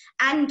reality.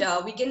 And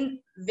we can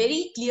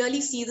very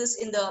clearly see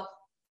this in the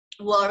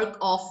work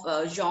of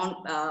Jean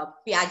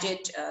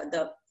Piaget,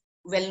 the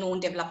well-known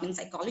development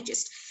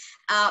psychologist.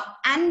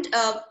 And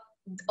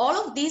all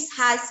of this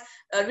has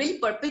really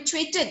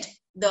perpetuated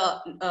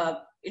the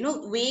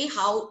way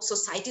how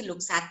society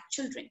looks at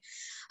children.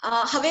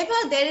 However,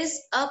 there is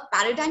a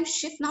paradigm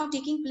shift now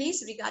taking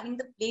place regarding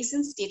the place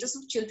and status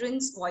of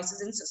children's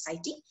voices in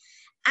society.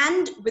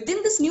 And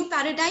within this new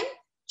paradigm,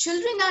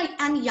 children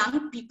and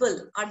young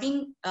people are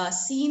being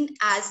seen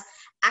as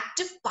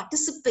active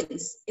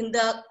participants in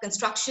the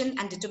construction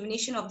and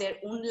determination of their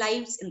own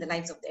lives, in the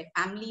lives of their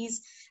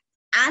families,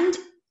 and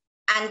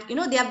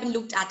they have been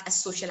looked at as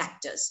social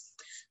actors.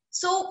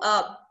 So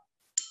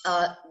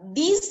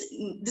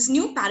this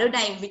new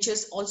paradigm, which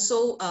is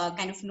also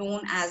kind of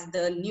known as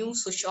the new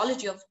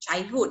sociology of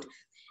childhood,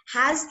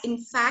 has in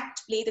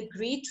fact played a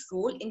great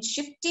role in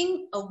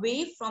shifting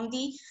away from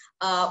the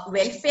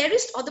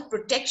welfarist or the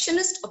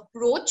protectionist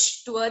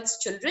approach towards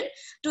children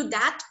to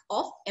that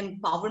of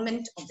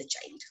empowerment of the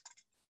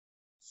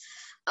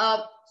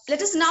child.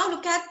 Let us now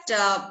look at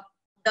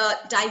the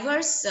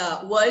diverse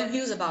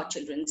worldviews about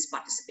children's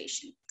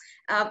participation.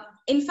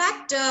 In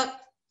fact,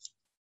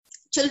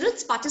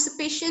 children's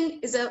participation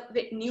is a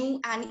new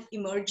and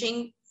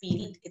emerging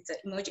field. It's an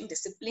emerging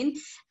discipline,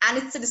 and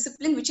it's a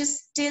discipline which is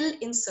still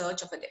in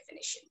search of a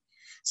definition.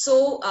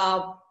 So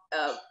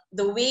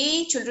the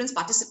way children's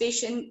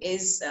participation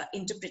is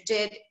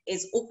interpreted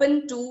is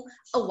open to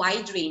a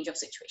wide range of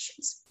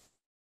situations.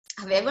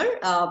 However,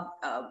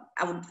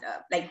 I would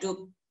like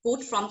to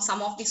quote from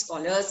some of the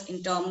scholars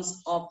in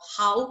terms of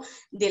how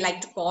they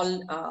like to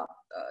call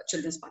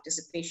children's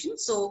participation.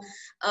 So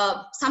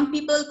some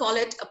people call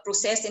it a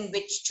process in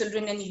which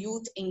children and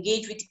youth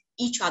engage with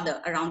each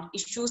other around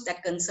issues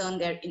that concern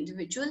their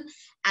individual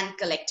and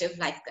collective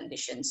life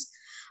conditions.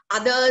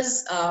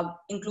 Others,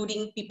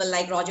 including people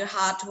like Roger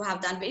Hart, who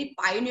have done very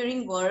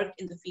pioneering work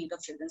in the field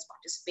of children's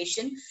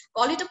participation,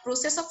 call it a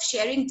process of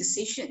sharing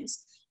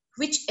decisions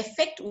which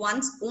affect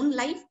one's own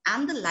life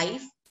and the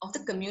life of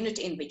the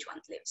community in which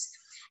one lives.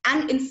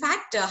 And in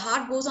fact,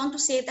 Hart goes on to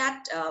say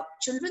that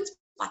children's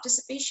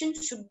participation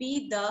should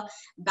be the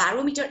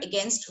barometer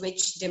against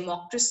which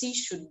democracy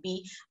should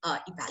be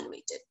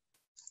evaluated.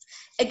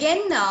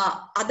 Again,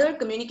 other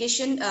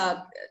communication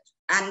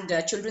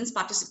and children's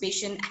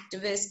participation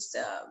activists,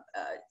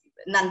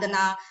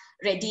 Nandana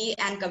Reddy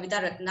and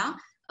Kavita Ratna,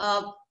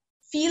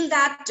 feel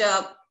that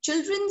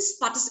children's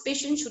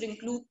participation should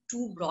include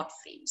two broad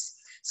frames.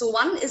 So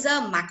one is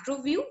a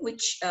macro view,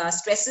 which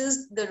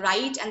stresses the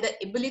right and the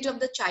ability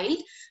of the child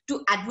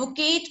to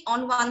advocate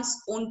on one's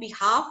own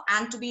behalf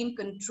and to be in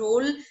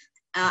control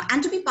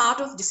and to be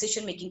part of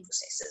decision-making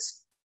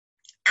processes.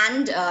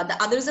 And the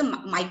other is a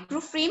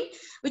micro frame,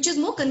 which is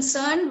more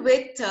concerned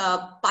with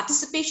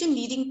participation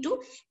leading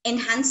to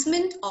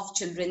enhancement of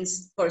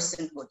children's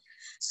personhood.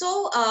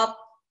 So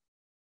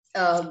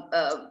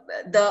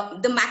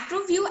the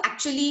macro view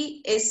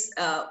actually is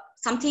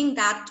something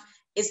that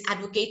is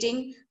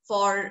advocating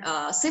for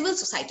civil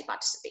society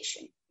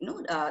participation,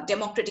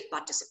 democratic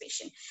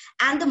participation.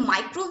 And the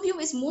micro view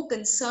is more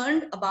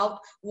concerned about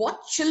what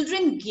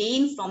children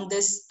gain from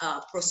this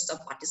process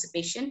of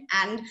participation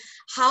and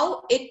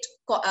how it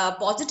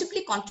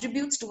positively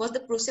contributes towards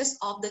the process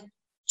of the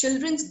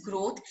children's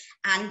growth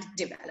and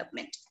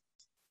development.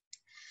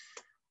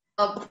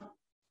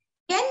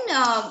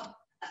 Again,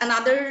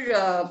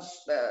 another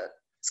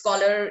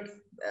scholar,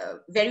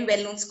 very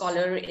well-known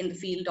scholar in the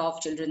field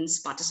of children's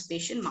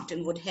participation,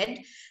 Martin Woodhead,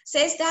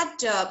 says that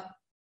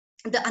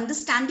the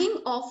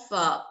understanding of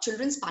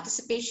children's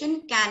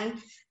participation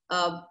can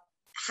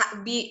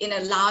be in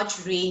a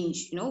large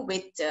range,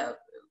 with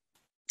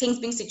things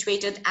being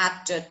situated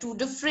at two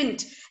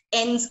different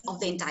ends of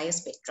the entire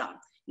spectrum.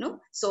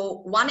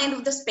 So one end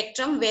of the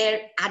spectrum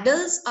where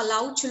adults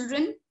allow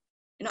children,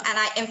 and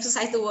I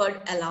emphasize the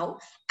word allow,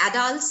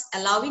 adults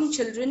allowing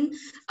children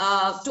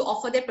to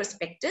offer their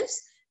perspectives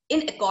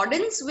in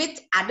accordance with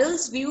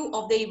adults' view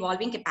of their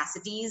evolving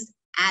capacities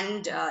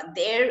and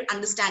their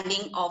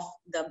understanding of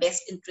the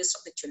best interest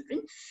of the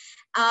children.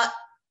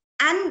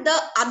 And the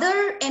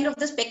other end of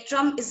the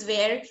spectrum is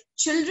where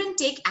children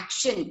take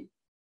action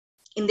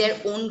in their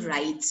own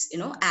rights,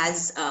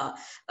 as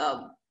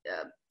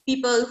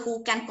people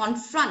who can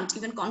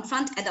even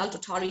confront adult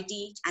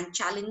authority and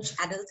challenge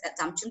adult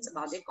assumptions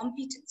about their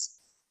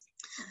competence.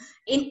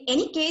 In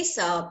any case,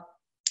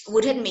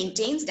 Woodhead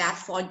maintains that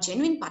for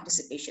genuine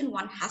participation,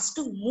 one has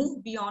to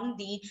move beyond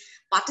the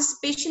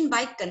participation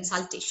by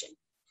consultation,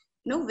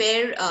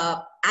 where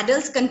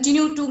adults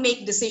continue to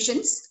make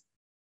decisions,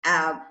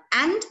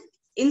 and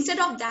instead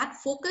of that,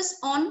 focus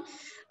on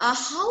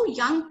how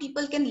young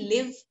people can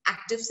live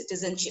active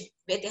citizenship,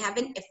 where they have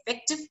an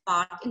effective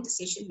part in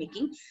decision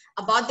making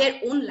about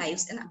their own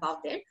lives and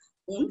about their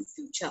own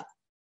future.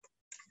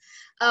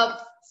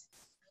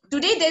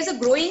 Today, there's a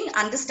growing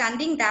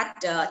understanding that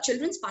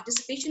children's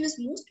participation is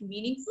most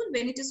meaningful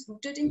when it is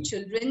rooted in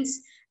children's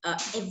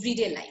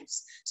everyday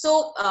lives.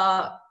 So,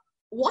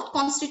 what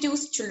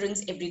constitutes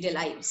children's everyday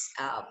lives?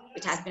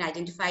 It has been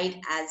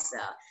identified as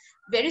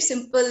very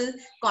simple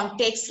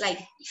contexts like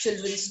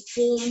children's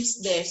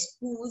homes, their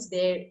schools,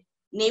 their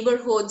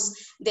neighborhoods,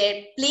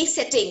 their play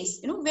settings,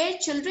 where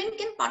children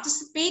can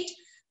participate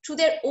through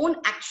their own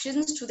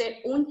actions, through their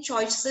own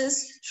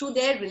choices, through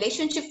their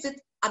relationships with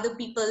other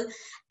people,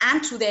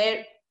 and through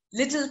their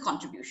little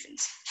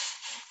contributions.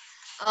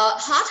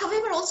 Hart,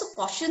 however, also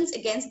cautions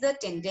against the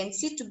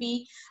tendency to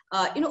be,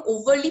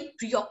 overly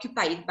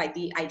preoccupied by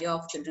the idea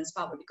of children's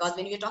power, because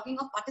when you're talking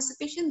of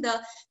participation,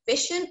 the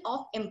question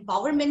of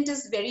empowerment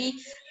is very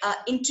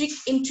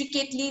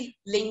intricately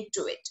linked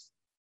to it.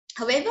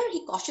 However,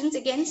 he cautions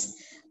against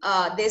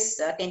this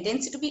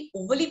tendency to be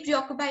overly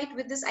preoccupied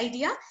with this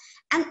idea,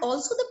 and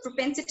also the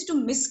propensity to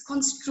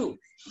misconstrue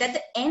that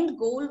the end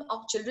goal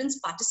of children's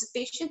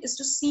participation is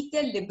to seek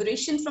their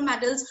liberation from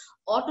adults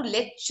or to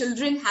let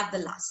children have the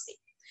last say.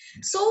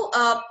 So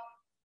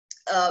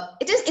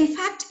it is in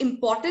fact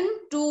important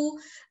to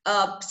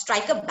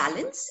strike a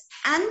balance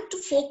and to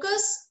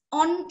focus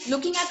on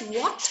looking at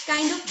what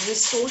kind of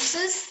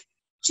resources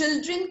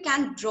children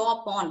can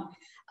draw upon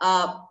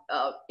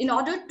in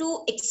order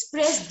to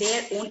express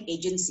their own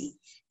agency,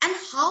 and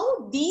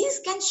how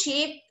these can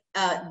shape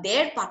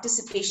their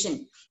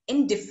participation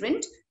in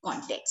different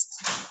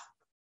contexts.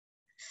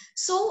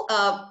 So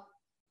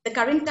the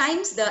current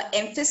times, the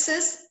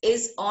emphasis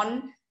is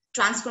on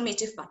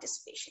transformative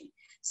participation.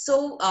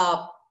 So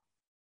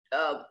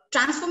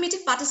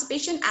transformative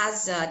participation,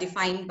 as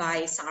defined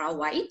by Sarah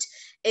White,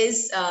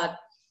 is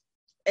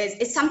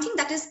something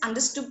that is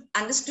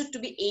understood to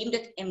be aimed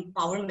at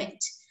empowerment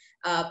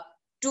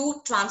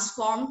to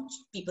transform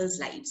people's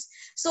lives.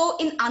 So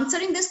in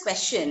answering this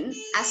question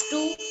as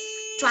to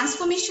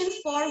transformation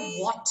for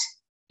what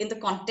in the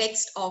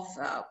context of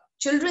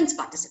children's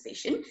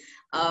participation,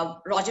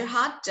 Roger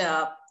Hart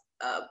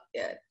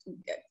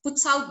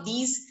puts out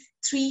these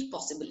three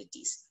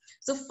possibilities.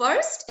 So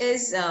first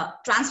is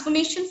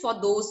transformation for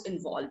those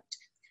involved,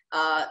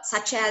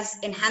 such as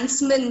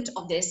enhancement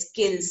of their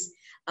skills,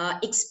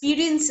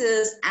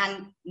 experiences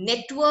and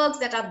networks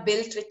that are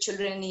built with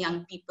children and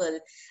young people,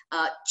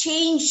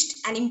 changed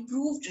and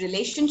improved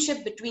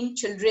relationship between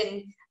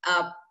children,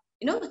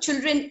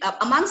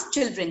 amongst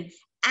children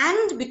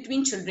and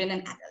between children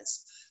and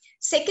adults.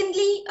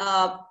 Secondly,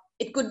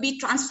 it could be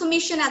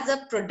transformation as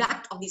a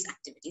product of these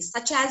activities,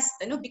 such as,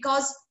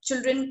 because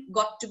children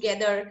got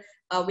together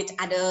with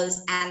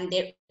adults and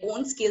their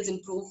own skills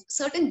improved,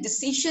 certain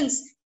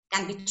decisions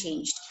can be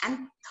changed.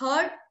 And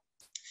third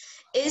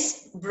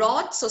is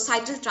broad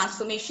societal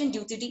transformation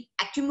due to the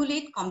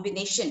accumulate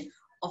combination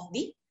of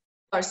the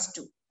first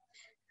two.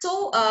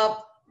 So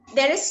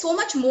there is so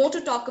much more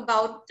to talk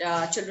about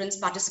children's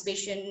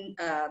participation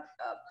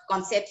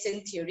concepts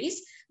and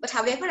theories, but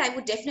however, I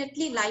would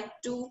definitely like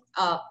to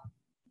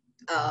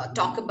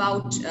talk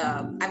about,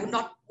 I would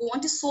not go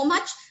on to so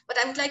much, but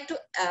I would like to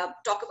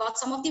talk about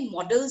some of the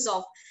models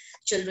of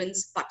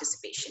children's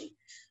participation.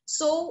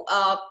 So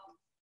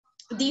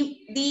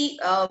the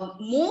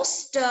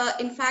most,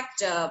 in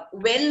fact,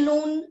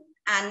 well-known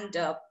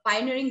and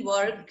pioneering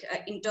work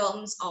in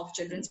terms of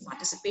children's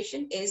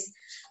participation is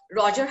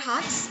Roger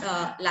Hart's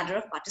Ladder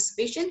of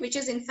Participation, which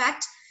is in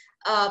fact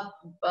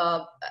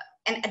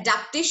an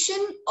adaptation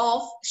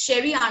of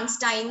Sherry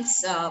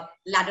Arnstein's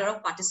Ladder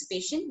of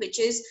Participation, which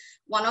is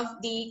one of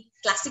the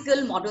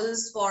classical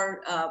models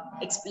for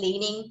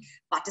explaining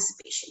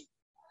participation.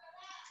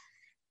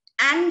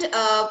 And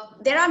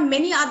there are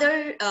many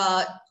other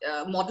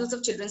models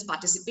of children's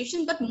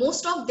participation, but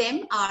most of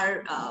them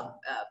are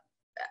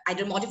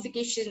either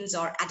modifications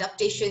or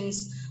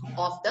adaptations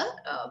of the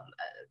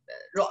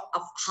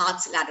of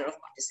Hart's Ladder of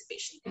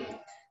Participation.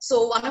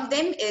 So one of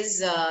them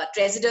is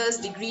Tresidder's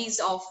Degrees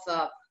of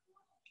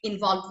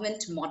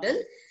Involvement model,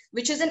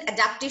 which is an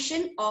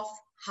adaptation of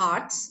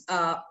Hart's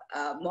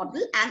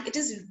model, and it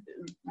is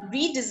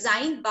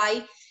redesigned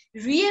by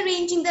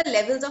rearranging the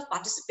levels of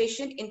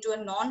participation into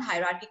a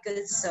non-hierarchical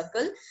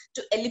circle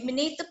to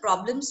eliminate the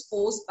problems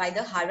posed by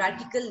the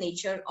hierarchical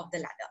nature of the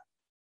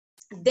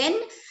ladder.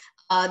 Then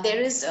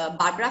there is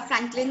Barbara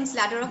Franklin's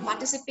Ladder of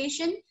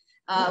Participation,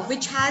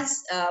 which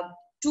has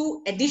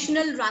two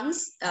additional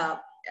rungs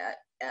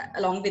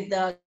along with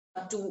the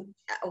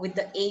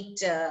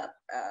eight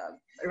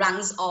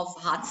rungs of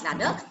Hart's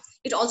ladder.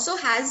 It also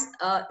has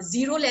a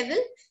 0 level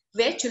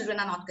where children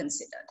are not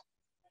considered.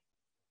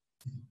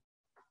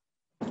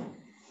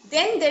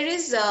 Then there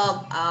is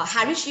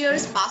Harry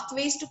Shearer's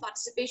Pathways to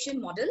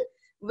Participation model,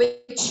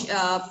 which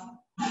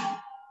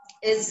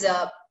is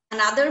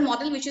another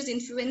model which is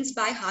influenced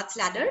by Hart's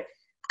ladder.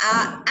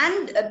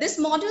 And this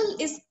model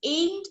is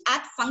aimed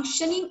at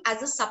functioning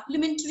as a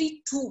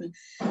supplementary tool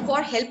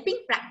for helping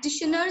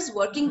practitioners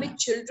working with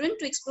children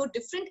to explore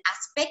different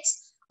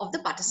aspects of the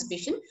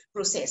participation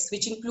process,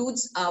 which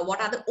includes what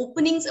are the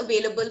openings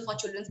available for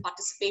children's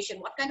participation,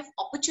 what kind of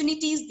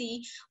opportunities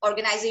the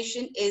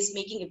organization is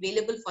making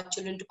available for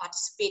children to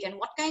participate, and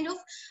what kind of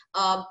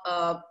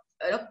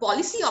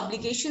policy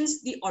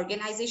obligations the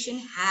organization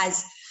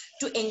has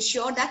to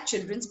ensure that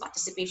children's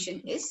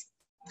participation is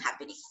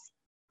happening.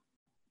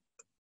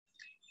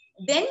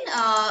 Then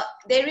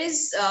there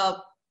is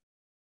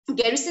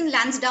Garrison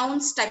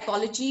Lansdowne's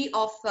typology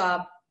of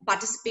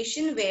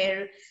participation,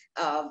 where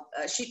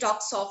she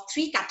talks of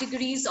 3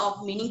 categories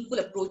of meaningful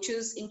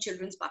approaches in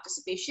children's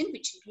participation,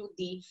 which include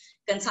the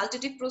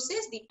consultative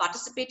process, the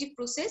participative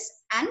process,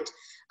 and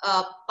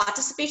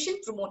participation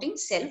promoting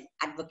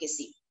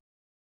self-advocacy.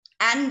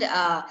 And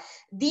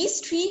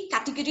these 3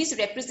 categories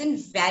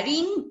represent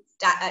varying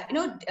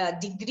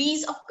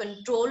degrees of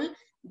control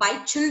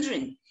by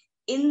children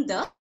in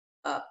the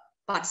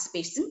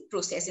participation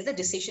process, in the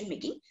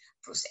decision-making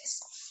process.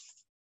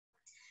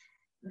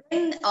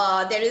 Then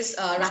there is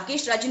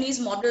Rakesh Rajani's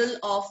model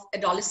of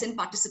adolescent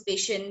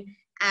participation,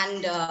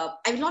 and I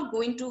will not go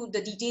into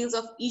the details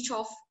of each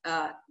of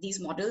these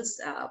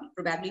models.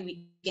 Probably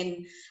we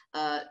can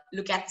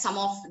look at some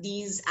of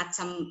these at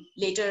some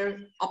later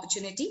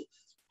opportunity.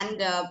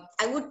 And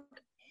I would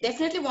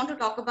definitely want to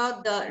talk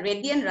about the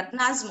Reddy and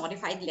Ratna's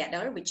modified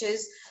ladder, which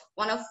is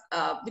one of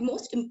the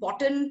most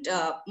important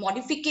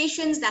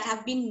modifications that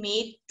have been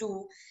made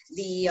to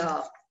the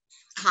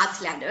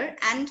Hearth ladder.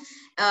 And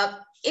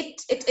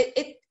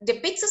it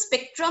depicts a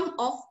spectrum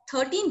of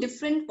 13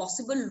 different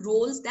possible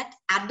roles that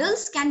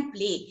adults can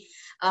play,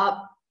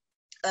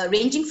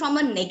 ranging from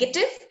a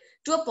negative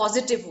to a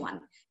positive one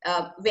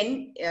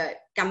when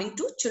coming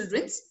to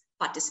children's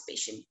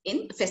participation,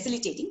 in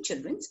facilitating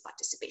children's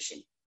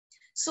participation.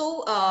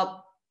 So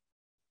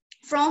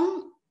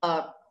from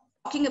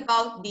talking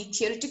about the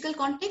theoretical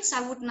context,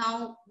 I would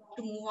now want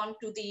to move on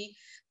to the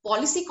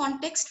policy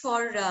context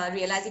for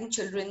realizing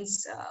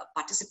children's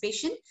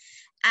participation,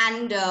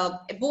 and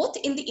both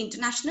in the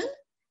international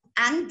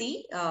and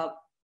the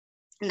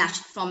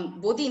from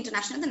both the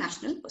international and the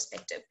national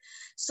perspective.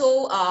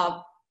 So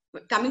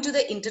coming to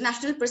the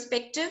international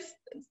perspective,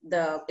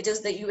 it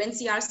is the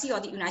UNCRC, or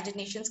the United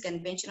Nations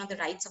Convention on the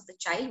Rights of the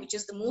Child, which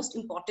is the most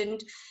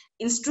important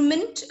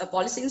instrument, a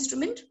policy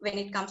instrument, when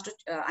it comes to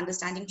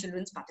understanding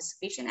children's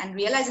participation and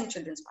realizing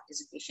children's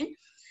participation.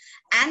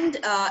 And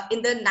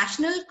in the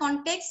national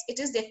context, it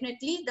is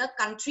definitely the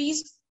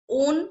country's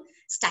own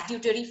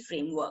statutory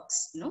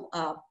frameworks,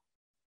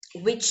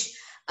 which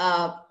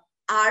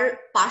are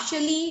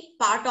partially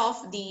part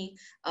of the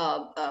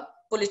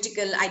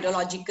political,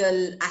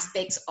 ideological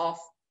aspects of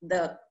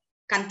the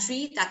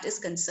country that is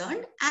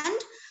concerned, and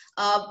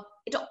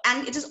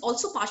it is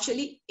also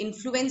partially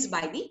influenced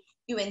by the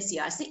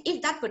UNCRC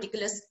if that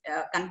particular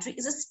country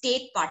is a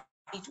state party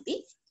to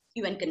the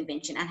UN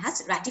Convention and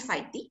has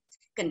ratified the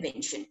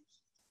convention.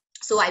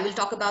 So I will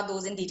talk about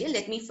those in detail.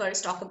 Let me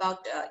first talk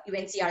about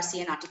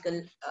UNCRC and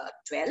Article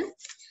 12.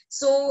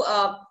 So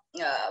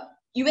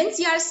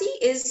UNCRC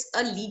is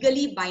a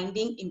legally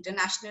binding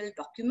international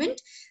document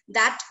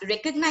that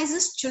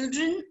recognizes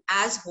children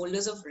as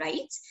holders of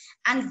rights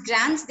and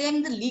grants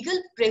them the legal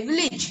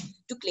privilege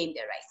to claim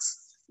their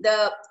rights.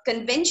 The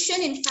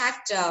convention, in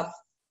fact,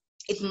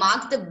 it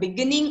marked the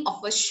beginning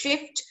of a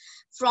shift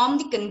from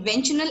the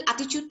conventional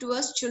attitude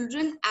towards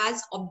children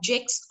as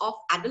objects of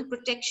adult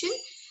protection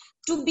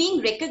to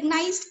being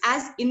recognized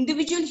as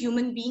individual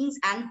human beings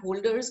and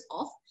holders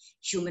of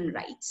human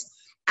rights.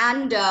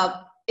 And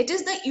it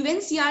is the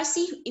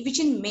UNCRC which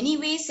in many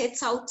ways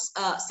sets out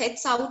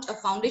a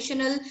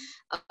foundational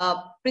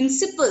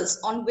principles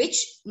on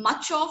which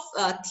much of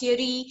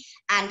theory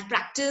and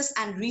practice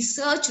and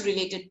research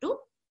related to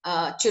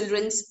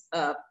children's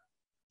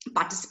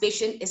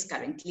participation is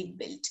currently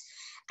built.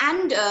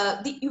 And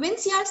the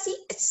UNCRC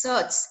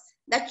asserts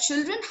that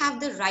children have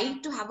the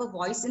right to have a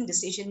voice in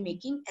decision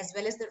making, as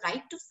well as the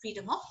right to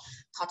freedom of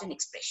thought and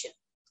expression.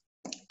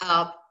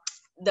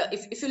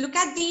 If you look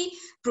at the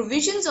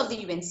provisions of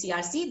the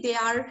UNCRC, they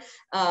are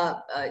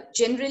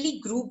generally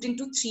grouped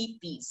into 3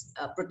 P's: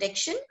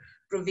 protection,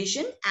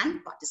 provision,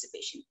 and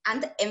participation.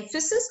 And the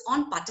emphasis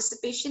on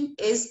participation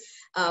is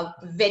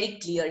very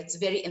clear, it's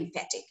very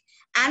emphatic.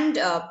 And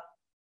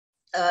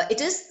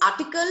it is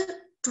Article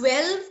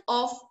 12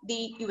 of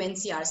the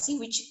UNCRC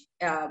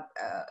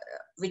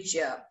which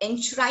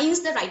enshrines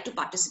the right to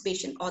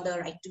participation, or the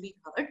right to be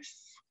heard,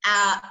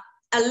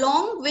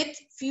 along with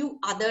few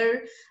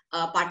other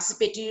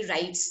participatory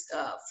rights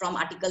from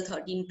Article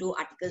 13 to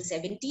Article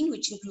 17,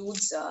 which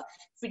includes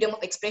freedom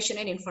of expression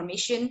and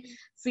information,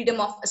 freedom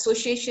of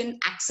association,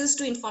 access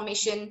to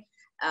information,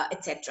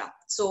 etc.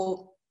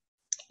 So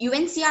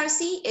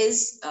UNCRC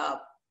is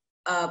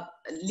a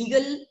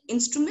legal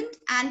instrument,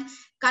 and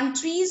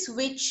countries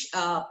which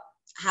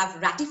have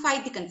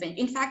ratified the convention,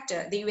 in fact,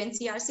 the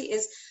UNCRC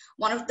is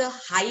one of the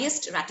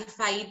highest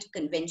ratified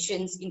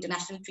conventions,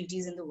 international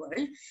treaties in the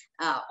world.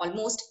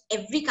 Almost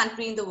every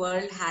country in the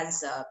world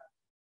has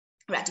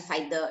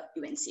ratified the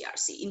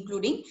UNCRC,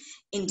 including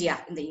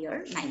India in the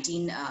year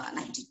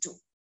 1992.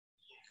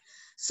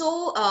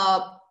 So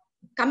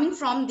coming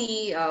from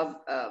the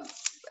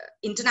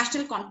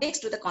international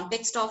context to the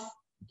context of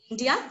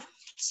India.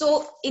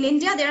 So in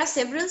India, there are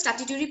several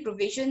statutory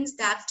provisions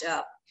that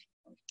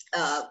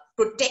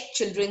protect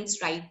children's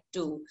right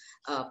to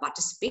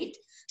participate.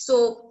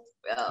 So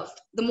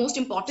the most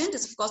important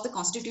is, of course, the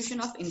Constitution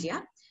of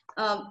India.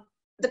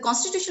 The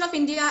Constitution of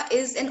India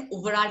is an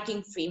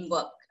overarching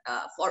framework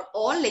for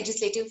all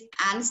legislative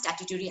and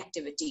statutory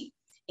activity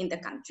in the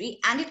country,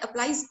 and it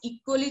applies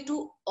equally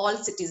to all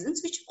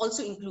citizens, which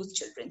also includes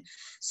children.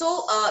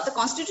 So the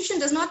Constitution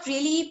does not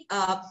really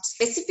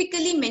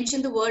specifically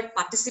mention the word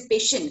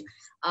participation,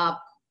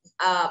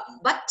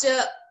 but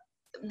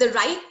the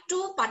right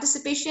to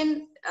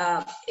participation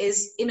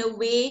is in a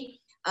way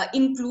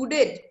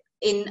included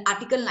in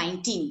Article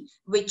 19,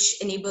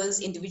 which enables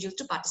individuals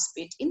to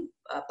participate in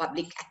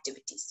public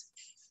activities.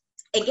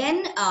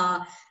 Again,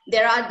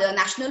 there are the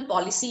national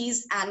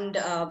policies and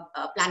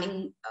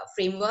planning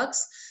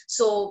frameworks.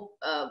 So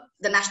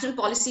the National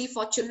Policy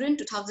for Children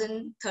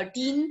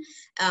 2013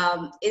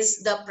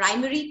 is the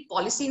primary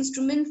policy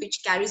instrument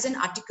which carries an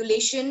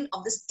articulation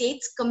of the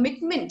state's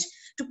commitment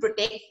to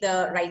protect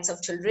the rights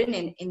of children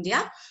in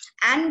India.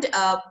 And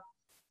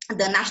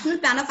the National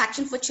Plan of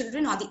Action for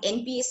Children, or the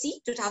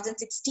NPAC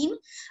 2016,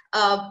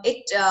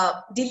 it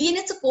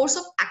delineates a course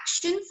of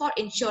action for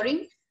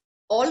ensuring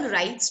all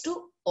rights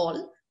to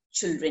all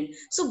children.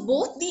 So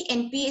both the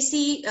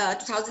NPAC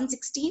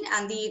 2016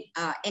 and the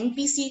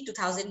NPC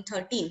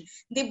 2013,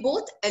 they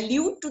both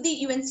allude to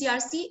the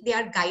UNCRC. They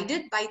are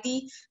guided by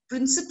the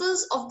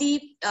principles of the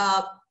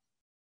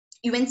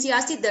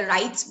UNCRC, the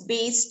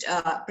rights-based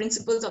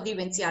principles of the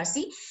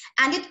UNCRC,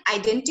 and it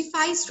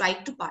identifies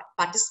right to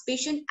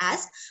participation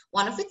as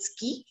one of its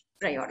key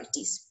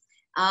priorities.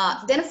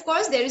 Then, of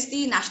course, there is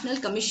the National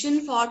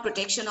Commission for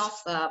Protection of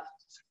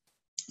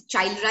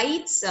Child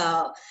Rights,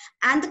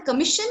 and the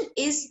Commission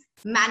is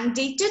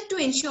mandated to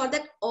ensure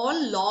that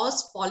all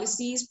laws,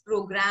 policies,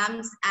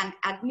 programs, and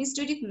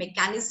administrative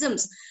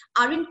mechanisms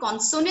are in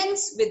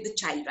consonance with the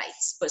child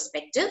rights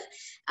perspective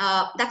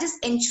that is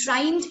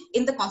enshrined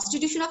in the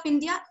Constitution of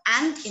India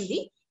and in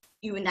the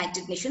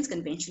United Nations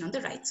Convention on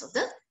the Rights of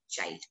the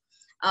Child.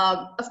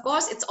 Of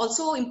course, it's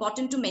also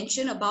important to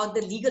mention about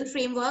the legal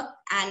framework,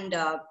 and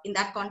in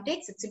that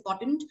context, it's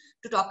important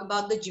to talk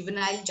about the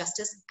Juvenile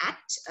Justice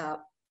Act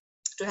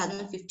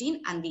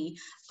 2015 and the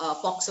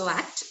POCSO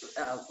Act,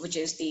 which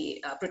is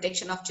the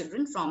Protection of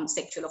Children from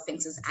Sexual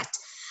Offences Act.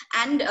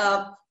 And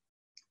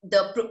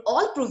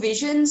all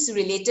provisions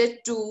related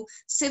to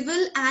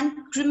civil and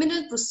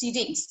criminal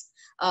proceedings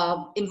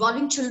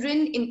involving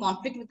children in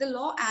conflict with the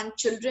law and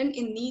children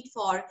in need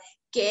for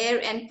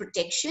care and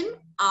protection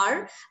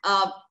are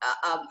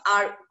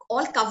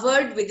all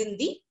covered within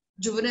the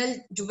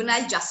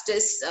Juvenile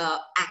Justice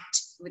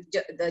Act, with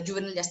the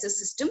juvenile justice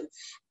system.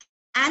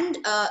 And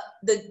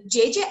the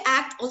JJ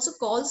Act also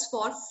calls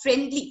for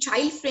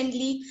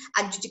child-friendly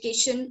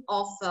adjudication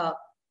of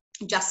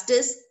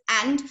justice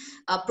and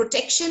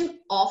protection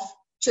of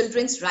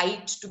children's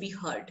right to be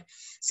heard.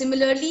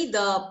 Similarly,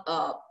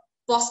 the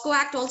POSCO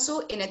Act also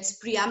in its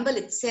preamble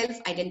itself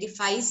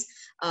identifies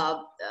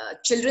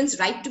children's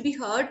right to be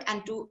heard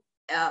and to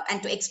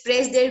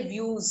express their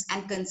views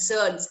and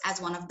concerns as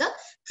one of the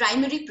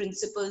primary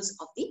principles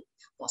of the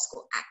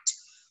POSCO Act.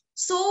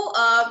 So,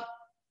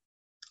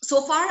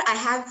 so far I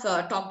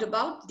have talked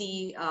about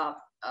the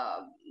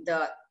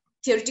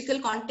theoretical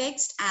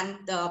context and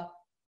the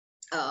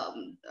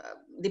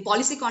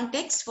policy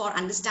context for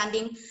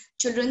understanding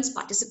children's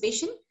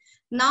participation.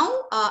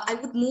 Now I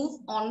would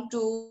move on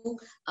to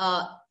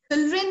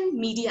children,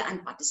 media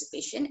and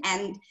participation,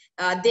 and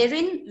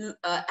therein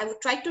I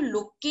would try to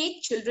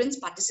locate children's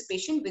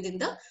participation within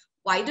the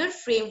wider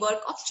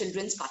framework of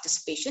children's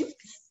participation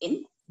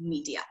in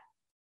media.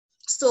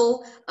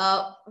 So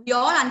we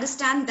all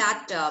understand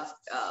that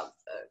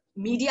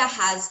media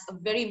has a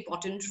very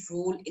important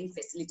role in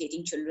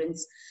facilitating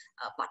children's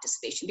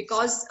participation,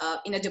 because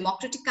in a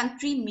democratic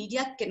country,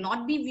 media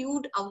cannot be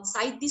viewed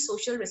outside the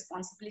social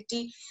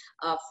responsibility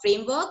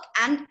framework,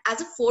 and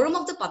as a forum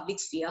of the public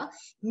sphere,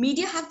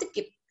 media have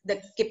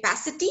the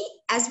capacity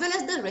as well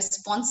as the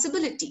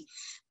responsibility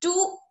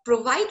to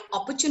provide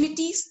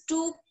opportunities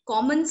to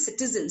common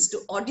citizens,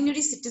 to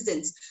ordinary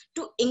citizens,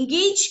 to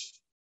engage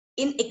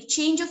in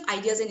exchange of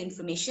ideas and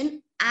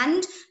information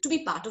and to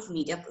be part of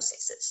media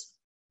processes.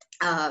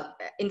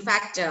 In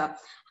fact,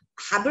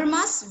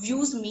 Habermas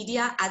views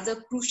media as a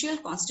crucial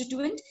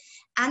constituent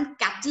and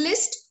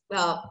catalyst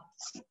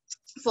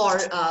for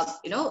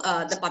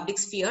the public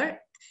sphere,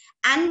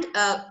 and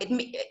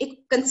it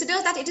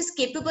considers that it is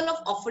capable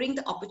of offering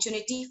the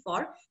opportunity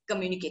for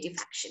communicative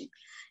action.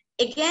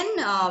 Again,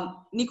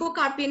 Nico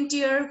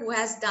Carpentier, who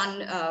has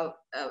done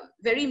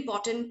very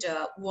important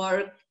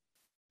work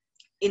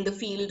in the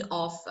field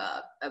of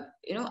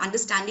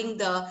understanding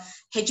the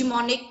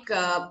hegemonic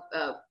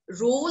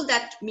role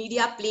that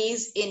media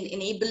plays in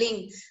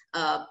enabling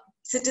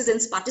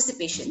citizens'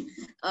 participation.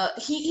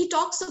 He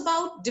talks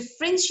about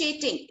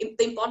differentiating,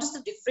 the importance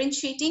of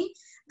differentiating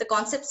the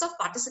concepts of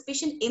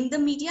participation in the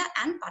media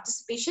and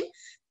participation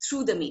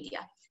through the media.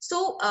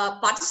 So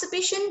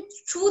participation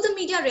through the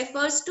media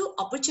refers to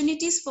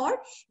opportunities for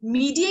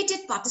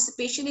mediated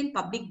participation in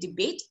public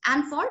debate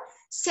and for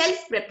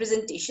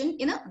self-representation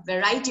in a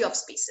variety of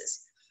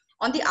spaces.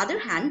 On the other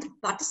hand,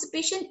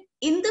 participation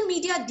in the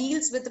media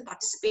deals with the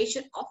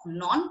participation of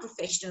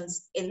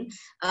non-professionals in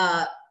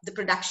the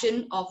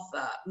production of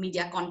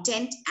media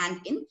content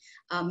and in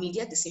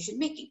media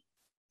decision-making.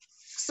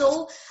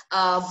 So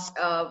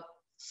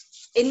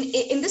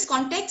in this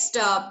context,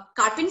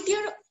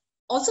 Carpentier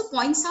also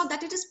points out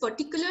that it is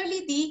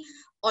particularly the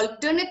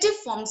alternative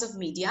forms of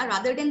media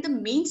rather than the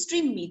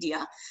mainstream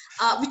media,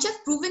 which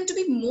have proven to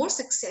be more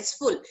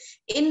successful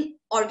in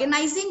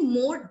organizing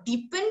more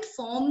deepened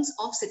forms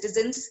of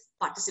citizens'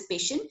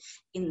 participation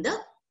in the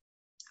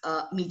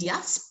media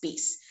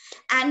space.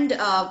 And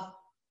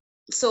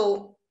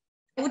so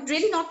I would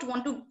really not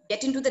want to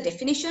get into the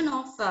definition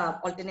of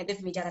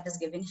alternative media that is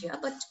given here,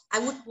 but I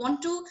would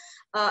want to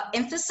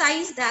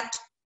emphasize that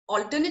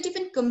alternative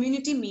and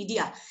community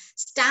media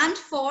stand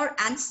for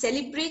and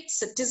celebrate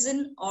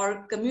citizen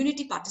or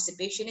community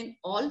participation in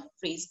all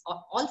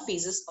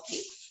phases of the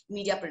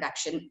media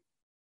production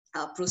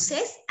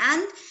process,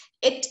 and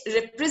it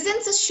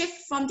represents a shift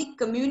from the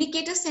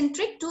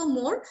communicator-centric to a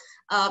more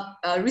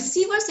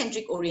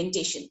receiver-centric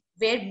orientation,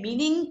 where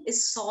meaning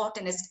is sought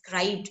and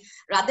ascribed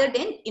rather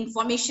than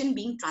information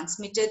being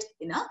transmitted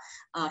in a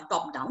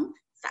top-down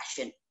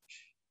fashion.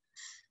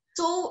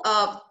 So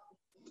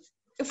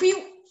if we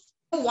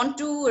want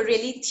to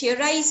really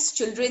theorize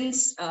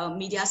children's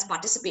media's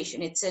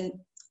participation, it's an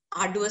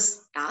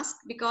arduous task,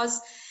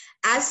 because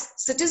as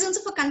citizens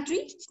of a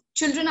country,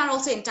 children are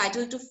also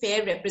entitled to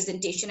fair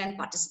representation and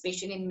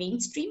participation in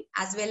mainstream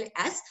as well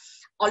as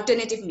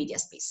alternative media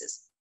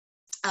spaces.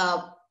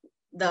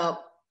 The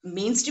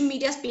mainstream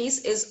media space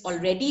is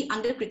already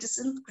under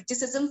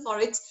criticism for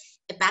its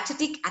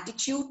apathetic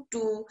attitude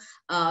to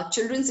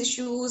children's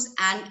issues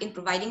and in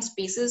providing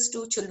spaces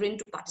to children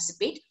to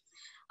participate.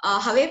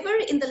 However,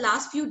 in the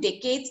last few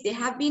decades, there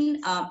have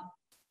been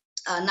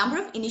a number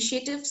of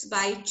initiatives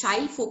by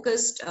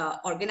child-focused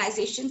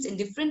organizations in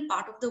different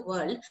parts of the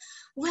world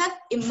who have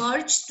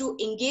emerged to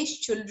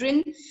engage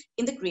children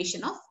in the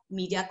creation of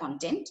media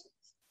content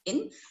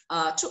in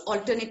through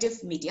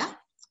alternative media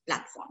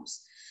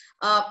platforms.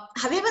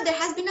 However, there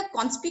has been a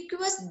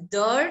conspicuous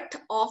dearth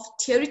of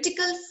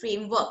theoretical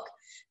framework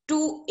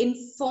to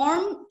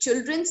inform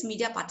children's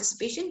media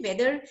participation,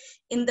 whether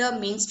in the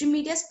mainstream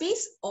media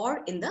space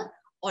or in the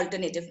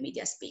alternative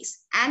media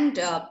space. And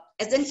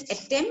as an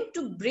attempt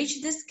to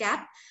bridge this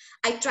gap,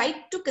 I tried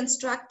to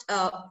construct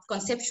a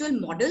conceptual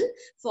model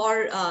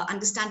for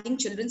understanding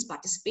children's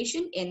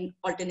participation in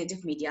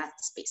alternative media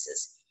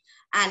spaces.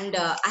 And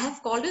I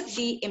have called it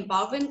the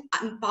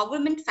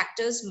empowerment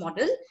factors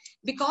model,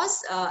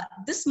 because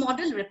this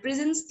model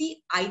represents the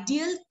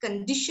ideal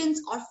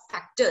conditions or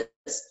factors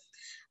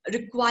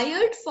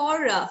required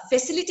for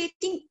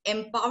facilitating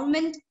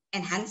empowerment,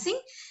 enhancing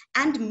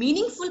and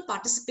meaningful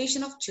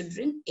participation of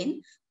children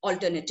in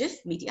alternative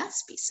media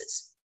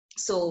spaces.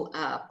 So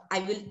I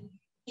will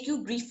take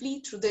you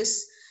briefly through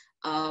this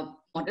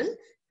model.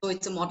 So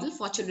it's a model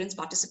for children's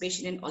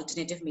participation in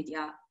alternative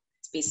media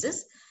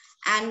spaces.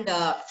 And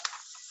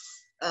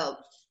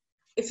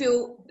if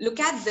you look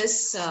at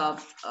this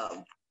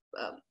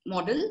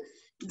model,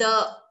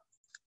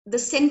 the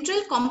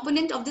central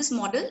component of this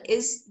model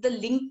is the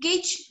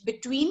linkage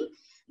between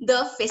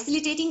the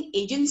facilitating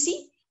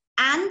agency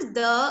and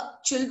the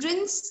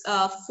children's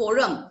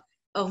forum,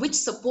 which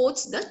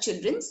supports the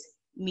children's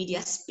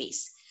media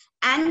space.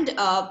 And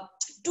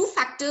two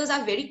factors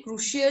are very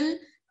crucial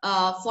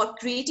for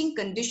creating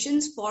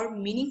conditions for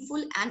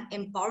meaningful and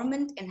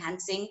empowerment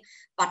enhancing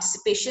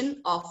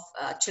participation of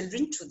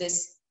children through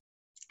this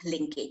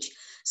linkage.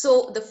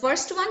 So the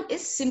first one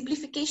is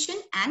simplification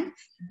and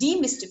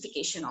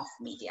demystification of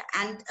media.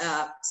 And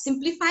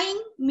simplifying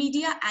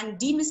media and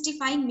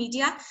demystifying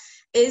media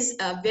is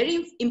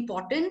very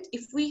important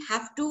if we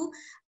have to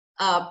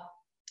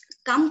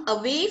come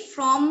away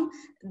from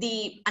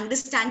the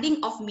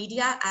understanding of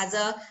media as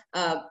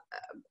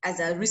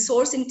a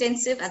resource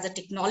intensive, as a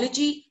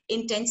technology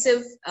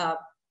intensive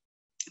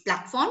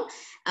platform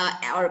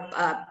or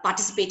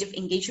participative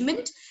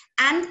engagement,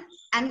 and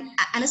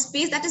a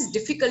space that is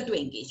difficult to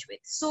engage with.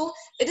 So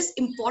it is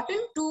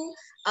important to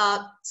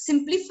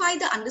simplify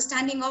the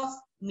understanding of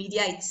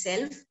media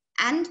itself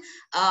and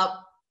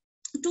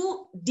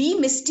to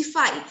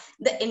demystify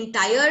the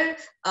entire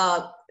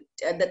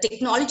the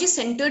technology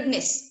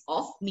centeredness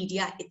of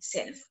media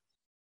itself,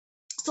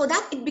 so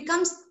that it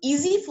becomes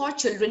easy for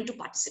children to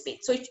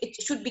participate. So it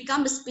should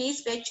become a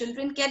space where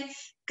children can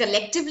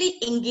collectively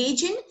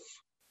engage in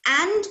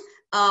and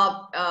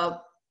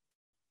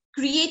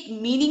create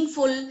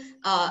meaningful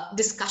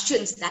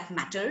discussions that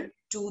matter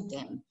to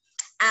them.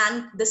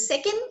 And the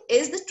second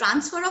is the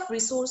transfer of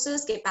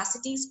resources,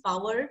 capacities,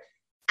 power,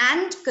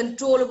 and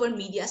control over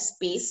media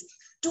space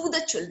to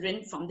the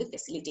children from the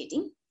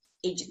facilitating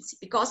agency.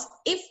 Because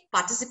if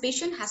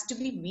participation has to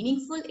be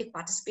meaningful, if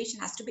participation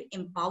has to be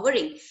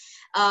empowering,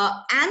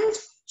 and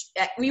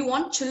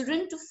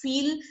children to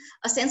feel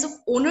a sense of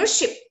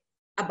ownership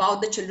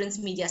about the children's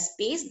media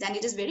space, then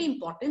it is very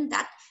important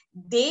that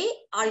they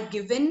are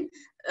given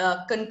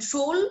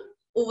control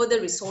over the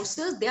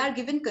resources. They are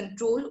given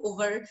control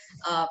over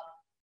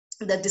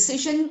the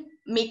decision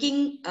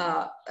making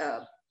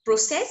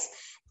process,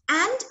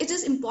 and it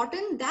is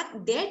important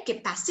that their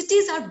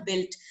capacities are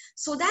built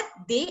so that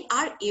they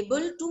are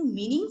able to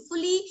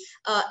meaningfully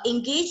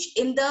engage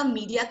in the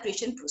media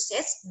creation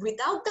process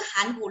without the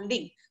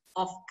hand-holding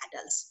of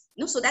adults,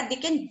 so that they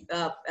can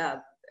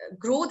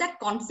grow that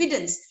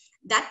confidence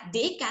that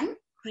they can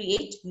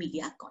create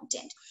media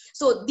content.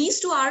 So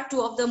these two are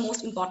two of the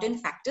most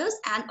important factors,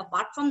 and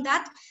apart from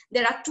that,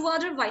 there are two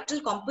other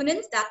vital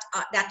components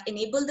that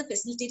enable the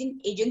facilitating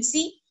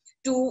agency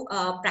to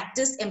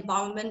practice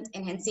empowerment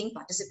enhancing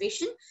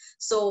participation.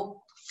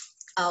 So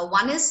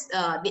one is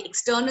the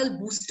external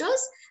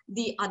boosters,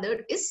 the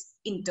other is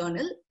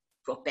internal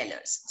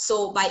propellers.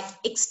 So by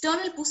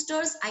external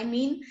boosters, I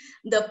mean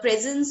the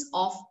presence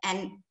of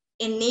an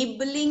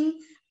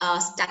enabling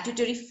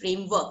statutory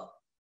framework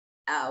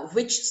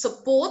which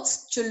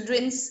supports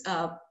children's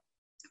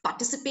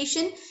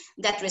participation,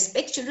 that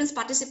respects children's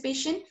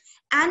participation,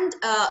 and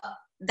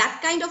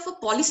that kind of a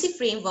policy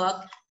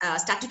framework,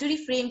 statutory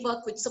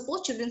framework which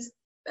supports children's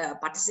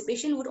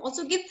participation would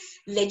also give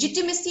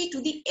legitimacy to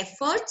the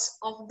efforts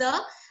of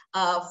the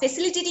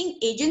facilitating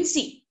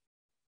agency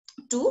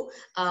to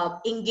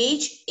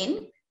engage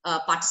in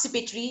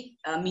participatory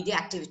media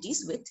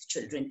activities with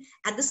children.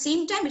 At the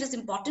same time, it is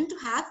important to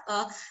have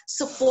a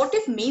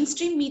supportive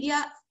mainstream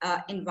media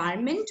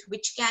environment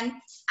which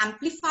can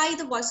amplify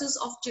the voices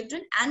of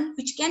children and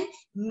which can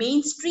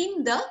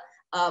mainstream the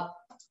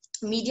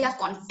media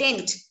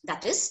content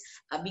that is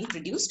being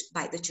produced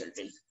by the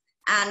children.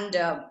 And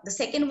the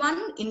second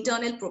one,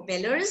 internal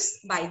propellers.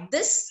 By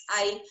this,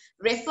 I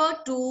refer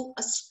to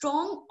a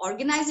strong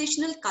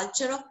organizational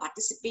culture of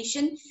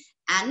participation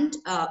and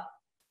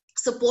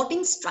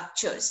supporting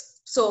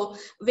structures. So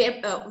where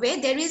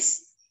there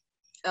is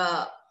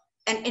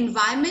an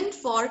environment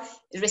for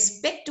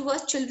respect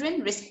towards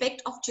children,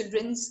 respect of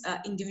children's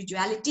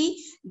individuality,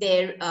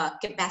 their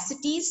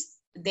capacities,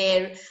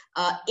 their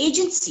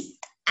agency,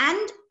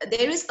 and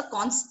there is a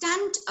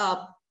constant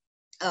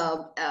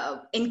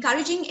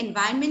encouraging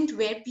environment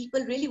where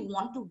people really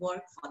want to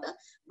work for the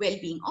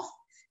well-being of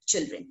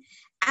children.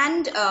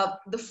 And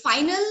the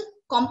final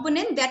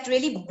component that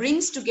really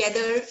brings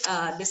together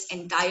this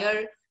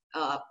entire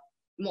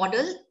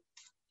model,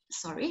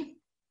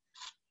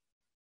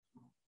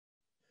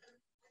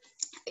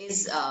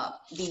 is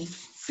the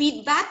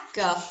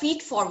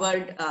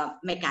feed-forward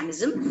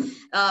mechanism,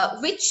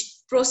 which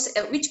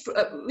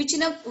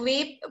in a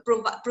way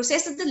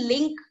processes the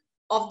link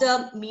of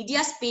the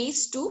media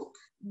space to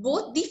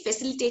both the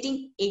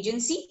facilitating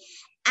agency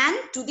and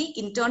to the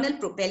internal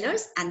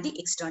propellers and the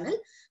external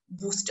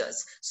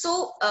boosters.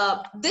 So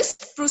this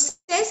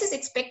process is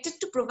expected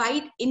to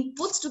provide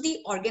inputs to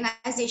the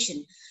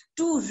organization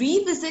to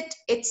revisit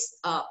its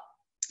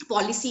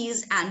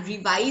policies and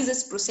revise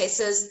its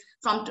processes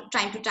from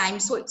time to time,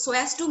 so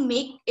as to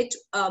make it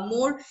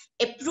more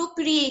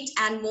appropriate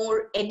and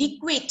more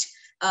adequate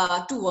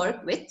to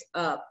work with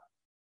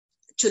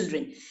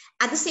children.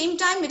 At the same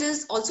time, it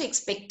is also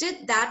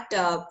expected that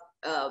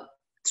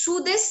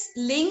through this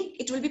link,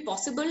 it will be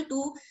possible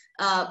to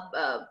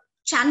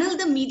channel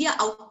the media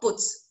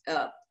outputs,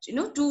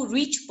 to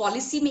reach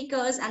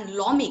policymakers and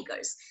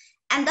lawmakers,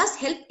 and thus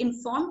help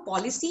inform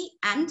policy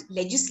and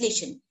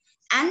legislation,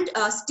 and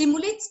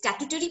stimulate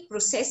statutory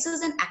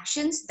processes and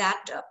actions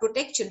that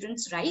protect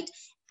children's rights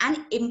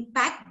and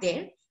impact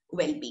their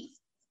well-being.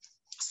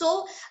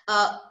 So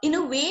in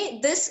a way,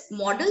 this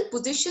model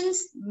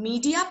positions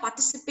media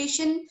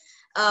participation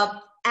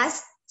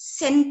as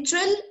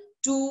central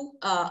to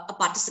a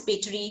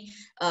participatory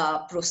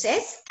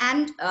process,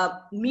 and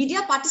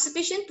media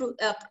participation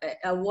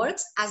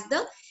works as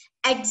the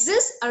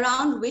axis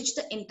around which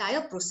the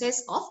entire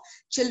process of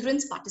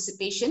children's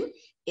participation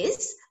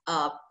is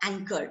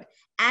anchored.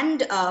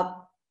 And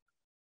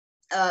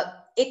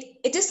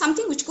it is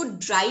something which could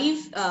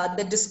drive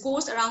the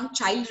discourse around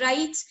child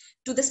rights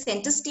to the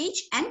center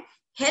stage and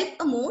help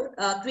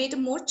create a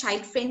more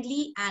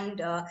child-friendly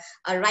and a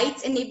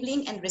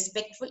rights-enabling and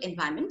respectful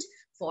environment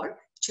for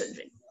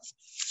children.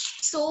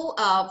 So,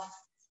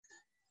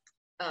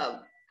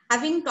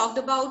 having talked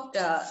about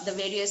the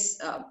various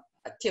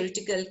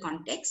theoretical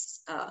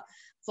contexts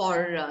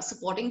for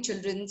supporting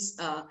children's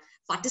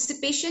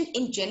participation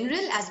in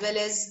general, as well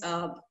as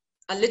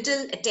a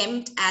little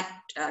attempt at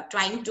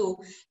trying to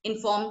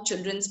inform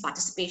children's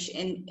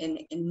participation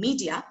in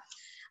media,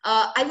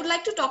 I would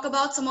like to talk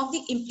about some of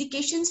the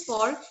implications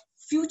for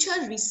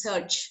future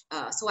research.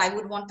 So I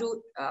would want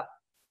to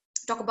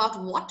talk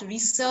about what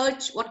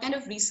kind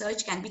of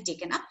research can be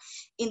taken up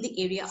in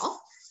the area of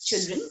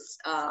children's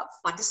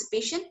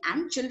participation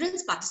and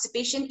children's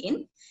participation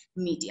in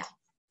media.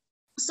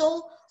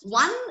 So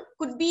one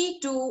could be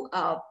to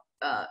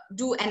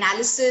do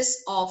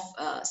analysis of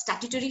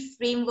statutory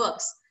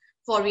frameworks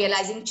for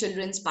realizing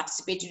children's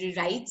participatory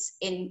rights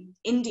in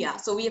India.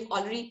 So we have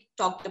already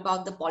talked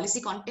about the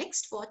policy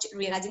context for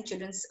realizing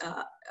children's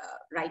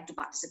right to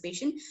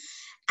participation.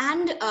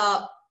 And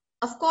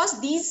of course,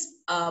 these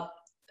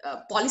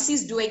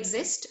policies do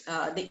exist.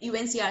 The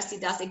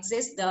UNCRC does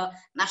exist. The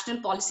National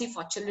Policy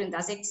for Children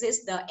does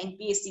exist. The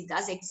NPAC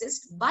does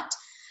exist. But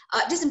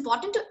it is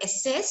important to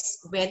assess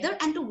whether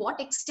and to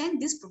what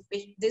extent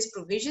these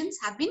provisions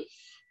have been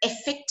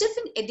effective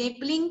in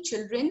enabling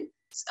children's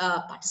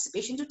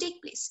participation to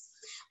take place.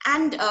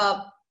 And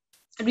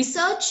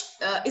research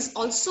is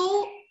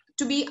also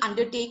to be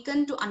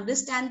undertaken to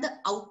understand the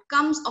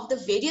outcomes of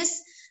the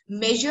various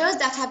measures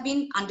that have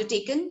been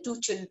undertaken to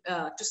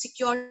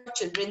secure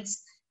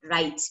children's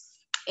rights.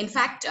 In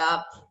fact,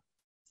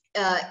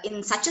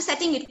 in such a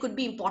setting, it could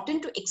be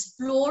important to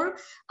explore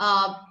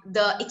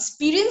the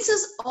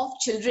experiences of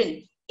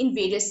children in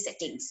various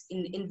settings,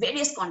 in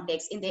various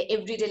contexts, in their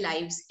everyday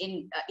lives,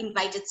 in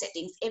invited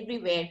settings,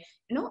 everywhere,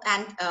 you know,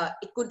 and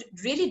it could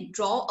really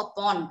draw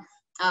upon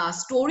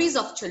stories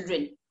of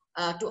children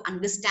to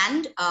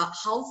understand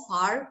how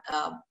far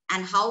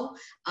and how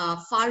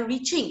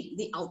far-reaching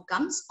the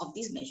outcomes of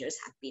these measures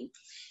have been.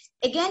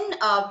 Again,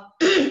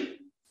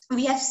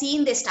 we have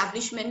seen the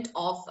establishment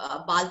of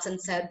Bal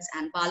Sansads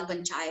and Bal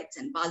Panchayats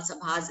and Bal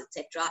Sabhas,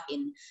 etc.,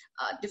 in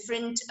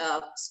different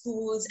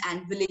schools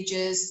and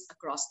villages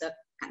across the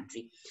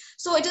country.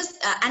 So it is,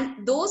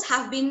 and those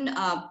have been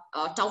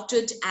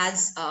touted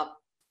as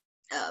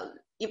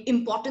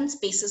important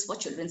spaces for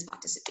children's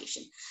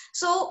participation.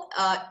 So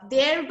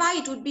thereby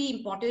it would be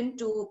important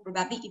to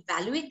probably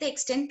evaluate the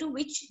extent to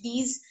which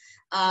these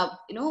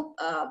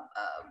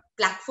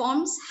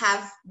platforms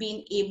have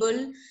been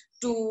able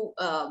to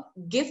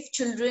give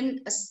children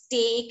a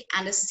stake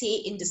and a say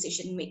in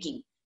decision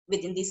making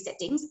within these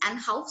settings, and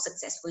how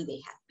successful they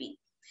have been.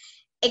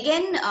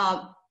 Again,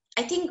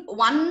 I think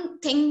one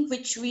thing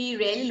which we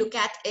rarely look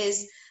at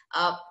is,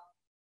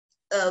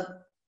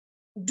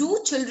 do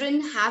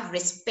children have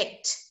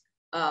respect,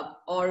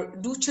 or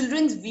do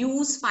children's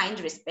views find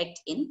respect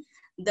in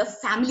the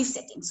family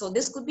setting? So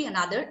this could be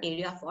another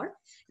area for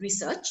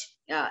research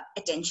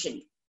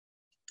attention.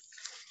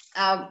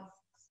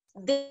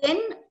 Then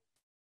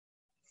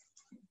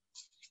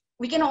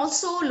we can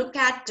also look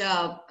at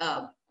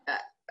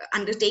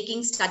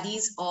undertaking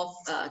studies of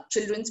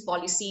children's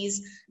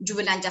policies,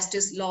 juvenile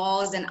justice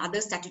laws, and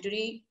other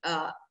statutory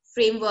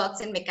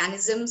frameworks and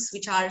mechanisms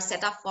which are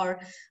set up for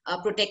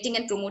protecting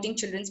and promoting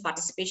children's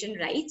participation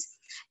rights,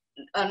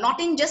 not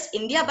in just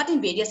India, but in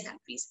various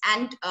countries.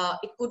 And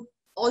it could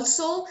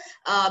also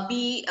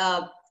be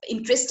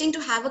interesting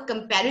to have a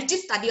comparative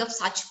study of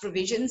such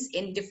provisions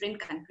in different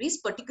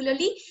countries,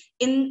 particularly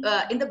in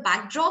the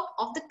backdrop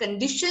of the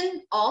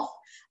condition of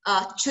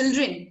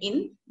children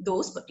in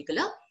those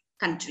particular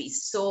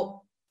countries.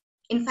 So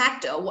in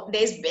fact,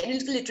 there is very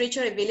little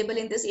literature available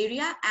in this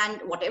area, and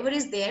whatever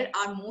is there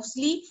are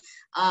mostly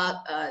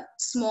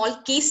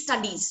small case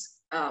studies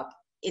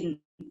in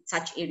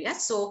such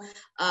areas. So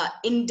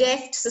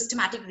in-depth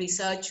systematic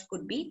research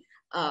could be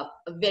a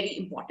very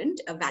important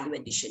value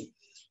addition.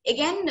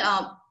 Again,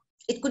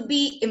 it could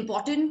be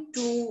important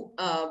to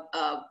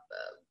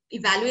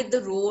evaluate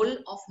the role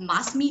of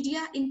mass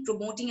media in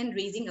promoting and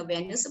raising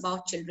awareness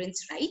about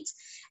children's rights,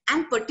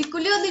 and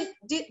particularly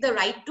the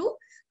right to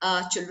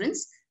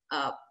children's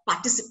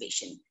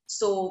participation.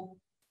 So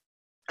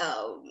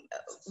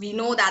we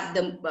know that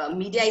the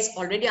media is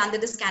already under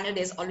the scanner.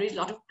 There's already a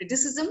lot of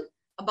criticism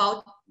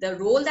about the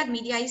role that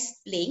media is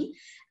playing,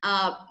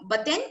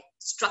 but then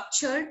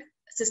structured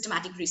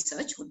systematic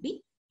research would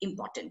be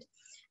important.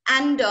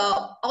 And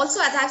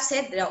also, as I've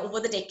said, over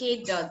the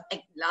decade,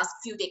 last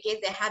few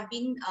decades, there have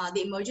been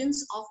the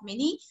emergence of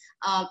many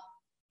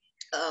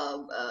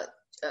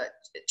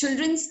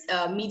children's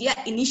media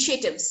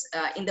initiatives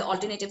in the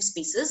alternative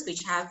spaces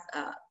which have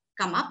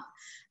come up,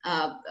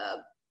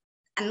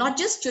 and not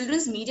just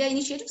children's media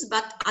initiatives,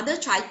 but other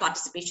child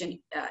participation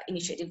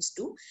initiatives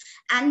too.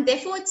 And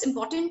therefore, it's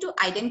important to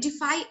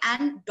identify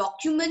and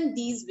document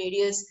these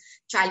various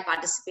child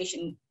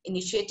participation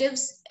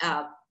initiatives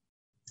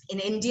in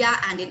India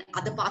and in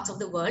other parts of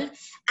the world,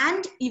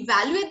 and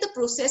evaluate the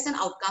process and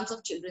outcomes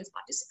of children's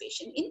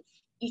participation in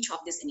each of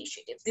these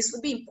initiatives. This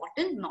would be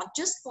important not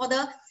just for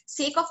the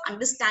sake of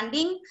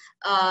understanding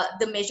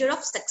the measure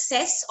of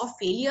success or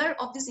failure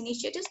of these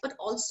initiatives, but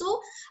also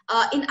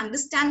in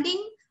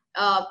understanding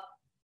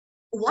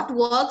what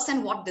works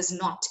and what does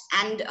not.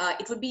 And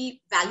it would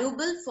be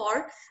valuable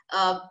for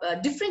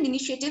different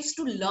initiatives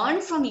to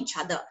learn from each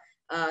other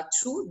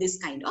through this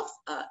kind of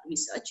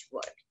research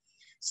work.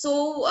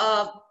 So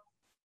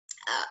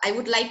I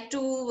would like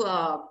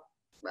to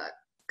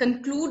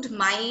conclude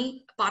my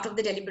part of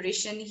the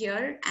deliberation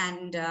here,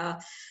 and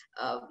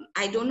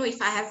I don't know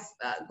if I have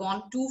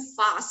gone too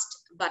fast,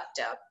 but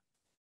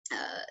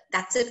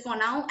that's it for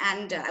now,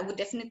 and I would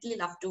definitely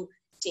love to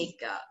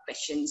take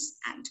questions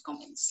and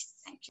comments.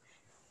 Thank you.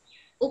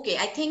 Okay,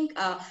 I think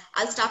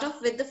I'll start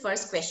off with the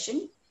first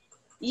question.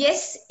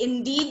 Yes,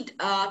 indeed,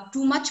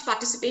 too much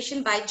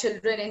participation by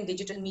children in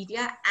digital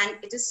media, and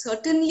it is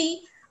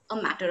certainly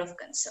a matter of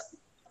concern.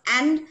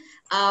 And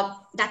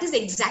that is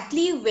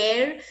exactly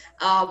where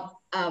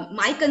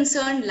my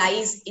concern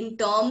lies in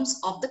terms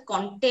of the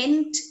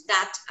content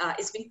that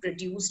is being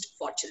produced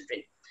for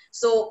children.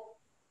 So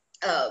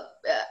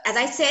as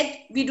I said,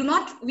 we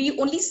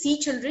only see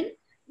children.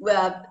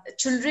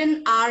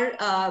 Children are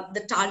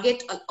the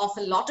target of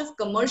a lot of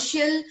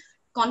commercial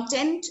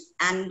content,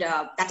 and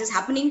that is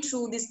happening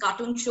through these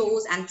cartoon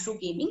shows and through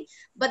gaming.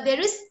 But there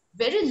is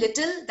very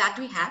little that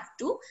we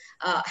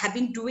have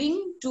been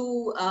doing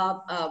to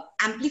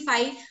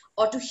amplify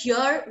or to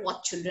hear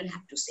what children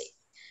have to say.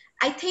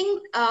 I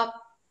think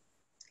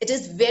it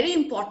is very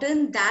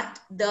important that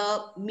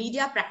the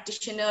media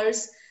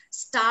practitioners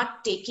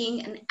start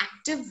taking an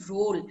active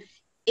role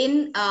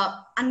in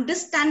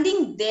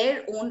understanding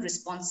their own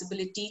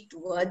responsibility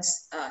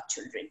towards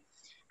children.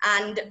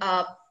 And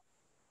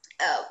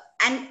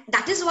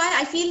that is why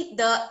I feel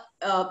the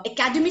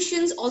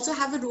academicians also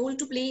have a role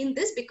to play in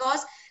this,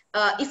 because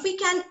if we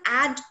can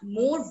add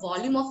more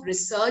volume of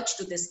research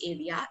to this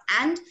area,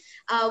 and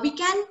we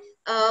can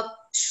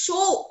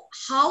show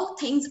how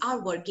things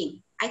are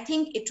working, I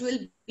think it will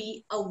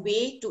be a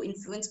way to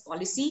influence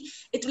policy.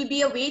 It will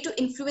be a way to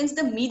influence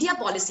the media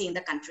policy in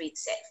the country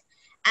itself.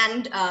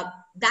 And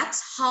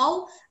that's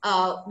how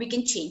we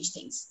can change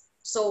things.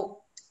 So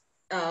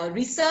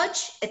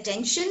research,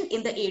 attention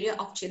in the area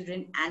of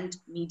children and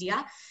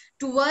media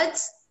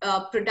towards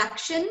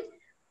production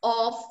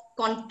of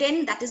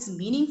content that is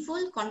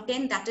meaningful,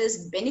 content that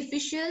is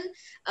beneficial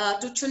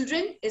to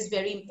children is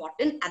very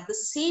important. At the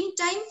same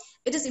time,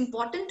 it is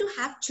important to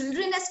have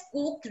children as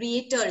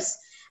co-creators,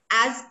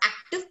 as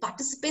active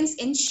participants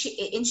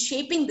in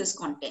shaping this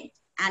content.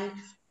 And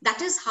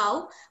that is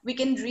how we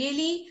can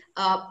really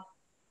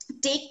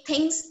take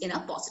things in a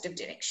positive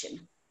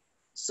direction.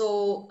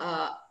 So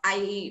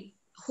I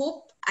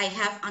hope I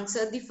have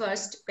answered the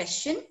first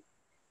question.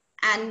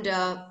 And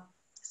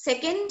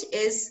second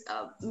is,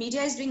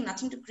 media is doing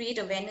nothing to create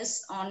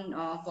awareness on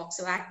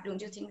POCSO Act.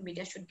 Don't you think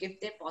media should give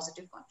their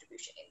positive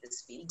contribution in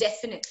this field?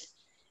 Definitely.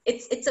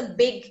 It's a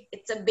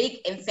big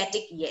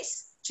emphatic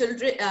yes.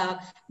 Children,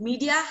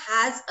 media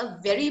has a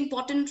very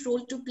important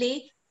role to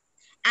play,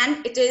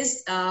 and it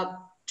is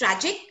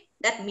tragic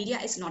that media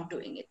is not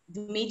doing it.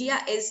 The media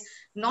is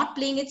not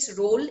playing its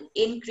role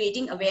in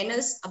creating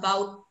awareness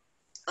about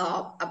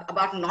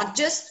not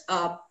just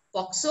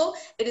POCSO.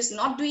 It is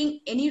not doing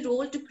any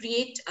role to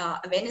create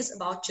awareness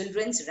about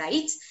children's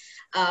rights.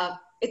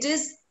 It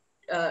is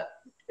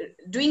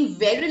doing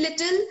very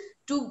little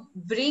to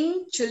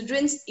bring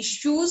children's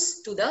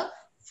issues to the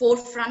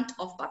forefront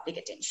of public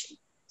attention.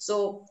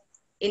 So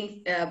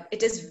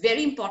it is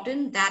very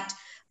important that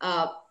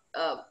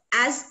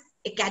as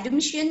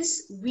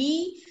academicians,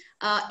 we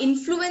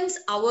influence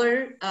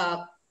our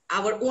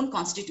own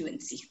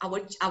constituency,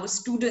 our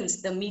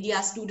students, the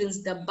media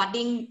students, the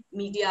budding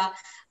media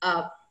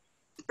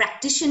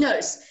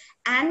practitioners,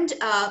 and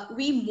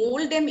we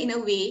mold them in a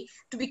way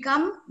to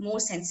become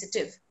more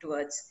sensitive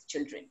towards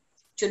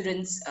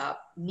children's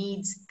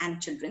needs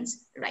and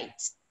children's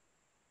rights.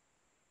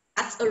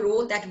 That's a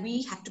role that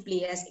we have to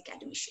play as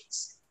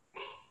academicians.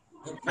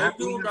 Thank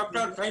you,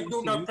 Dr.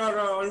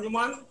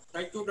 Anjuman.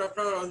 Thank you,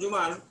 Dr.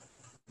 Anjuman.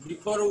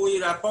 Before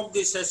we wrap up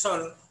this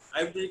session,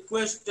 I would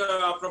request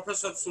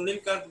Professor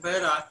Sunilkant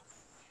Behera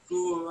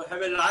to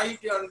have a light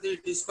on the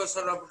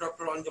discussion of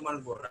Dr.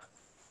 Anjuman Borah.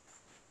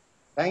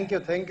 Thank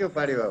you,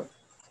 Parivav.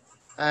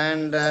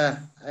 And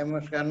I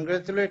must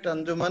congratulate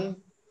Anjuman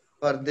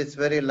for this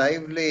very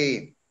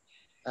lively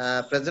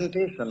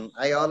presentation.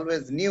 I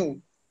always knew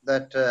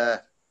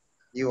that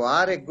you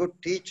are a good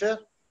teacher,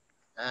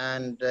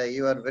 and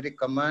you are very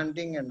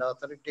commanding and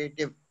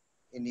authoritative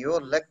in your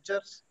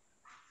lectures.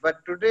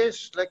 But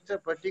today's lecture,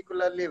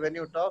 particularly when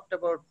you talked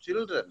about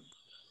children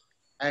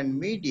and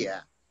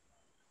media,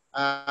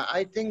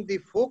 I think the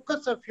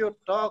focus of your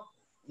talk,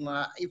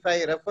 if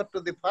I refer to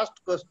the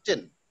first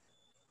question,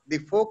 the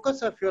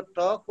focus of your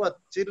talk was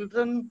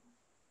children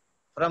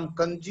from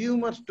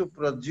consumers to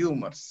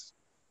prosumers.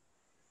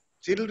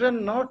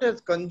 Children not as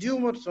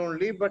consumers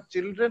only, but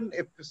children,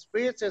 if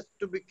space has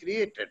to be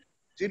created,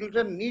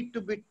 children need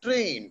to be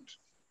trained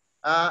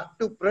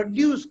to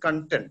produce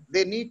content.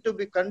 They need to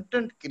be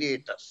content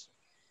creators.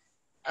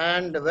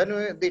 And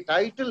when the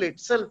title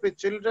itself is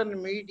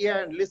Children,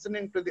 Media and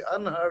Listening to the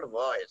Unheard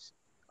Voice.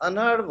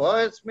 Unheard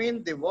voice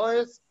means the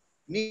voice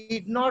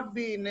need not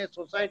be in a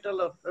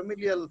societal or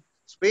familial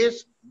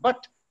space,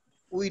 but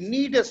we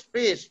need a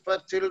space for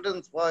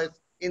children's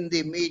voice in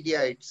the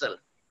media itself,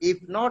 if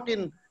not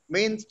in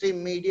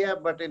mainstream media,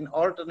 but in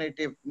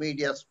alternative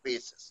media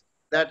spaces.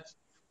 That's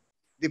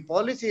the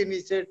policy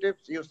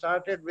initiatives. You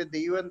started with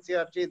the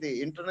UNCRT,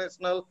 the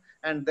international,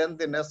 and then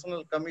the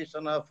National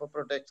Commission of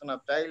Protection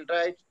of Child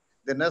Rights,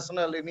 the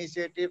national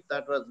initiative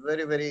that was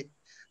very, very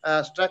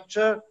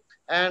structured.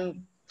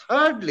 And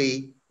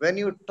thirdly, when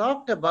you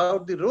talked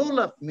about the role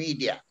of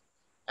media,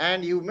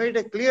 and you made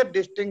a clear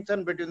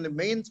distinction between the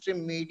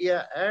mainstream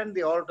media and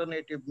the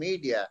alternative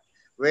media,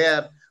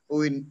 where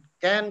we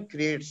can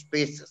create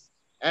spaces.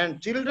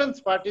 And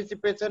children's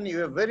participation, you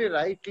have very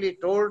rightly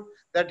told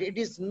that it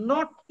is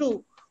not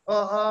to,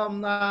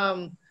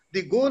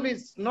 the goal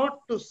is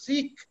not to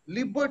seek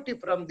liberty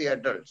from the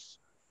adults.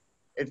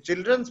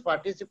 Children's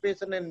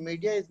participation in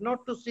media is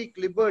not to seek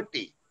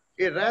liberty.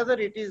 Rather,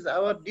 it is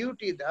our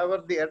duty,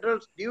 the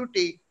adults'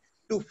 duty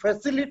to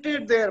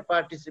facilitate their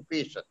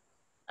participation.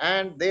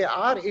 And they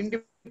are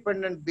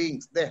independent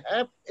beings. They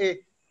have a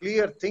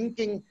clear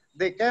thinking.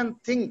 They can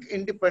think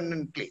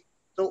independently.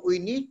 So we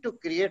need to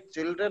create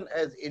children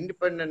as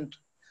independent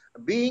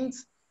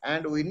beings,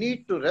 and we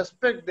need to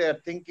respect their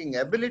thinking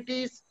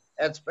abilities.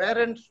 As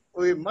parents,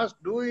 we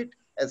must do it.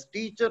 As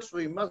teachers,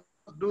 we must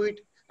do it.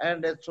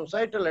 And as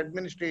societal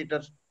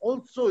administrators,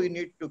 also we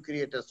need to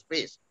create a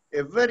space.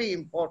 A very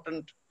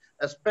important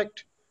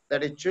aspect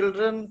that is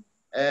children,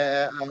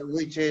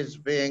 which is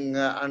being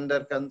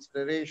under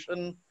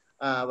consideration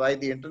by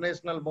the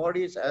international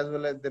bodies as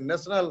well as the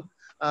national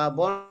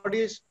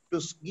bodies,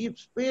 to give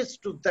space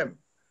to them.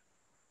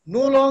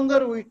 No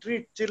longer we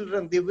treat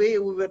children the way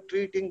we were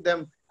treating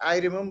them. I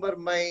remember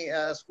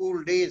my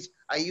school days.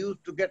 I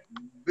used to get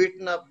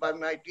beaten up by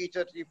my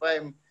teachers if I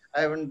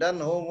haven't done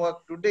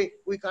homework. Today,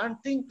 we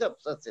can't think of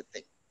such a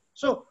thing.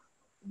 So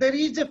there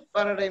is a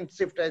paradigm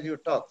shift as you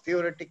talk,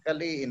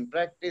 theoretically, in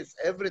practice,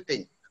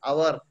 everything,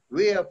 our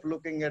way of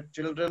looking at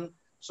children.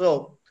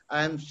 So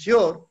I am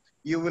sure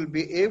you will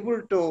be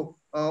able to,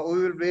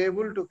 we will be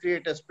able to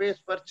create a space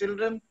for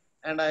children.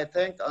 And I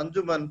thank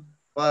Anjuman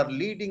for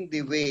leading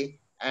the way.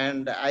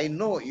 And I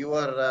know you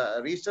are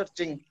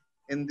researching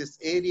in this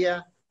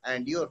area,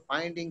 and your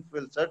findings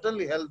will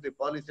certainly help the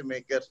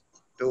policymakers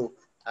to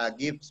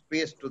give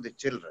space to the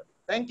children.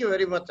 Thank you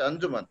very much,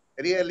 Anjuman.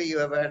 Really, you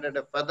have added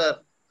a feather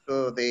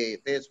to the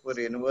Tezpur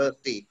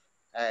University.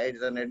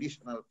 It's an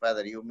additional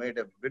feather. You made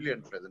a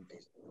brilliant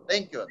presentation.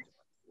 Thank you,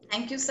 Anjuman.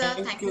 Thank you, sir.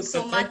 Thank you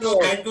so much.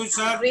 Thank you,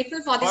 sir. I'm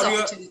grateful for this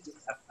opportunity.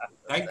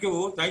 Thank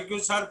you,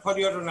 sir, for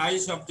your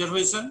nice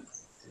observation.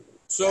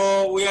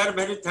 So we are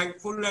very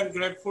thankful and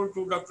grateful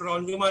to Dr.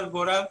 Anjuman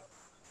Borah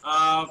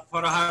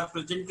for her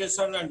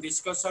presentation and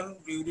discussion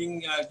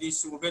during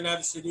this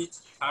webinar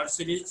series,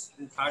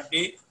 third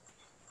day.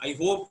 I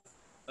hope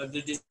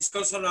the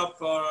discussion of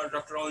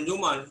Dr.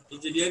 Anjuman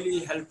is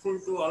really helpful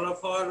to all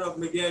of our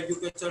media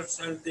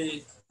educators and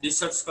the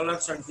research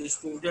scholars and the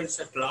students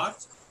at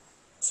large.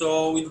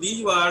 So with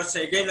these words,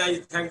 again,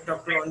 I thank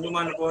Dr.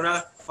 Anjuman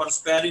Borah for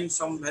sparing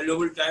some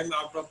valuable time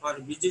out of her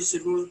busy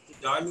schedule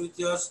to join with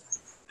us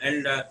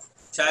and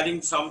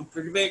sharing some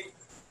feedback.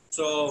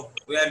 So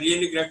we are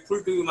really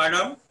grateful to you,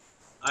 madam.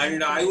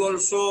 And I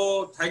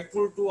also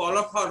thankful to all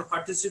of our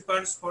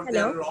participants for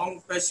their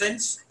long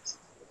patience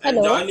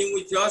and joining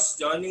with us.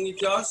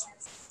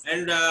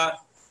 And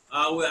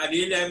I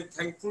really am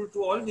thankful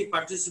to all the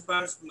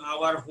participants,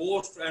 our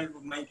host and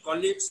my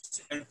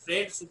colleagues and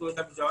friends who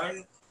have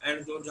joined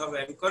and those who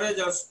have encouraged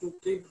us to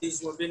keep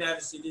this webinar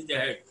series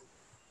ahead.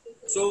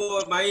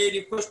 So my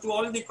request to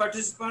all the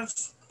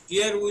participants,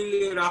 here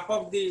we will wrap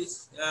up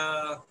this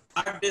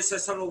third day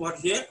session over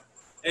here.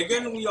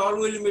 Again, we all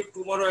will meet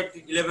tomorrow at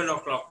 11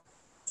 o'clock.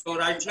 So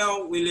right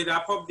now, we will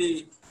wrap up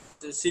the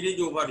series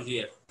over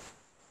here.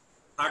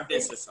 Third day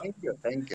session. Thank you. Thank you.